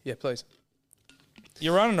 Yeah, please.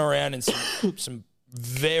 You're running around in some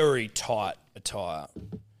very tight attire.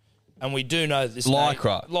 And we do know that this...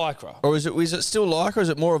 Lycra. Lycra. Or is it still Lycra, or is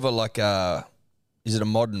it more of a like a... Is it a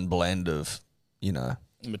modern blend of, you know...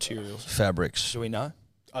 Materials. Fabrics? Do we know?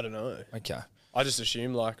 I don't know. Okay. I just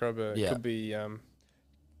assume Lycra, but Yeah. it could be...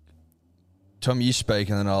 Tom, you speak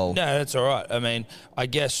and then I'll... No, that's all right. I mean, I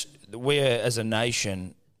guess we're, as a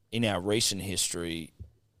nation, in our recent history,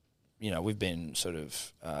 you know, we've been sort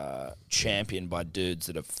of championed by dudes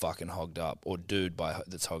that have fucking hogged up, or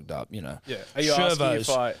that's hogged up, you know. Yeah. Are you asking if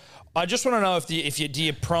I just want to know do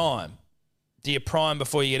you prime? Do you prime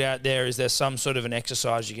before you get out there? Is there some sort of an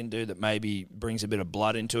exercise you can do that maybe brings a bit of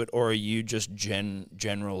blood into it, or are you just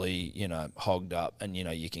generally, you know, hogged up and, you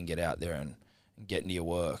know, you can get out there and get into your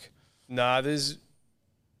work? Nah, there's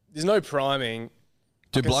no priming.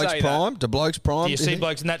 Do blokes prime? Do blokes prime? Do you see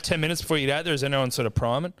blokes in that 10 minutes before you get out there? Is anyone sort of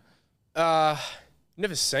priming?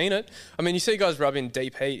 Never seen it. I mean, you see guys rubbing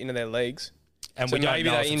deep heat into their legs. And So we don't maybe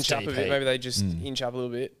know they if it's inch up a deep bit. heat. Maybe they just inch up a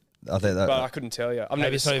little bit. I think that... But I couldn't tell you. I've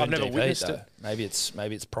Maybe it's not even never deep witnessed heat, it. though. Maybe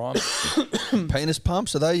it's prime. Penis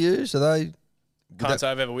pumps, are they used? Are they... Can't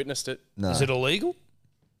say I've ever witnessed it. No. Is it illegal?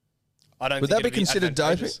 I don't. Would think that be it'd considered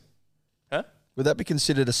doping? advantageous. Huh? Would that be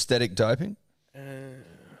considered aesthetic doping?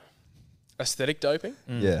 Aesthetic doping?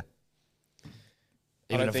 Yeah.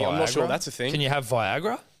 I don't think. I'm not sure that's a thing. Can you have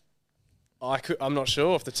Viagra? I'm not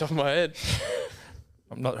sure off the top of my head.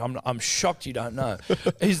 I'm shocked you don't know.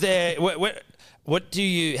 Is there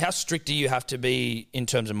how strict do you have to be in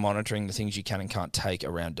terms of monitoring the things you can and can't take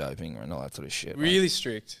around doping and all that sort of shit? Really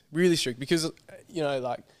strict because, you know,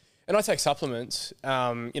 like, and I take supplements,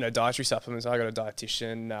 you know, dietary supplements. I got a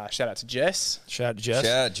dietitian. Shout out to Jess. Shout out to Jess.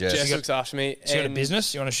 Yeah, Jess. Jess looks after me. She got a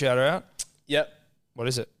business. You want to shout her out? Yep. What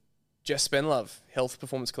is it? Jess Spenlove, Health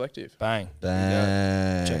Performance Collective. Bang.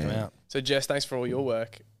 Bang. Check them out. So Jess, thanks for all your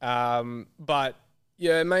work. But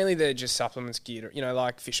yeah, mainly they're just supplements geared, you know,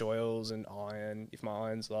 like fish oils and iron, if my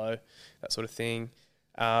iron's low, that sort of thing.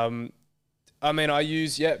 I mean, I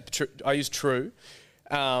use True.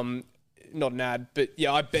 Not an ad, but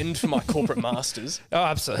yeah, I bend for my corporate masters. Oh,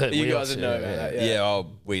 absolutely. You We guys all would know see about it, that. Yeah.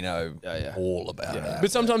 We know all about that.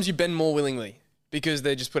 But sometimes you bend more willingly because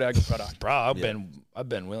they just put out a good product. Bro, I've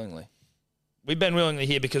been willingly. We bend willingly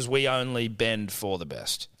here because we only bend for the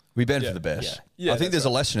best. We bend for the best. Yeah, I think that's there's a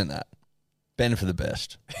lesson in that. Bend for the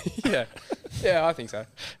best. Yeah, I think so.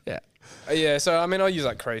 Yeah. Yeah, so I mean, I use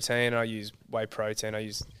like creatine, I use whey protein, I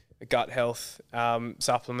use a gut health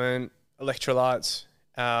supplement, electrolytes,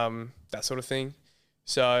 that sort of thing.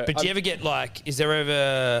 So, But do you ever get like, is there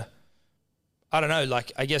ever, I don't know.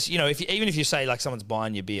 Like, I guess, even if you say like someone's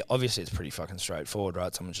buying your beer, obviously it's pretty fucking straightforward,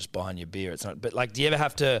 right? Someone's just buying your beer. It's not. But like, do you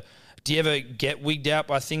ever get wigged out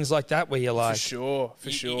by things like that where you're like, For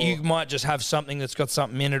sure. You might just have something that's got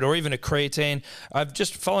something in it, or even a creatine. I've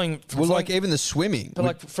just following. Like even the swimming. But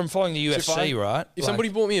like from following the UFC, right? If somebody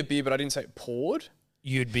bought me a beer, but I didn't say it poured,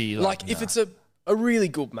 you'd be like if it's a really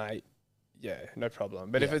good mate, yeah, no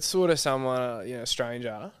problem. But if it's sort of someone, a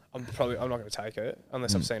stranger, I'm not going to take it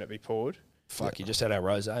unless I've seen it be poured. fuck, you just had our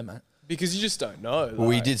rosé, mate. Because you just don't know. Well,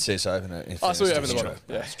 we did see us open it. I saw you open the bottle.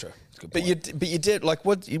 Yeah, that's true. That's a good But point. you did like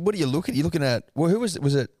what? What are you looking? You're looking at? Well, who was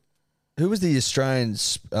it? Who was the Australian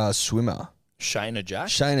swimmer? Shayna Jack.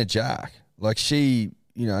 Shayna Jack. Like she,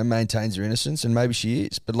 maintains her innocence, and maybe she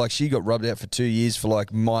is, but like she got rubbed out for 2 years for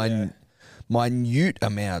like minute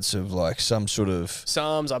amounts of like some sort of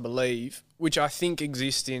SARMs, I believe, which I think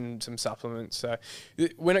exist in some supplements. So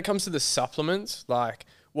when it comes to the supplements, like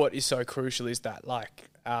what is so crucial is that like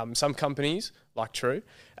some companies like True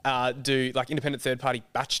do like independent third party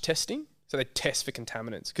batch testing. So they test for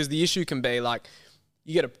contaminants because the issue can be like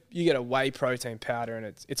you get a whey protein powder and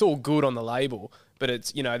it's all good on the label, but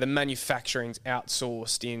it's the manufacturing's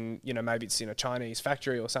outsourced in maybe it's in a Chinese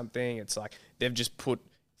factory or something. It's like they've just put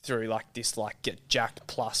through like this like get jacked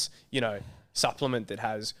plus supplement that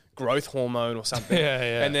has growth hormone or something.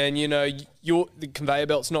 Yeah. And then the conveyor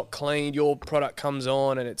belt's not cleaned, your product comes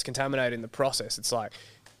on and it's contaminated in the process. It's like,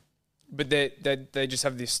 but they just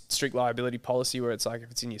have this strict liability policy where it's like if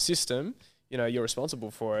it's in your system, you're responsible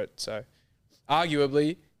for it. So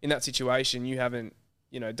arguably in that situation you haven't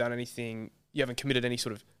done anything, you haven't committed any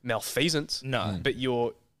sort of malfeasance. No. But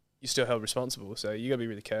you're still held responsible. So you got to be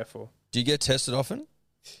really careful. Do you get tested often?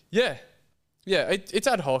 Yeah. It's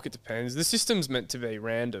ad hoc. It depends. The system's meant to be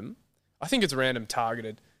random. I think it's random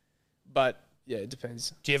targeted, but yeah, it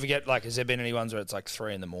depends. Do you ever get like? Has there been any ones where it's like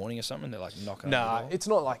 3 a.m. or something? They're like knocking. Nah, on the door? it's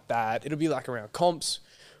not like that. It'll be like around comps,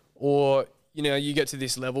 or you get to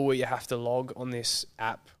this level where you have to log on this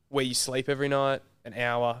app where you sleep every night, an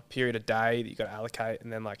hour period a day that you got to allocate,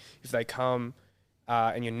 and then like if they come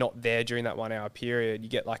and you're not there during that 1 hour period, you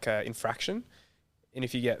get like a infraction, and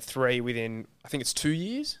if you get 3 within, I think it's 2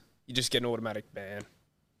 years. You just get an automatic ban.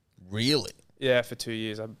 Really? Yeah, for 2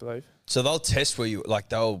 years, I believe. So they'll test where you like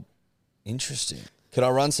they'll. Interesting. Could I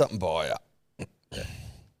run something by you?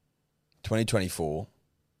 2024,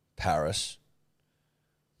 Paris.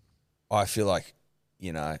 I feel like,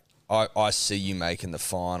 I see you making the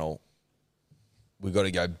final. We've got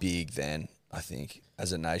to go big then, I think,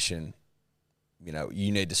 as a nation.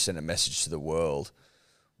 You need to send a message to the world.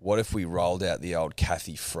 What if we rolled out the old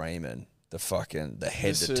Kathy Freeman, the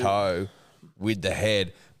head to toe with the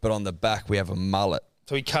head, but on the back we have a mullet.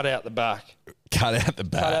 So we cut out the back. Cut out the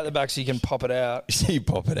back. Cut out the back so you can pop it out. So you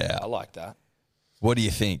pop it I out. like that. What do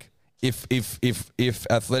you think? If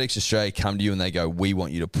Athletics Australia come to you and they go, we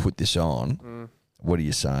want you to put this on, what are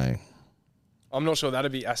you saying? I'm not sure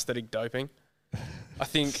that'd be aesthetic doping. I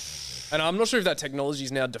think, and I'm not sure if that technology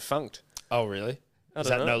is now defunct. Oh, really? Is don't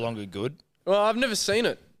that know. no longer good? Well, I've never seen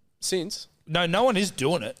it since. No one is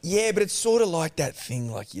doing it. Yeah, but it's sort of like that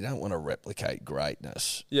thing, like you don't want to replicate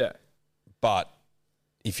greatness. Yeah. But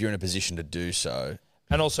if you're in a position to do so,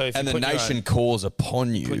 And also, if and you the put your nation own, calls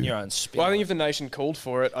upon you, putting your own spin. Well, I on think it. if the nation called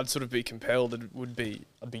for it, I'd sort of be compelled.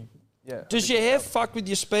 Yeah. Does your hair fuck with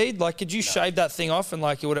your speed? Like, could you shave that thing off and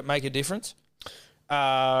like, would it make a difference?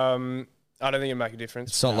 I don't think it'd make a difference.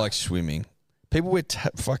 it's not like swimming. People wear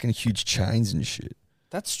fucking huge chains and shit.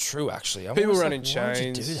 That's true, actually. I'm People almost run like, in why would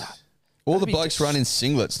chains. you do that? All That'd the be blokes run in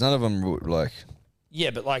singlets. None of them like.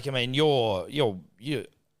 Yeah, but like, I mean, you.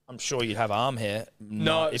 I'm sure you'd have arm hair.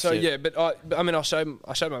 No, if so you- yeah, but I mean, I'll shave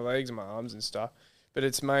my legs and my arms and stuff. But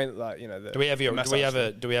it's mainly like the. Do we have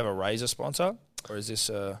massage do we have a razor sponsor, or is this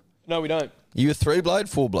No, we don't. You a 3-blade,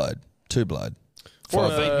 4-blade, 2-blade, or a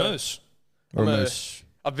I'm big a- moose? or a I'm a- moose?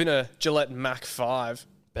 I've been a Gillette Mac 5,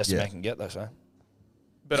 Best Yeah. man can get though, so.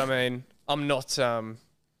 but I mean, I'm not. I'm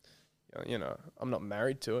not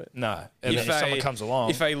married to it. No, and if someone comes along,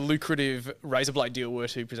 If a lucrative razor blade deal were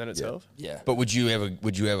to present itself, yeah, But would you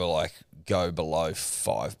ever like go below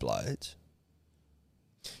 5 blades?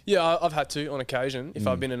 yeah, I've had to on occasion if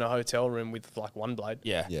I've been in a hotel room with like one blade.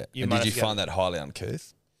 yeah, Yeah. You And might did you have to find that highly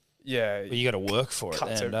uncouth? Yeah, But you got to work for it,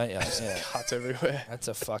 Cuts then, don't you? every- Yeah. cuts everywhere. That's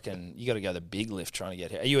a fucking. You got to go the big lift trying to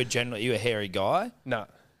get hair. Are you a hairy guy? No,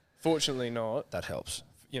 fortunately not. That helps.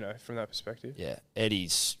 From that perspective. Yeah,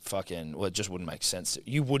 Eddie's fucking. Well, it just wouldn't make sense.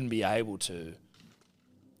 You wouldn't be able to.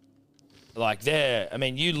 Like there, I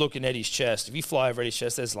mean, you look in Eddie's chest. If you fly over Eddie's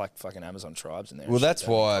chest, there's like fucking Amazon tribes in there. and Well, shit that's that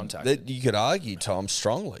have why contacted. you could argue, Tom,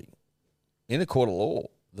 strongly in a court of law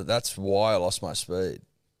that's why I lost my speed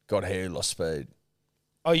got hair, lost speed.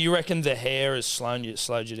 Oh, you reckon the hair has slowed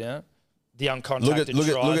you down? The uncontacted Look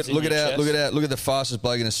drives in your chest? at the fastest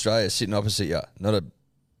bloke in Australia sitting opposite you. Not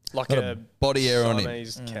a body hair on him.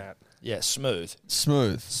 Siamese cat. Yeah, smooth.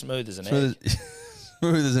 Smooth Smooth as an Smooth egg.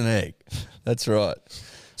 smooth as an egg. That's right.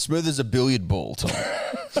 Smooth as a billiard ball, Tom.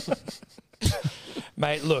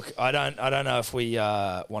 Mate, look, I don't know if we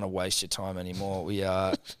want to waste your time anymore. We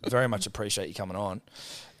very much appreciate you coming on.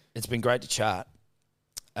 It's been great to chat.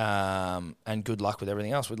 And good luck with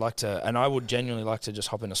everything else. We'd like to, and I would genuinely like to just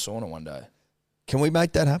hop in a sauna one day. Can we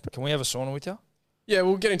make that happen? Can we have a sauna with you? Yeah,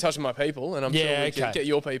 we'll get in touch with my people, and I'm sure we can get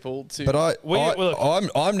your people to. But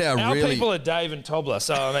I'm now our really. people are Dave and Tobler,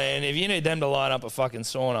 so I mean, if you need them to line up a fucking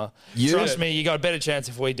sauna, trust me, you got a better chance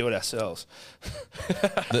if we do it ourselves.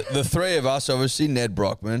 the three of us, obviously, Ned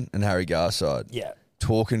Brockman and Harry Garside. Yeah.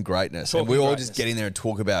 Talking greatness. And we all just get in there and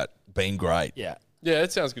talk about being great. Yeah. Yeah,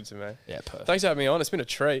 it sounds good to me. Yeah, perfect. Thanks for having me on. It's been a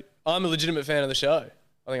treat. I'm a legitimate fan of the show.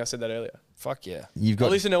 I think I said that earlier. Fuck yeah. I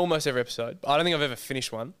listen to almost every episode. I don't think I've ever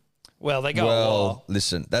finished one. Well, they go a while.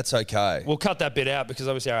 Listen, that's okay. We'll cut that bit out because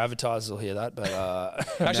obviously our advertisers will hear that. But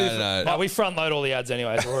actually, no. We front load all the ads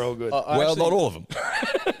anyway, so we're all good. Not all of them.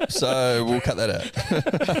 So we'll cut that out.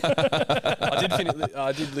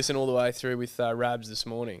 I did listen all the way through with Rabs this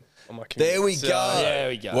morning on my commute. There we go. There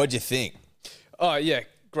we go. What'd you think? Oh, yeah,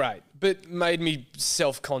 great. But made me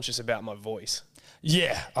self-conscious about my voice.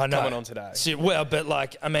 Yeah, I know. Coming on today. See, well, but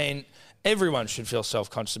like, I mean, everyone should feel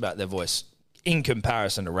self-conscious about their voice in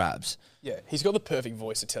comparison to Rabs. Yeah, he's got the perfect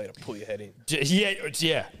voice to tell you to pull your head in.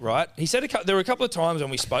 Yeah, right. He said there were a couple of times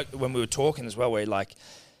when we were talking as well, where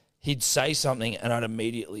he'd say something and I'd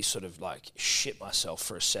immediately sort of like shit myself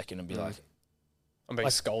for a second and be like, I'm being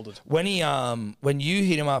scolded. when you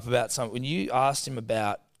hit him up about something, when you asked him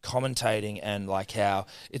about commentating and like how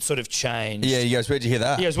it sort of changed. Yeah, he goes, where'd you hear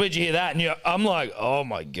that? He goes, where'd you hear that? And I'm like, oh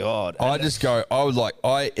my God. And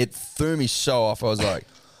it threw me so off. I was like,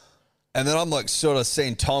 and then I'm like sort of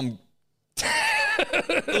seeing Tom look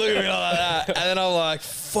at me like that. And then I'm like,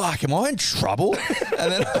 fuck, am I in trouble?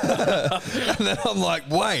 And then I'm like,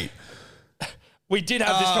 wait. We did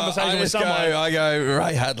have this conversation with someone. I go,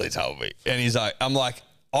 Ray Hadley told me. And he's like, I'm like,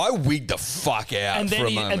 I wigged the fuck out for a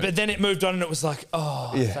moment. But then it moved on and it was like,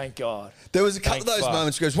 thank God. There was a couple of those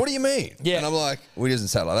moments where he goes, what do you mean? Yeah. And I'm like, well, he doesn't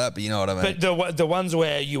say it like that, but you know what I mean. But the ones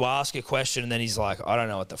where you ask a question and then he's like, I don't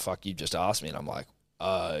know what the fuck you just asked me. And I'm like,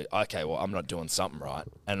 okay, well, I'm not doing something right.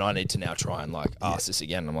 And I need to now try and like ask this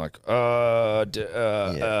again. And I'm like,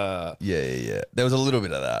 Yeah. There was a little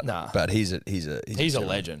bit of that. Nah. But he's a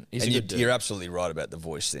legend. He's and a good dude. You're absolutely right about the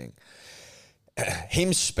voice thing.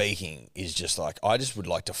 Him speaking is just like, I just would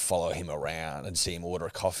like to follow him around and see him order a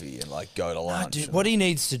coffee and like go to lunch. Dude, what he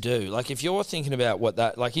needs to do, like if you're thinking about what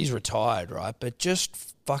that, like he's retired, right? But just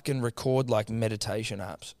fucking record like meditation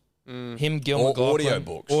apps. Him, Gil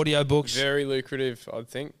McLaughlin. Audio books. Very lucrative, I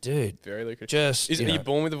think. Dude. Very lucrative. Just, are you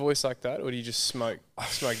born with a voice like that, or do you just smoke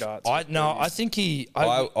darts? I think he...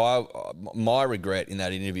 my regret in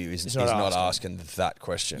that interview is not asking that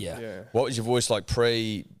question. Yeah. What was your voice like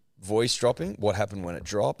pre-voice dropping? What happened when it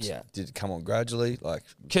dropped? Yeah. Did it come on gradually?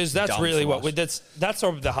 Because that's really that's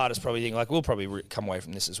sort of the hardest probably thing. Like we'll probably come away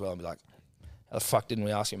from this as well and be like, how the fuck didn't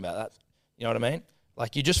we ask him about that? You know what I mean?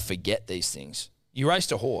 Like you just forget these things. You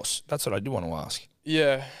raced a horse. That's what I do want to ask.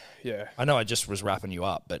 Yeah. I know I just was wrapping you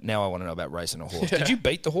up, but now I want to know about racing a horse. Yeah. Did you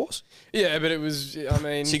beat the horse? Yeah, but it was, I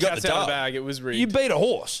mean, so you got the out of the bag. It was rigged. You beat a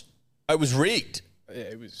horse? It was rigged. Yeah,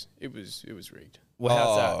 it was rigged.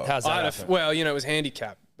 Well, how's that? It was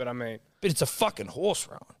handicapped, but I mean. But it's a fucking horse,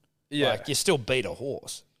 Rowan. Yeah. Like, you still beat a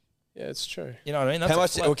horse. Yeah, it's true. You know what I mean? That's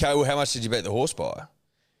how much did you beat the horse by?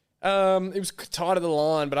 It was tight at the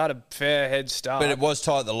line, but I had a fair head start. But it was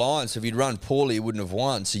tight at the line, so if you'd run poorly, you wouldn't have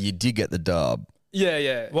won. So you did get the dub.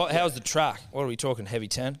 Yeah. How's the track? What are we talking? Heavy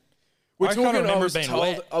 10? I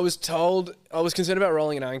was told I was concerned about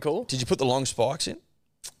rolling an ankle. Did you put the long spikes in?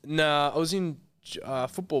 Nah, I was in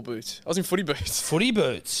football boots. I was in footy boots. Footy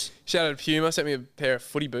boots. Shout out to Puma, sent me a pair of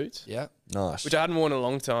footy boots. Yeah. Nice. Which I hadn't worn in a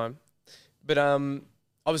long time. But I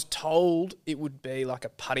was told it would be like a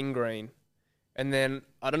putting green. And then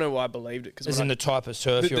I don't know why I believed it. As in the type of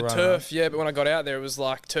turf you're running? The turf, yeah. But when I got out there, it was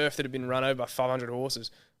like turf that had been run over by 500 horses.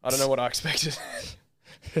 I don't know what I expected.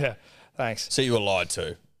 Yeah, thanks. So you were lied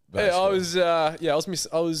to. Yeah, I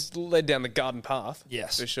was led down the garden path.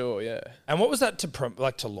 Yes, for sure. Yeah. And what was that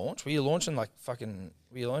to launch? Were you launching It was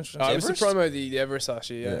to promo the Everest last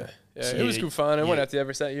year. Yeah. So it was good fun. I went out to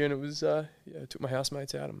Everest that year, and it was I took my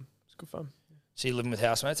housemates out, and it was good fun. So you're living with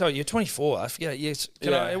housemates? Oh, you're 24. I forget. Yes.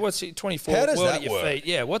 What's 24? How does world that at your work? feet.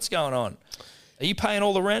 Yeah. What's going on? Are you paying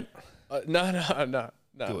all the rent? No.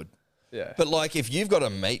 Good. Yeah. But like, if you've got a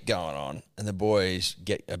meet going on and the boys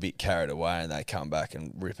get a bit carried away and they come back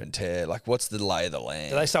and rip and tear, like, what's the lay of the land?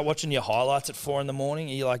 Do they start watching your highlights at 4 a.m? Are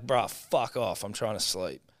you like, bruh, fuck off, I'm trying to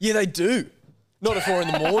sleep? Yeah, they do. Not at 4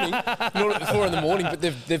 a.m. Not at 4 a.m, but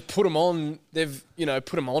they've put them on. They've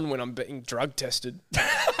put them on when I'm being drug tested.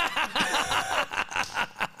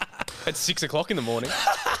 At 6 o'clock in the morning.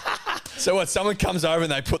 So what? Someone comes over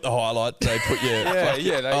and they put the highlight. They put your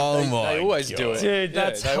Yeah. They always do it. Dude,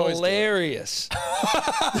 that's they always do it. hilarious.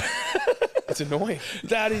 It's annoying.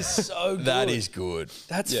 That is so good. That is good.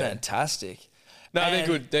 That's fantastic. No, And they're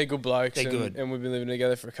good. They're good blokes. They're and, good. and we've been living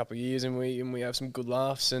together for a couple of years, and we have some good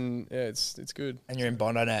laughs, and yeah, it's good. And you're in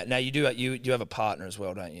Bondi now. Now you have a partner as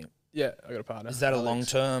well, don't you? Yeah, I got a partner. Is that a Alex. long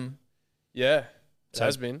term Yeah, it So-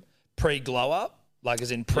 has been. pre-glow up? Like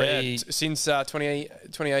as in pre? Yeah, since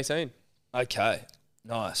 2018. Okay,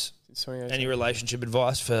 nice. Since 2018. Any relationship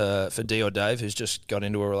advice for D or Dave, who's just got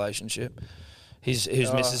into a relationship? His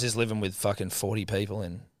missus is living with fucking 40 people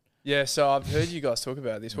in Yeah, so I've heard you guys talk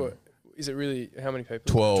about this. What is it really? How many people?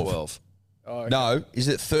 12. Oh, okay. No, is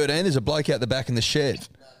it 13? There's a bloke out the back in the shed.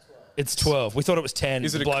 It's 12. We thought it was 10.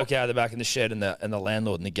 Is it the a bloke out of the back in the shed and the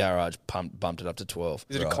landlord in the garage bumped it up to 12.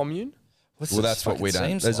 Is it a commune? What's Well, this that's what we fucking don't.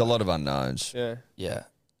 seems There's a like? lot of unknowns. Yeah. Yeah.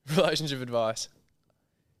 Relationship advice.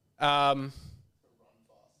 I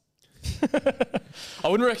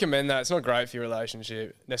wouldn't recommend that. It's not great for your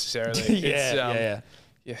relationship necessarily. Yeah.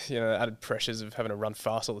 Yeah, the added pressures of having to run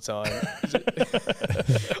fast all the time.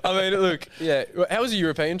 I mean, look, yeah. How was your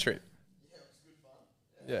European trip? Yeah, it was good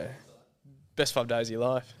fun. Yeah. Best 5 days of your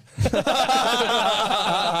life.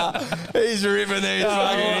 He's ripping these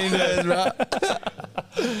fucking Indians, bro.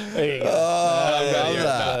 There you go. I love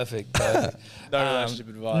that. Perfect. No relationship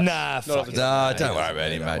advice. Nah, Not fuck off the it. No, don't worry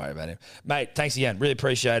about him, Don't mate. worry about him. Mate, thanks again. Really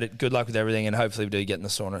appreciate it. Good luck with everything, and hopefully we do get in the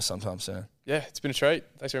sauna sometime soon. Yeah, it's been a treat.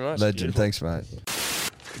 Thanks very much. Legend. Thanks, mate.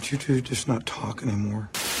 Could you two just not talk anymore?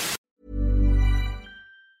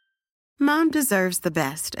 Mom deserves the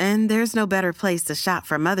best, and there's no better place to shop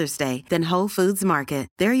for Mother's Day than Whole Foods Market.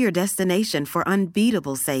 They're your destination for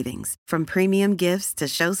unbeatable savings, from premium gifts to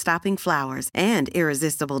show-stopping flowers and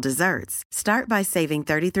irresistible desserts. Start by saving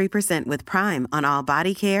 33% with Prime on all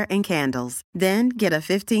body care and candles. Then get a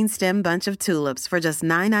 15-stem bunch of tulips for just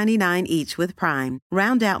 $9.99 each with Prime.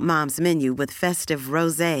 Round out Mom's menu with festive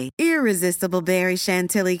rosé, irresistible berry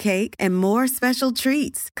chantilly cake, and more special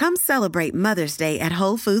treats. Come celebrate Mother's Day at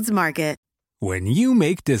Whole Foods Market. When you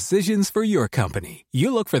make decisions for your company,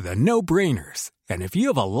 you look for the no-brainers. And if you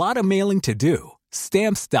have a lot of mailing to do,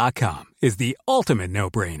 Stamps.com is the ultimate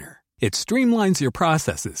no-brainer. It streamlines your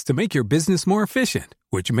processes to make your business more efficient,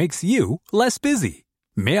 which makes you less busy.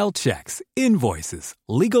 Mail checks, invoices,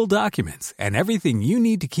 legal documents, and everything you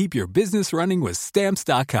need to keep your business running with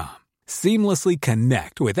Stamps.com. Seamlessly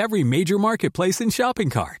connect with every major marketplace and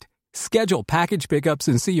shopping cart. Schedule package pickups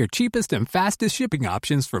and see your cheapest and fastest shipping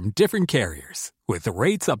options from different carriers, with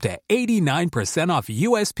rates up to 89% off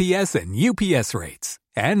USPS and UPS rates.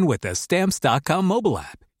 And with the Stamps.com mobile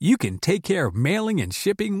app, you can take care of mailing and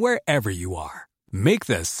shipping wherever you are. Make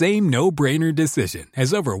the same no-brainer decision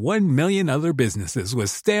as over 1 million other businesses with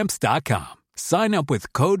Stamps.com. Sign up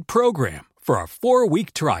with code PROGRAM for a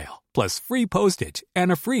 4-week trial, plus free postage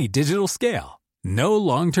and a free digital scale. No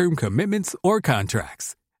long-term commitments or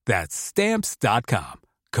contracts. That's Stamps.com.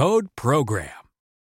 Code PROGRAM.